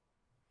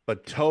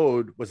 But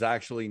Toad was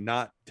actually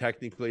not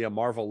technically a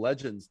Marvel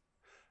Legends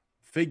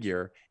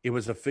figure. It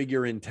was a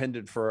figure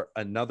intended for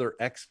another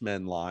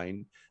X-Men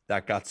line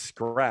that got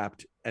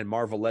scrapped, and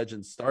Marvel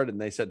Legends started,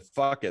 and they said,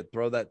 fuck it,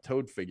 throw that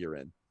Toad figure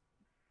in.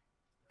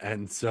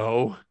 And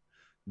so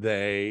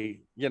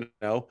they,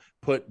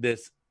 put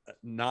this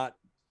not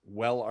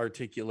well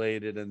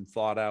articulated and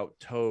thought out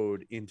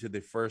Toad into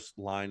the first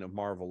line of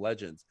Marvel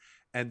Legends.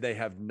 And they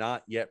have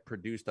not yet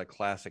produced a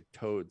classic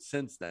Toad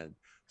since then.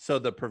 So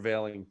the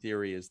prevailing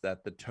theory is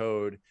that the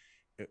Toad,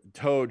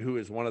 who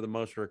is one of the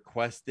most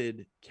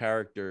requested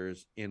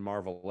characters in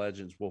Marvel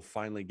Legends, will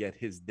finally get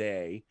his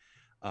day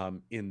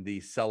in the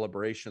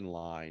celebration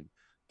line.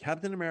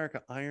 Captain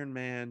America, Iron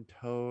Man,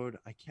 Toad.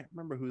 I can't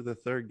remember who the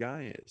third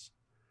guy is,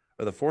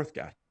 or the fourth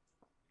guy.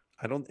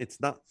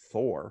 It's not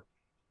Thor,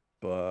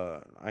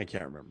 but I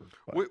can't remember.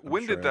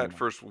 When did that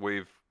first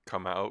wave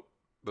come out?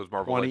 Those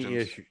Marvel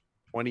Legends?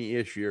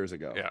 20-ish years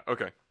ago. Yeah.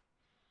 Okay.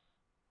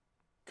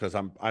 Because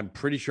I'm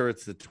pretty sure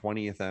it's the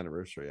 20th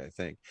anniversary, I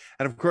think.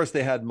 And of course,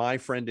 they had my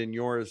friend and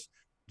yours,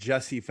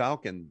 Jesse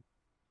Falcon,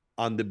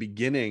 on the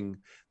beginning.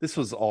 This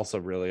was also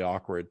really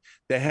awkward.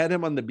 They had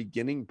him on the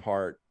beginning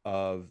part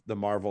of the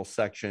Marvel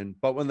section,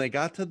 but when they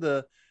got to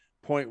the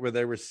point where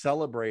they were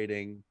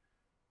celebrating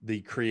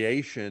the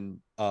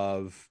creation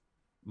of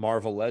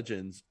Marvel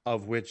Legends,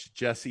 of which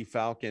Jesse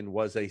Falcon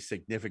was a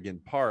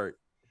significant part,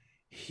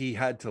 he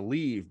had to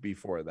leave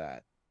before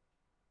that.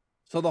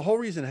 So the whole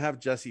reason to have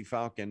Jesse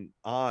Falcon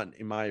on,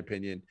 in my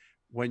opinion,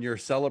 when you're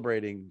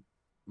celebrating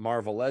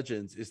Marvel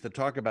Legends, is to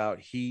talk about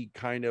he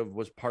kind of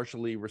was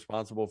partially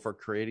responsible for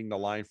creating the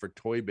line for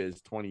Toy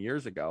Biz 20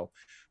 years ago,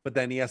 but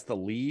then he has to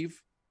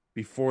leave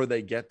before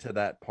they get to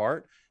that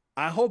part.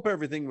 I hope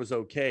everything was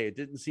okay. It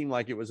didn't seem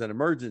like it was an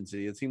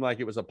emergency. It seemed like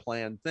it was a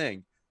planned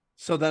thing.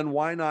 So then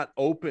why not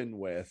open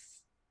with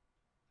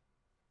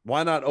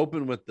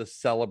the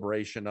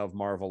celebration of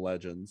Marvel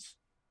Legends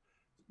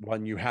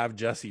when you have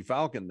Jesse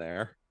Falcon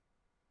there?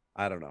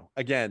 I don't know.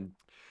 Again,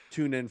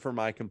 tune in for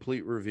my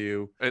complete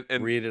review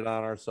and read it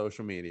on our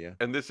social media.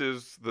 And this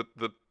is the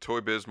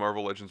Toy Biz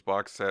Marvel Legends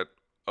box set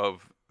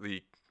of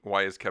the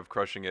Why Is Kev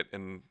Crushing It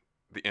in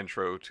the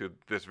intro to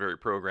this very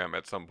program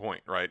at some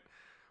point, right?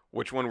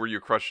 Which one were you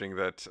crushing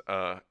that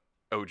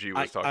OG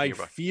was talking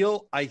about?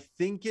 I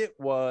think it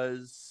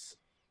was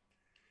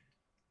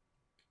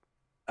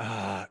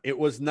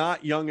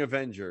not Young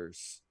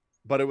Avengers,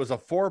 but it was a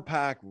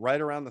 4-pack right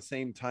around the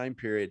same time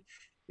period.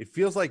 It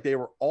feels like they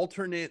were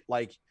alternate,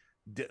 like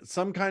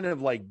some kind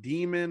of like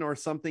demon or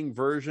something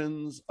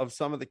versions of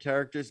some of the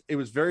characters. It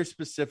was very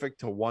specific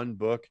to one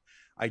book.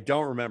 I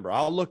don't remember.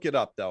 I'll look it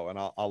up though, and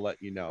I'll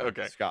let you know.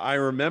 Okay, Scott, I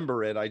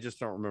remember it. I just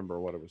don't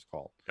remember what it was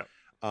called.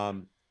 Yeah.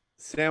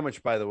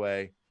 Sandwich, by the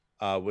way,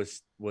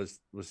 was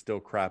still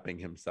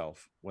crapping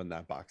himself when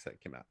that box set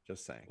came out.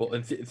 Just saying. Well,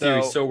 in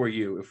theory, so were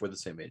you if we're the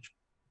same age.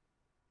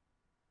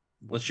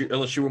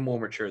 Unless you were more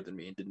mature than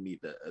me and didn't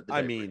need the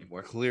I mean,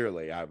 anymore.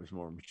 Clearly, I was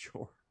more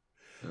mature.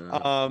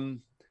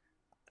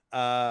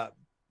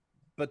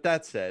 But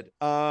that said,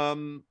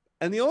 and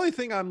the only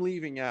thing I'm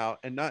leaving out,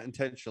 and not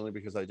intentionally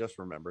because I just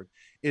remembered,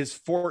 is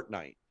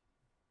Fortnite,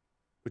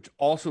 which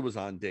also was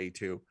on day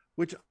 2.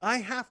 Which I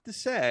have to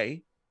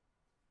say,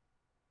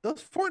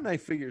 those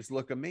Fortnite figures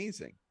look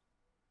amazing,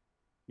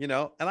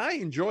 and I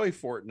enjoy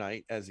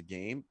Fortnite as a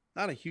game.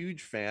 Not a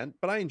huge fan,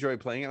 but I enjoy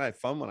playing it. I have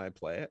fun when I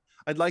play it.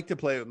 I'd like to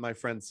play it with my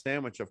friend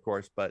Sandwich, of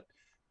course, but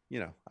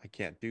I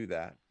can't do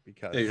that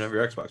because you don't have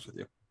your Xbox with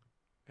you.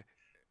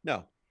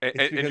 No,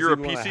 and you're a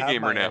PC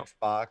gamer now.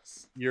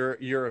 Xbox, you're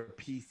a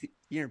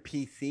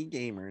PC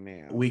gamer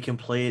now. We can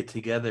play it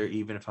together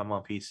even if I'm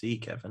on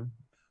PC, Kevin.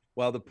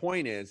 Well, the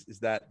point is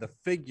that the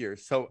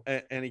figures. So,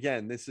 and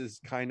again, this is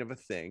kind of a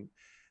thing.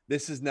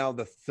 This is now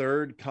the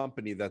 3rd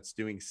company that's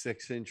doing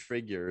 6-inch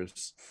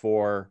figures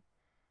for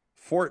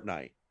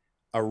Fortnite.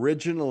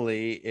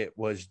 Originally, it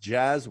was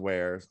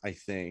Jazzwares, I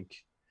think,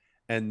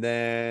 and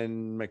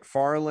then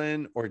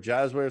McFarlane or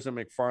Jazzwares and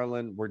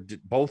McFarlane were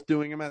both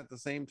doing them at the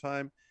same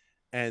time,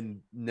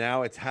 and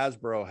now it's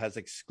Hasbro has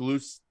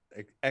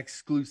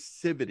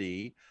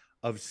exclusivity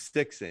of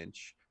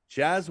 6-inch.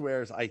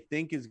 Jazzwares, I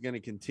think, is going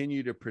to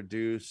continue to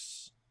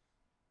produce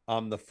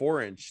the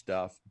 4-inch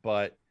stuff,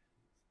 but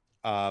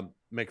Hasbro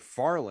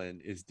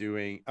is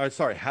doing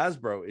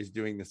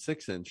the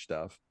 6-inch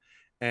stuff,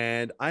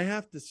 and I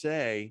have to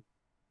say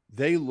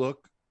they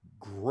look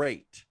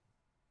great.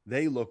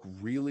 They look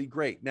really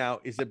great. Now,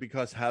 is it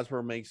because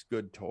Hasbro makes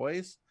good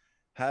toys?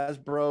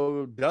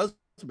 Hasbro does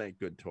make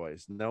good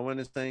toys. No one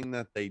is saying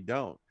that they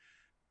don't,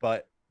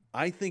 but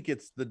I think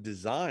it's the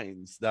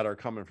designs that are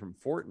coming from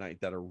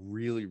Fortnite that are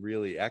really,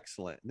 really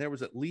excellent. And there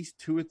was at least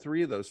 2 or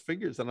 3 of those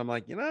figures, and I'm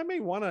like, I may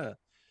want to,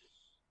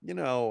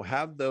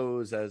 have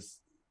those as,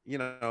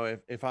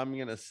 if I'm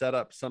going to set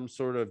up some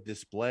sort of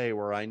display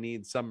where I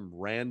need some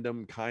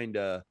random kind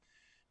of,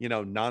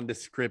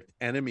 nondescript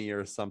enemy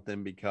or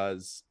something,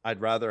 because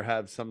I'd rather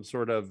have some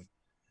sort of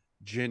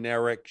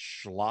generic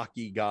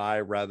schlocky guy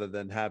rather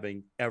than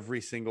having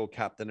every single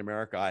Captain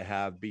America I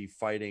have be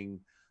fighting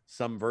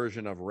some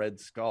version of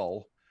Red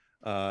Skull.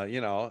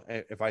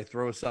 If I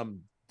throw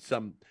some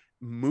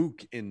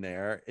mook in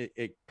there,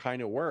 it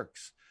kind of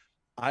works.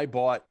 I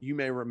bought, you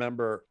may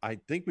remember, I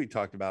think we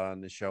talked about it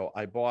on the show,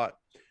 I bought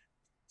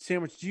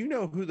Sandwich. Do you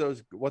know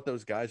what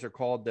those guys are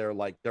called?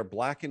 They're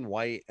black and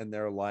white, and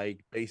they're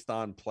like based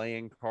on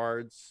playing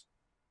cards.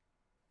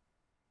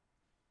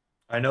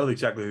 I know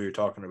exactly who you're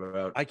talking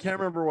about. I can't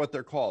remember what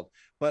they're called,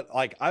 but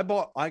like I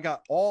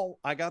got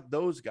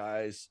those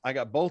guys. I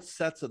got both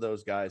sets of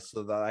those guys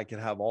so that I can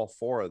have all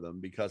 4 of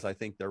them, because I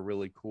think they're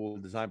really cool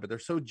design, but they're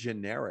so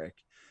generic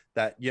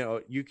that,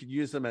 you could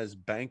use them as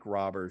bank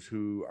robbers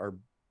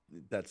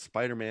that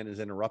Spider-Man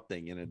is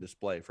interrupting in a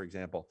display, for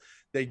example.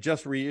 They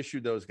just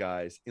reissued those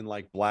guys in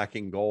like black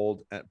and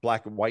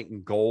white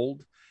and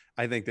gold.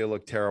 I think they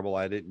look terrible.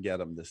 I didn't get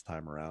them this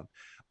time around.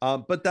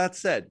 But that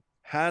said,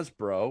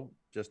 Hasbro,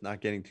 just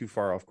not getting too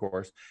far off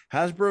course,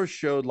 Hasbro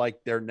showed like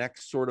their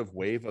next sort of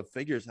wave of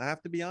figures. I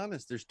have to be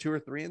honest, there's 2 or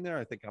 3 in there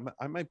I think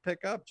I might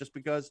pick up, just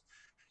because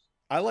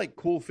I like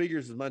cool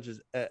figures as much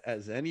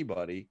as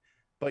anybody.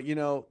 But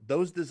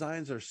those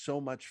designs are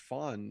so much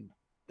fun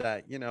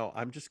that,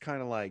 I'm just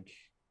kind of like,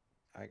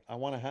 I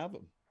want to have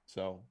them.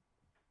 So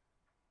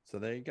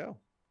there you go.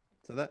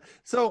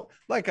 So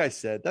like I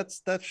said,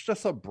 that's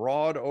just a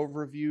broad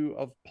overview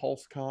of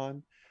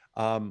PulseCon.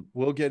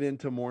 We'll get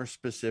into more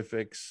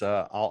specifics.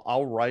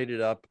 I'll write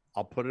it up.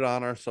 I'll put it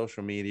on our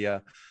social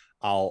media.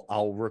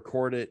 I'll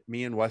record it.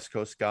 Me and West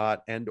Coast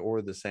Scott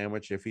or the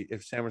Sandwich.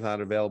 If Sandwich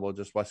not available,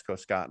 just West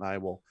Coast Scott and I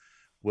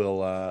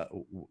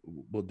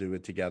we'll do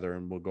it together,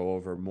 and we'll go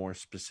over more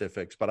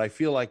specifics. But I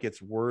feel like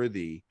it's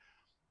worthy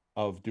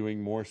of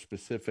doing more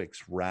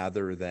specifics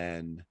rather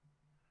than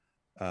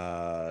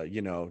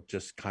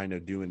just kind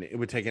of doing it. It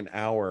would take an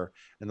hour.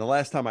 And the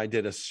last time I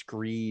did a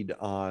screed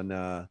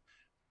on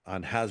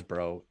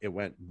Hasbro, it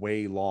went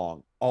way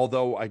long.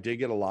 Although I did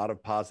get a lot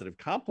of positive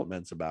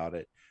compliments about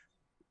it,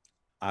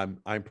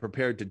 I'm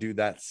prepared to do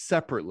that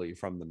separately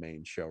from the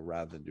main show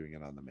rather than doing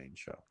it on the main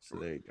show. So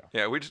there you go.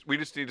 Yeah, we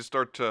just need to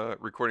start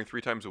recording 3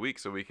 times a week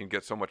so we can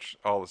get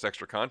all this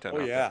extra content.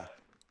 Oh yeah,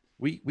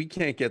 we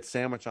can't get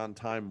Sandwich on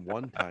time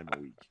 1 time a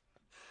week.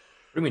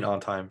 What do you mean on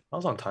time? I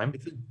was on time.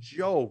 It's a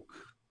joke.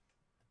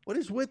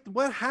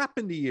 What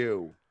happened to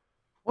you?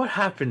 What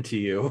happened to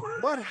you?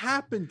 What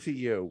happened to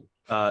you?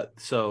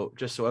 So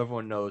just so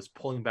everyone knows,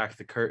 pulling back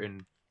the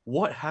curtain,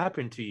 what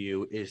happened to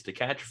you is the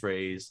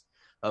catchphrase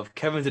of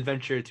Kevin's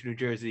adventure to New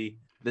Jersey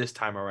this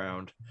time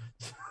around.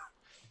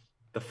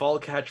 The fall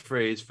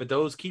catchphrase, for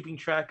those keeping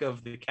track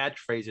of the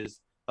catchphrases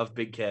of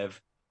Big Kev,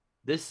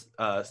 this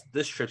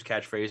trip's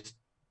catchphrase,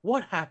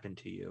 what happened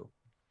to you?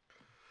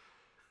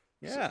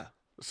 Yeah.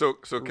 So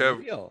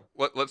Kev,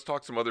 let's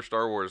talk some other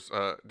Star Wars.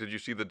 Did you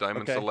see the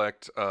Diamond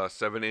Select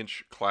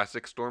 7-inch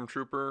classic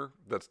Stormtrooper?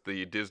 That's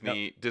the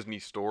Disney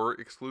Store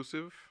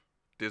exclusive.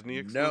 Disney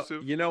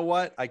exclusive. No, you know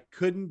what? I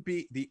couldn't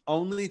be. The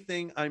only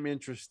thing I'm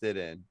interested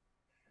in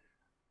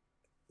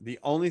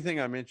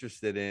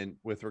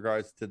with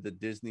regards to the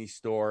Disney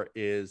Store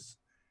is,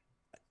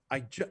 I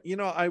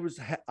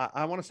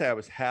want to say I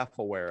was half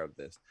aware of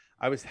this.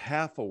 I was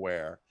half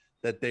aware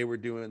that they were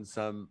doing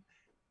some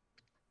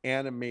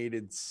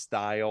animated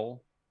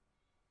style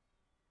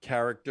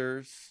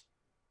characters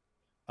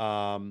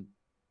that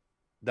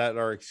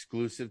are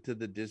exclusive to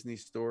the Disney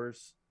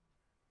stores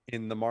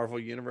in the Marvel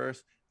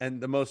universe.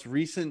 And the most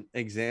recent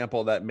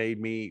example that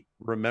made me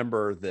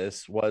remember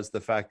this was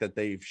the fact that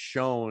they've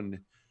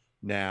shown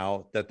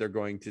now that they're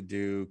going to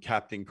do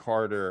Captain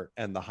Carter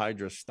and the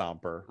Hydra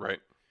Stomper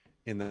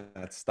in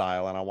that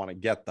style, and I want to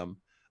get them.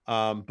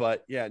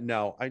 But yeah,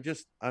 no, I'm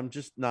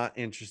just not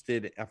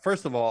interested.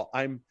 First of all,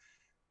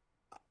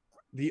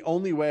 the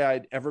only way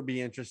I'd ever be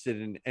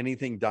interested in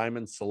anything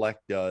Diamond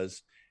Select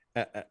does,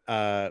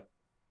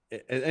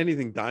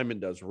 anything Diamond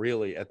does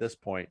really at this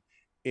point,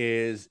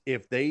 is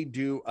if they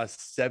do a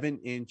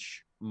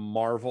 7-inch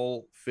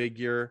Marvel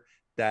figure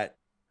that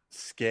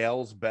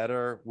scales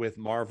better with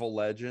Marvel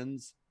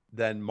Legends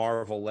than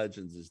Marvel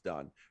Legends is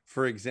done.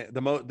 For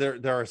example,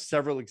 there are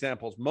several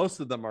examples.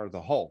 Most of them are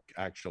the Hulk,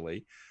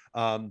 actually.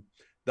 The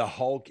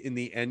Hulk in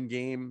the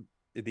Endgame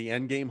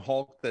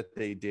Hulk that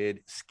they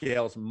did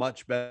scales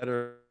much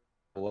better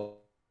than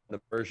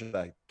the version of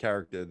that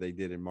character they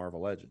did in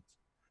Marvel Legends.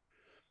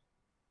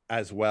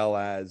 As well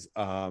as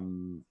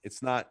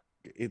it's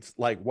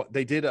like what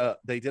they did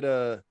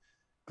a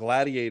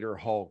Gladiator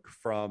Hulk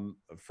from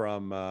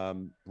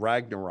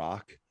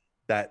Ragnarok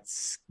that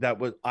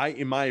was,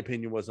 in my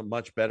opinion, was a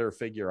much better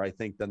figure, I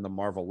think, than the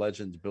Marvel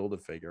Legends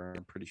Build-A-Figure.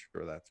 I'm pretty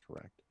sure that's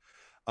correct.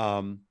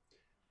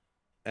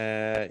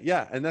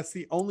 Yeah, and that's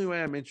the only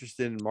way I'm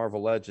interested in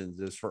Marvel Legends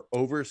is for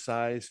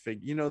oversized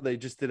figure. They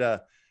just did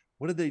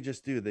what did they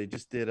just do? They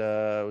just did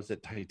was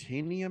it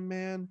Titanium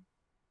Man?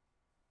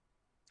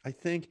 I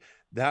think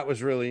that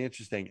was really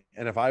interesting.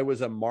 And if I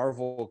was a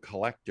Marvel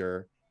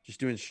collector, just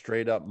doing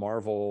straight up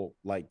Marvel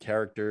like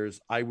characters,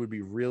 I would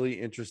be really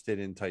interested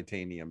in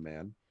Titanium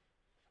Man.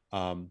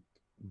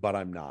 But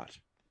I'm not.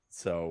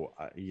 So,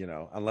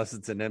 unless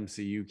it's an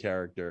MCU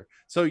character.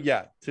 So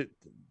yeah,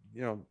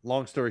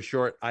 long story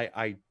short,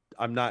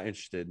 I'm not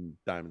interested in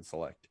Diamond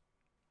Select.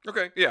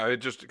 Okay, yeah,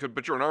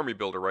 but you're an army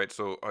builder, right?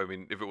 So I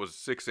mean, if it was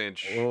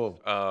 6-inch, no,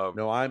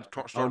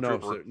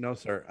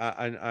 sir.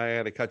 I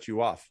had to cut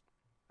you off.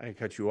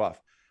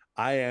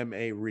 I am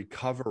a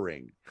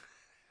recovering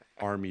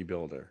army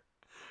builder.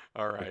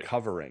 All right,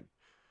 recovering.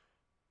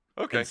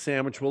 Okay, and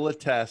Sandwich will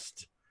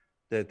attest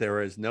that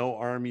there is no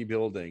army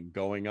building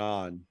going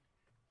on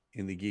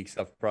in the Geek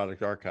Stuff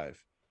product archive.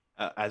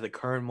 At the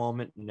current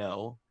moment,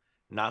 no.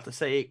 Not to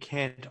say it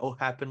can't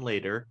happen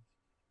later.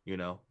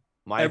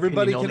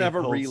 Everybody can have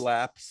a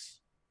relapse.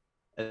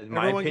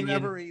 Everyone can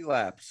have a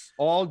relapse.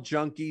 All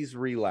junkies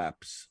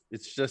relapse.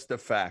 It's just a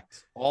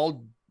fact.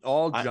 All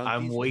junkies.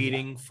 I'm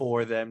waiting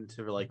for them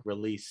to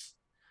release.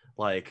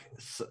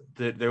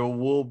 There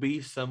will be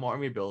some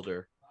army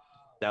builder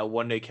that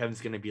one day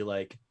Kevin's gonna be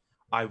like,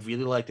 I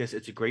really like this.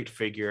 It's a great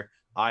figure.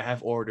 I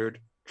have ordered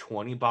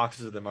 20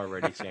 boxes of them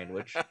already.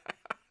 Sandwich.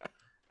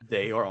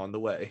 They are on the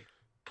way.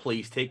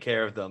 Please take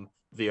care of them.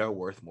 They are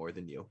worth more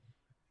than you.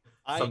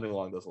 something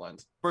along those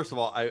lines. First of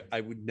all,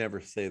 I would never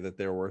say that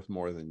they're worth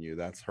more than you.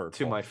 That's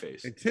hurtful. To my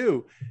face. And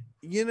two,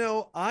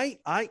 guys,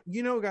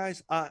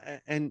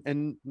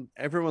 and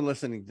everyone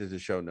listening to the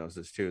show knows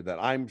this too, that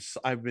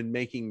I've been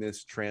making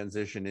this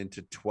transition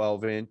into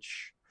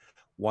 12-inch,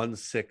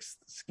 1/6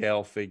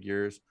 scale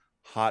figures,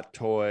 Hot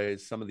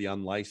Toys, some of the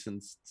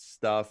unlicensed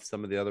stuff,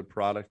 some of the other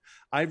products.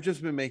 I've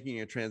just been making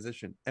a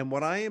transition. And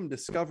what I am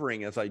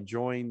discovering as I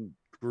join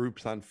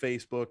groups on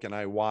Facebook and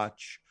I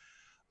watch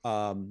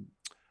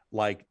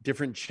like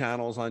different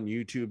channels on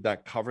YouTube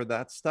that cover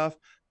that stuff,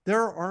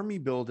 there are army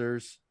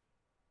builders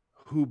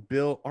who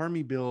build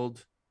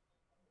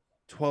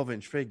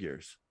 12-inch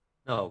figures.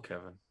 Oh,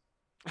 Kevin.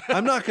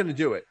 I'm not going to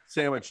do it.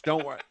 Sandwich,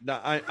 don't worry. No,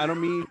 I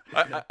don't mean.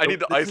 I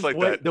need to isolate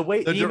that.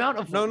 The amount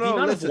of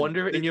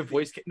wonder in your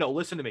voice. No,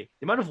 listen to me.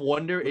 The amount of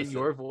wonder in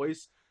your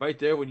voice right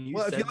there when you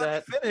said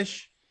that.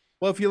 If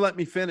you let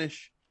me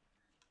finish.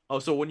 Oh,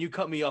 so when you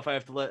cut me off, I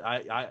have to let.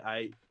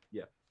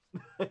 Yeah.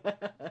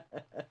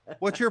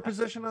 What's your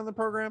position on the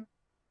program?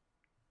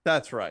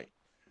 That's right.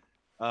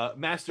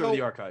 Master of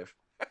the archive.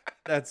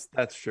 That's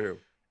true.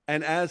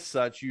 And as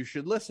such, you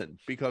should listen,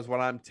 because what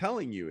I'm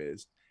telling you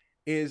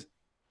is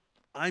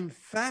I'm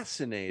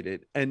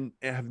fascinated and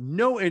have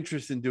no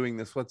interest in doing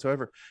this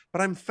whatsoever,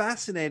 but I'm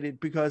fascinated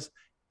because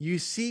you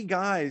see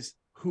guys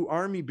who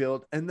army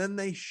build and then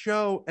they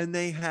show and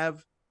they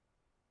have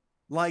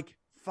like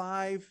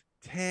 5,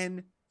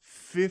 10,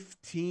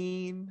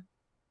 15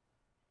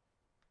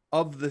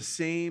 of the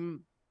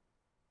same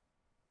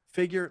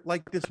figure.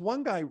 Like this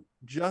one guy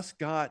just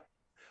got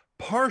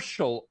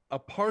a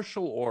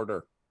partial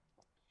order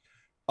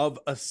of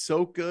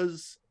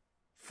Ahsoka's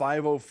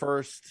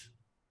 501st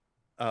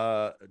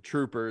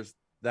troopers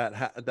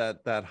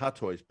that Hot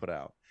Toys put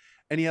out,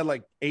 and he had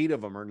like 8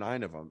 of them or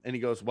 9 of them, and he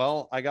goes,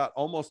 well, I got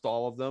almost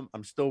all of them.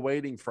 I'm still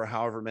waiting for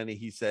however many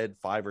he said,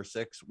 5 or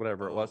 6,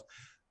 whatever it was,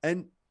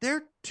 and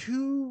they're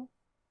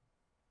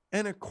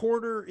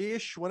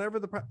 $2.25-ish, whatever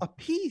the price a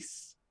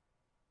piece.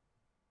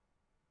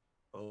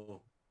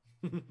 Oh.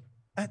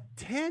 At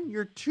 10,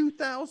 you're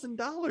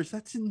 $2,000.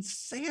 That's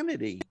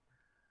insanity.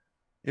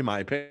 In my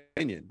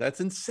opinion,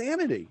 that's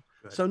insanity.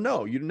 Good. So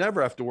no, you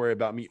never have to worry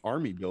about me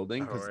army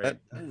building, because that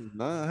is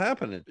not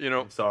happening.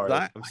 I'm sorry.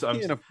 I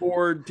can't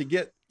afford to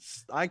get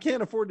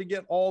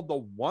all the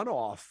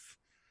one-off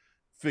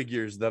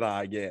figures that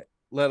I get,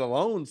 let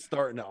alone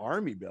starting an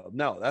army build.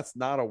 No, that's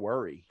not a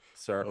worry,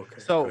 sir.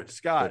 Okay, so good.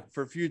 Scott,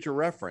 for future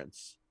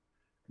reference,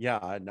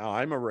 yeah, now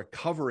I'm a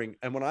recovering,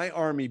 and when I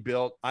army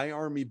built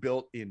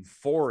in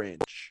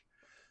 4-inch,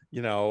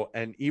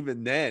 and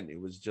even then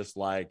it was just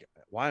like,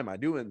 why am I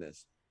doing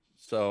this?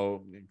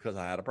 So because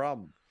I had a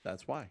problem.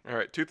 That's why. All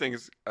right, 2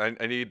 things. I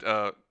need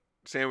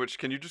Sandwich.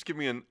 Can you just give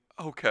me an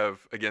Kev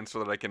again so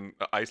that I can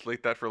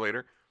isolate that for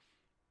later?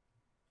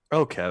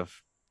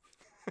 Kev.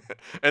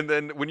 And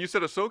then when you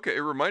said Ahsoka,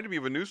 it reminded me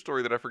of a news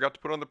story that I forgot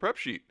to put on the prep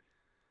sheet.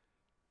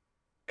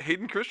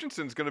 Hayden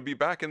Christensen's going to be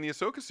back in the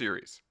Ahsoka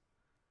series.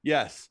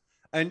 Yes.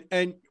 And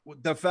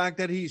the fact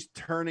that he's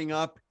turning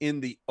up in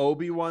the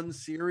Obi-Wan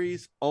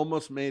series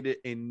almost made it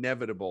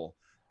inevitable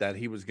that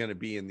he was going to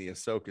be in the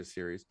Ahsoka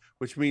series,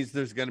 which means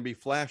there's going to be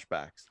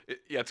flashbacks.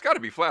 It's got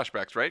to be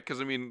flashbacks, right? Because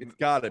it's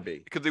got to be,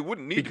 because they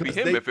wouldn't need to be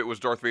him if it was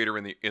Darth Vader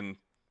in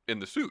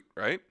the suit,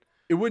 right?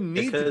 It wouldn't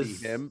need to be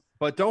him,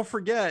 but don't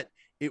forget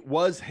it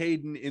was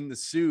Hayden in the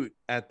suit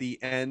at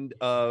the end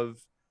of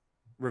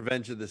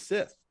Revenge of the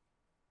Sith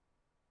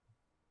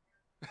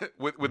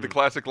with the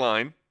classic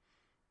line.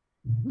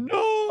 No,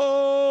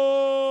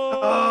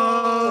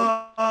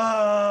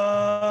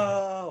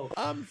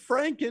 I'm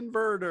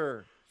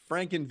Frankenvader.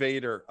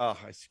 Oh,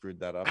 I screwed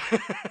that up.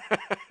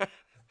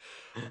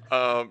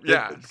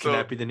 Yeah. Can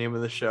that be the name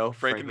of the show?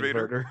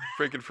 Frankenvader.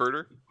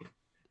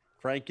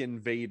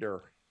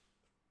 Frankenvader.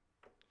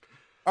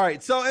 All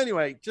right. So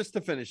anyway, just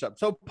to finish up.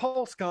 So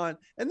PulseCon,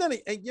 and then,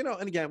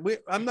 and again,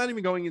 I'm not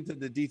even going into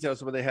the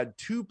details, but they had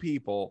 2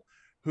 people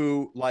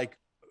who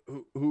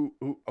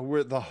who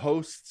were the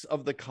hosts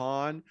of the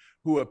con,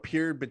 who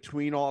appeared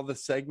between all the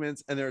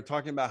segments, and they were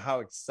talking about how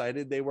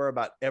excited they were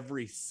about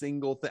every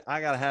single thing.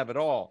 I gotta have it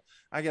all.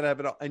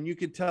 And you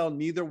could tell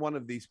neither one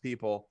of these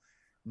people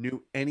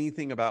knew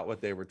anything about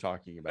what they were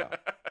talking about.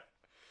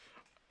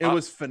 It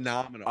was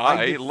phenomenal.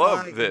 I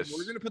love this.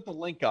 We're gonna put the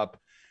link up.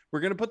 We're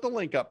gonna put the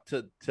link up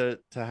to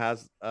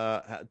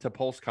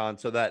PulseCon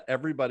so that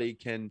everybody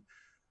can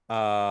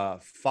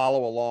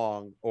follow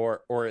along,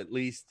 or at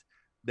least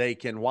they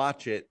can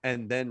watch it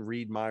and then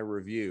read my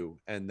review,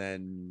 and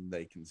then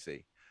they can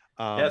see.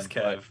 Yes,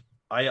 Kev.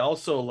 I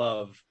also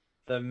love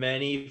the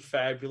many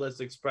fabulous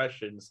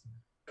expressions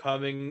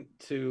coming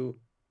to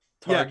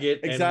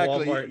Target and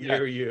Walmart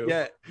near you.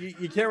 Yeah,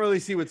 you can't really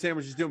see what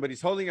Sandwich is doing, but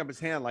he's holding up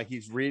his hand like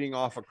he's reading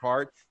off a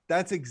card.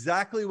 That's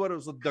exactly what it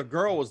was. The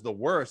girl was the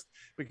worst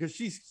because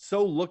she's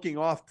so looking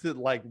off to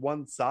like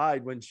one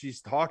side when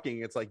she's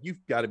talking. It's like, you've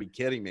got to be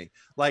kidding me.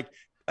 Like,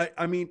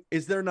 I mean,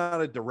 is there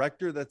not a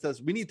director that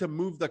says we need to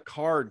move the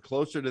card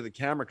closer to the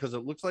camera because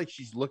it looks like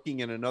she's looking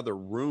in another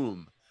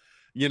room?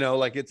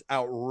 Like, it's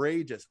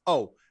outrageous.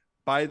 Oh,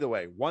 By the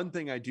way, one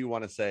thing I do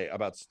want to say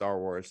about Star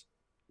Wars,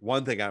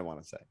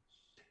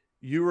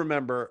 you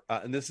remember,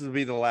 and this will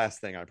be the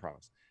last thing, I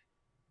promise.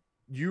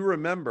 You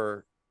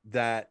remember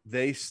that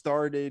they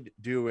started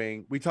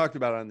doing, we talked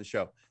about it on the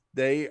show,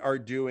 they are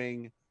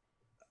doing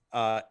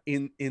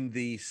in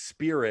the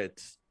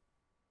spirit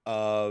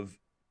of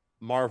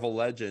Marvel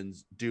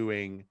Legends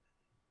doing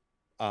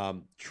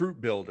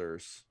troop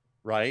builders,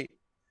 right?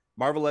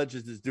 Marvel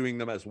Legends is doing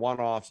them as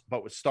one-offs,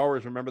 but with Star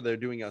Wars, remember they're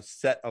doing a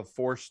set of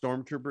 4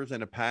 stormtroopers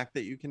in a pack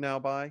that you can now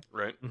buy,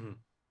 right?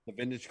 The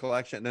vintage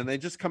collection. And then they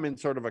just come in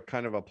sort of a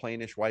kind of a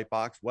plainish white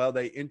box. Well,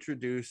 they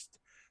introduced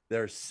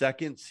their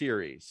second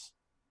series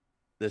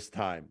this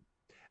time,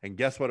 and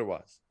guess what it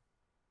was?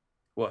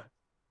 What?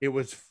 It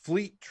was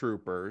Fleet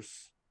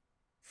Troopers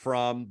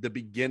from the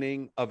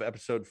beginning of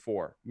episode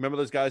 4. Remember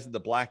those guys in the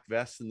black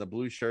vests and the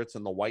blue shirts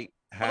and the white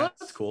hats? Oh,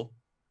 that's cool.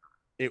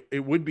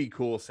 It would be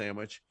cool,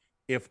 Sandwich,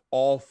 if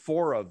all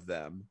 4 of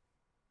them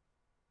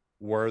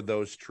were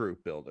those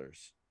troop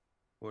builders.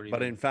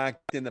 But in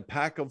fact, in the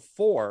pack of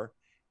 4,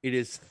 it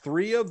is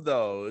 3 of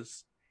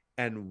those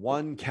and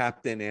 1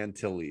 Captain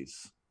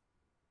Antilles.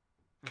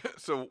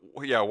 So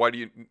yeah, why do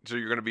you? So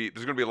you're gonna be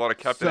there's gonna be a lot of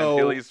Captain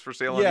Antilles for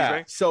sale on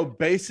eBay. So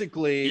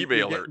basically, eBay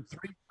you're alert. getting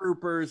 3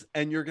 troopers,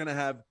 and you're gonna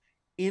have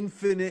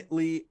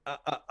infinitely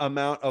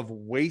amount of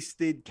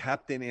wasted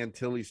Captain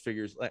Antilles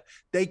figures. Like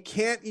they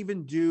cannot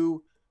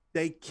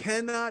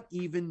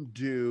even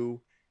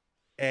do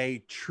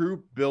a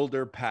troop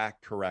builder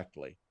pack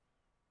correctly.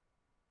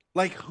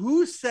 Like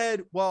who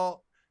said?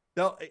 Well,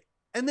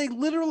 and they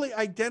literally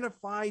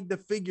identified the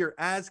figure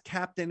as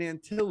Captain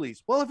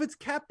Antilles. Well, if it's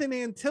Captain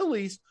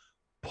Antilles,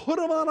 put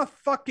him on a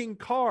fucking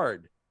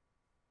card.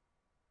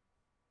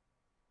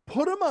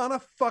 Put him on a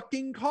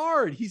fucking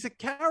card. He's a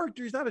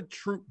character. He's not a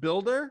troop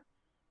builder.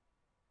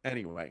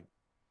 Anyway,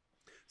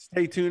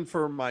 stay tuned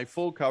for my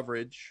full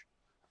coverage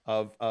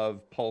of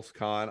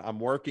PulseCon. I'm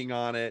working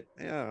on it.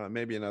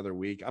 Maybe another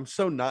week. I'm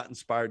so not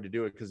inspired to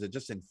do it because it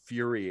just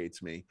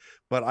infuriates me.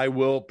 But I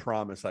will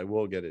promise I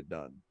will get it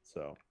done.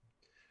 So.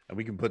 And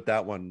we can put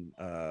that one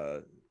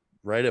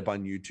right up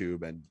on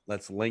YouTube, and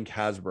let's link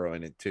Hasbro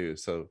in it too.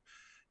 So,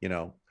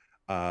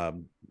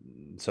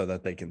 so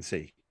that they can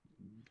see.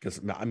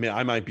 Because I mean,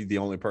 I might be the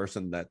only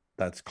person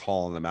that's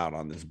calling them out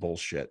on this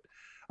bullshit.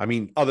 I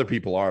mean, other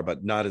people are,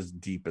 but not as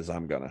deep as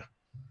I'm gonna.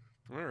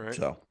 All right.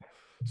 So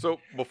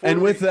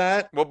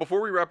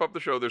before we wrap up the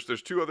show, there's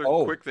 2 other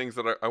quick things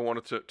that I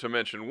wanted to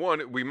mention.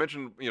 One, we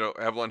mentioned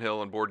Avalon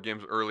Hill and board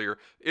games earlier.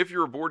 If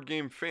you're a board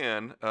game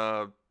fan,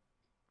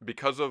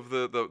 because of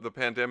the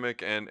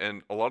pandemic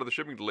and a lot of the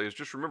shipping delays,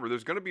 just remember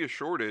there's going to be a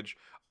shortage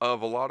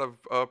of a lot of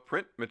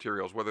print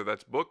materials, whether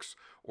that's books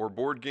or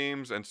board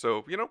games. And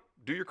so,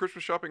 do your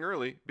Christmas shopping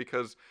early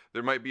because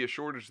there might be a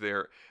shortage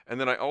there.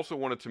 And then I also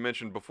wanted to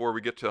mention before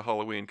we get to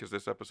Halloween, because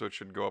this episode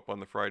should go up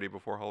on the Friday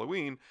before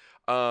Halloween.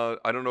 I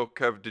don't know,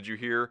 Kev, did you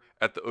hear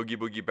at the Oogie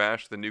Boogie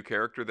Bash, the new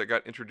character that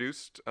got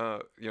introduced?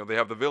 They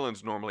have the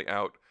villains normally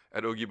out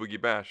at Oogie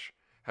Boogie Bash.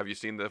 Have you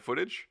seen the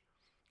footage?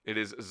 It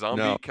is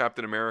Zombie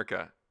Captain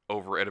America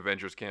over at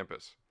Avengers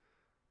Campus.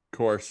 Of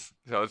course.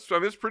 So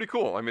it's pretty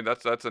cool. I mean,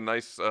 that's a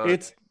nice.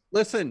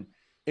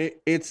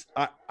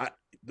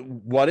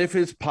 What if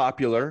it's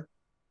popular,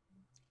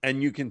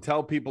 and you can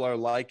tell people are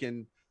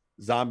liking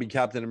Zombie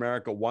Captain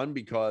America 1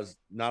 because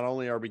not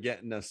only are we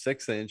getting a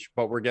 6-inch,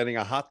 but we're getting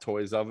a Hot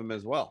Toys of him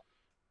as well.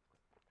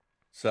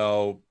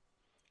 So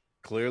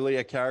clearly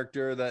a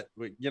character that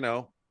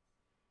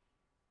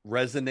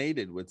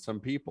resonated with some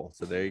people.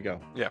 So there you go.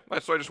 Yeah,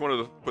 so I just wanted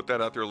to put that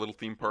out there, a little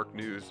theme park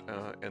news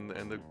and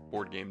the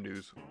board game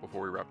news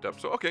before we wrapped up.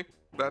 So okay,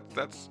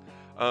 that's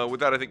with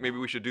that, I think maybe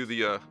we should do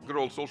the good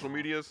old social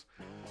medias.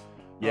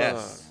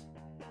 Yes.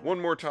 One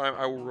more time,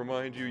 I will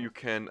remind you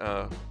can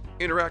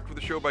interact with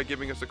the show by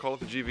giving us a call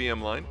at the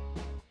GVM line.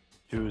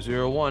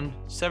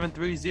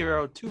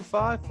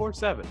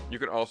 201-730-2547. You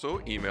can also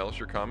email us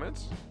your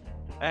comments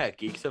at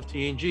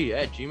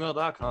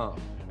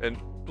geekstufftng@gmail.com. And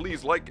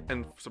please like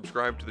and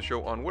subscribe to the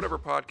show on whatever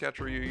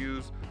podcatcher you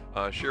use.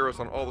 Share us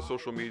on all the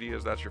social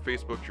medias. That's your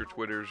Facebooks, your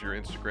Twitters, your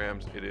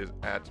Instagrams. It is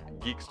at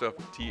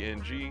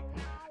GeekStuffTNG.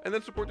 And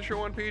then support the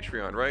show on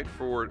Patreon, right?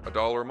 For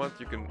 $1 a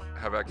month, you can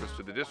have access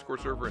to the Discord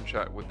server and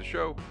chat with the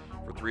show.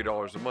 For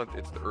 $3 a month,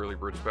 it's the early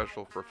bird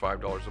special. For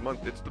 $5 a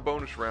month, it's the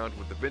bonus round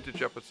with the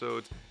vintage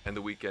episodes and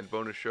the weekend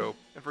bonus show.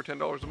 And for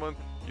 $10 a month,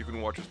 you can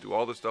watch us do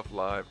all this stuff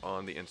live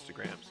on the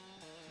Instagrams.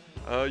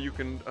 You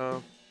can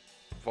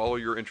follow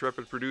your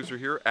intrepid producer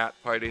here at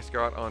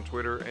PieDayScott on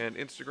Twitter and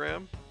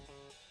Instagram.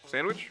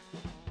 Sandwich?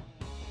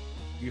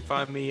 You can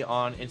find me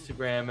on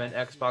Instagram and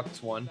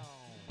Xbox One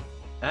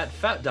at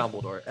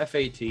FatDumbledore,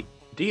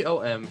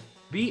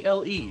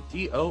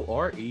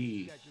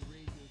 FatDombledore.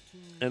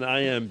 And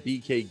I am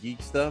BK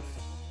Geek Stuff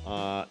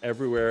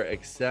everywhere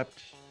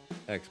except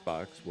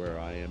Xbox, where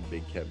I am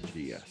Big Kev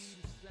GS.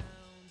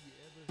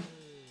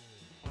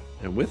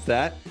 And with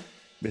that,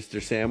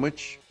 Mr.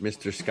 Sandwich,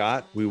 Mr.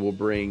 Scott, we will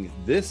bring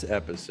this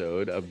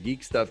episode of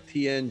Geek Stuff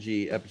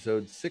TNG,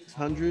 episode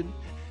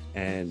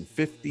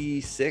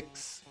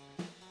 656,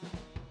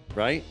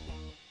 right?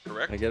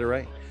 Correct. I get it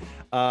right.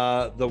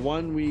 The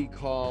one we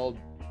called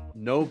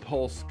No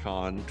Pulse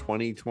Con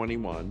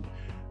 2021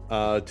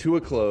 to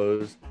a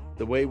close,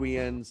 the way we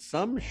end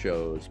some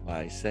shows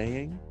by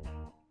saying,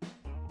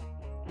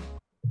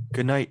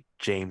 good night,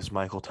 James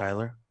Michael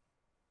Tyler.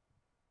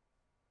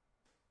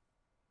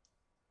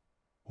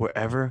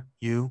 Wherever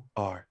you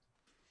are.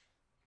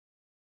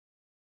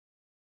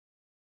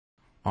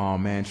 Oh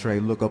man, Trey,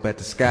 look up at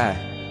the sky.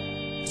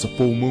 It's a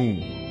full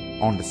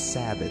moon on the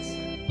Sabbath.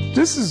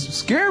 This is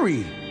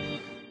scary.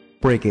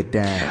 Break it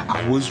down.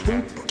 I was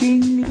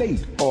working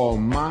late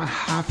on my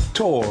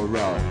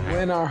Haftorah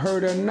when I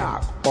heard a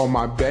knock on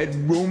my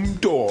bedroom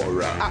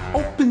door. I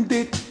opened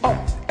it up,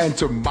 and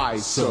to my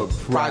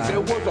surprise,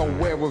 there was a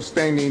werewolf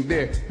standing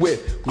there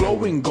with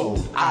glowing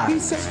gold eyes. He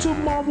said,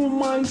 tomorrow,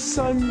 my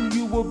son,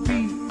 you will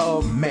be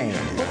a man.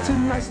 But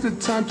tonight's the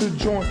time to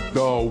join the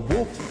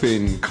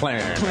Wolfen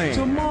clan.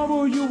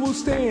 Tomorrow you will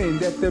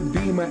stand at the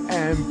beamer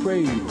and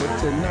pray. But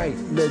tonight,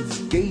 let's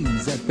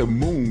gaze at the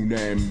moon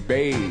and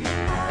bathe.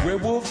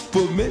 Werewolf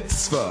bar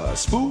mitzvah,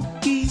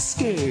 spooky,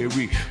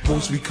 scary.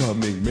 Boys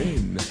becoming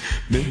men,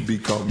 men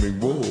becoming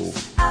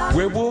wolves.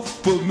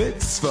 Werewolf bar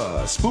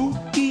mitzvah,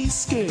 spooky,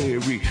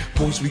 scary.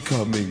 Boys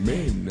becoming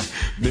men,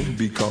 men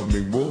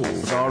becoming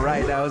wolves. All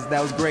right, that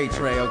was great,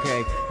 Trey.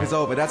 Okay, it's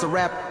over. That's a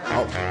wrap.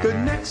 Oh. The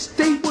next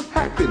day, what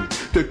happened?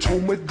 The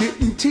Toma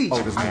didn't teach.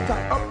 I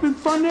got up in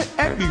front of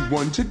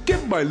everyone to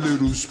give my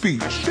little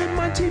speech. Then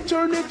my teeth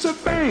turned into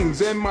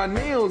fangs and my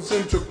nails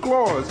into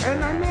claws,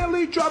 and I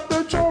nearly dropped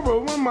the Torah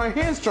when my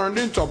hands turned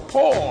into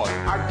paws.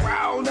 I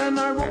growled and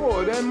I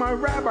roared, and my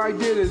rabbi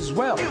did as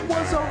well. It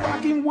was a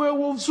rocking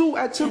werewolf zoo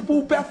at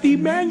Temple Beth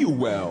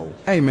Emmanuel.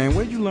 Hey man,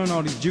 where'd you learn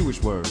all these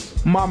Jewish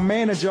words? My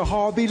manager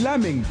Harvey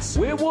Lemmings.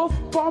 Werewolf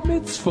bar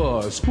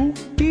mitzvah,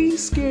 spooky,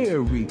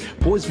 scary.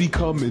 Boys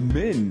becoming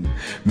men,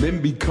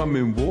 men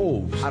becoming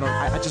wolves.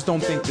 I just don't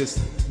think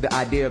the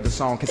idea of the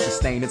song can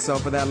sustain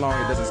itself for that long.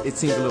 It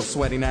seems a little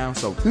sweaty now.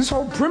 So this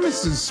whole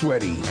premise is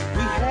sweaty.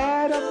 We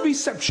had a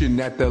reception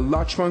at the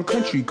Larchmont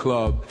Country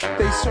Club.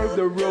 They served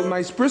a real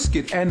nice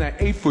brisket and an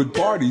 8-foot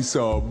party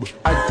sub.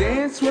 I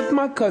danced with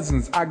my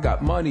cousins. I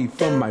got money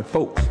from my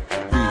folks.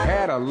 We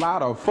had a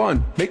lot of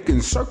fun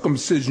making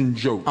circumcision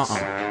jokes.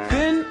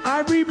 Then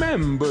I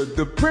remembered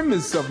the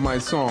premise of my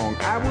song.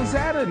 I was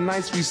at a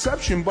nice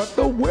reception, but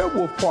the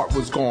werewolf part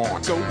was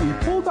gone. So we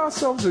pulled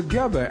ourselves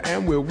together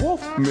and we're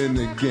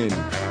wolfmen again.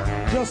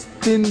 Just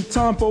in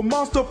time for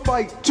monster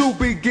fight to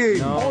begin.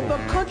 No. All the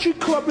country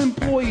club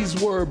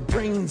employees were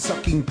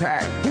brain-sucking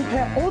pack who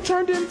had all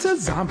turned into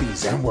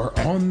zombies and were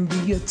on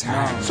the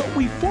attack. No. So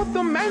we fought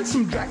them and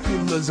some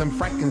Draculas and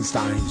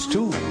Frankensteins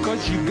too.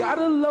 Cause you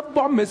gotta love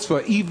bar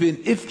mitzvah even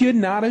if you're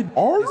not an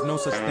art. There's no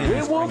such thing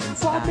as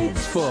werewolf bar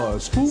mitzvah,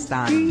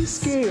 spooky,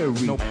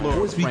 scary. No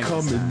plural. Boys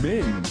becoming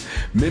men,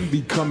 men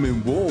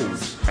becoming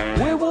wolves.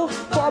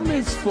 Werewolf bar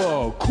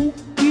mitzvah,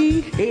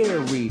 kooky,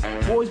 hairy.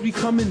 Boys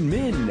becoming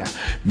men,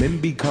 men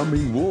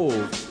becoming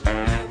wolves.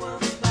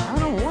 I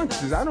don't want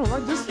this. I don't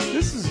like this.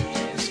 This is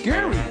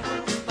scary.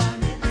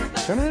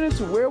 Turning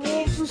into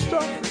werewolves and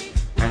stuff,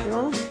 you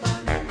know?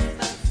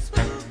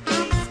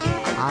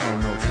 I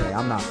don't know, Trey.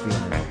 I'm not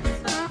feeling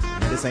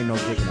it. This ain't no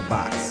dick in a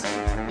box.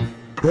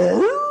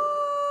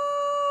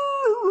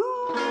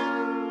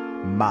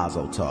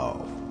 Mazel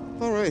tov.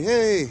 All right,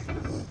 hey.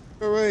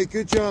 All right,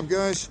 good job,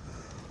 guys.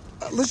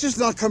 Let's just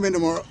not come in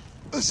tomorrow.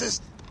 Let's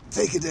just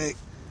take a day.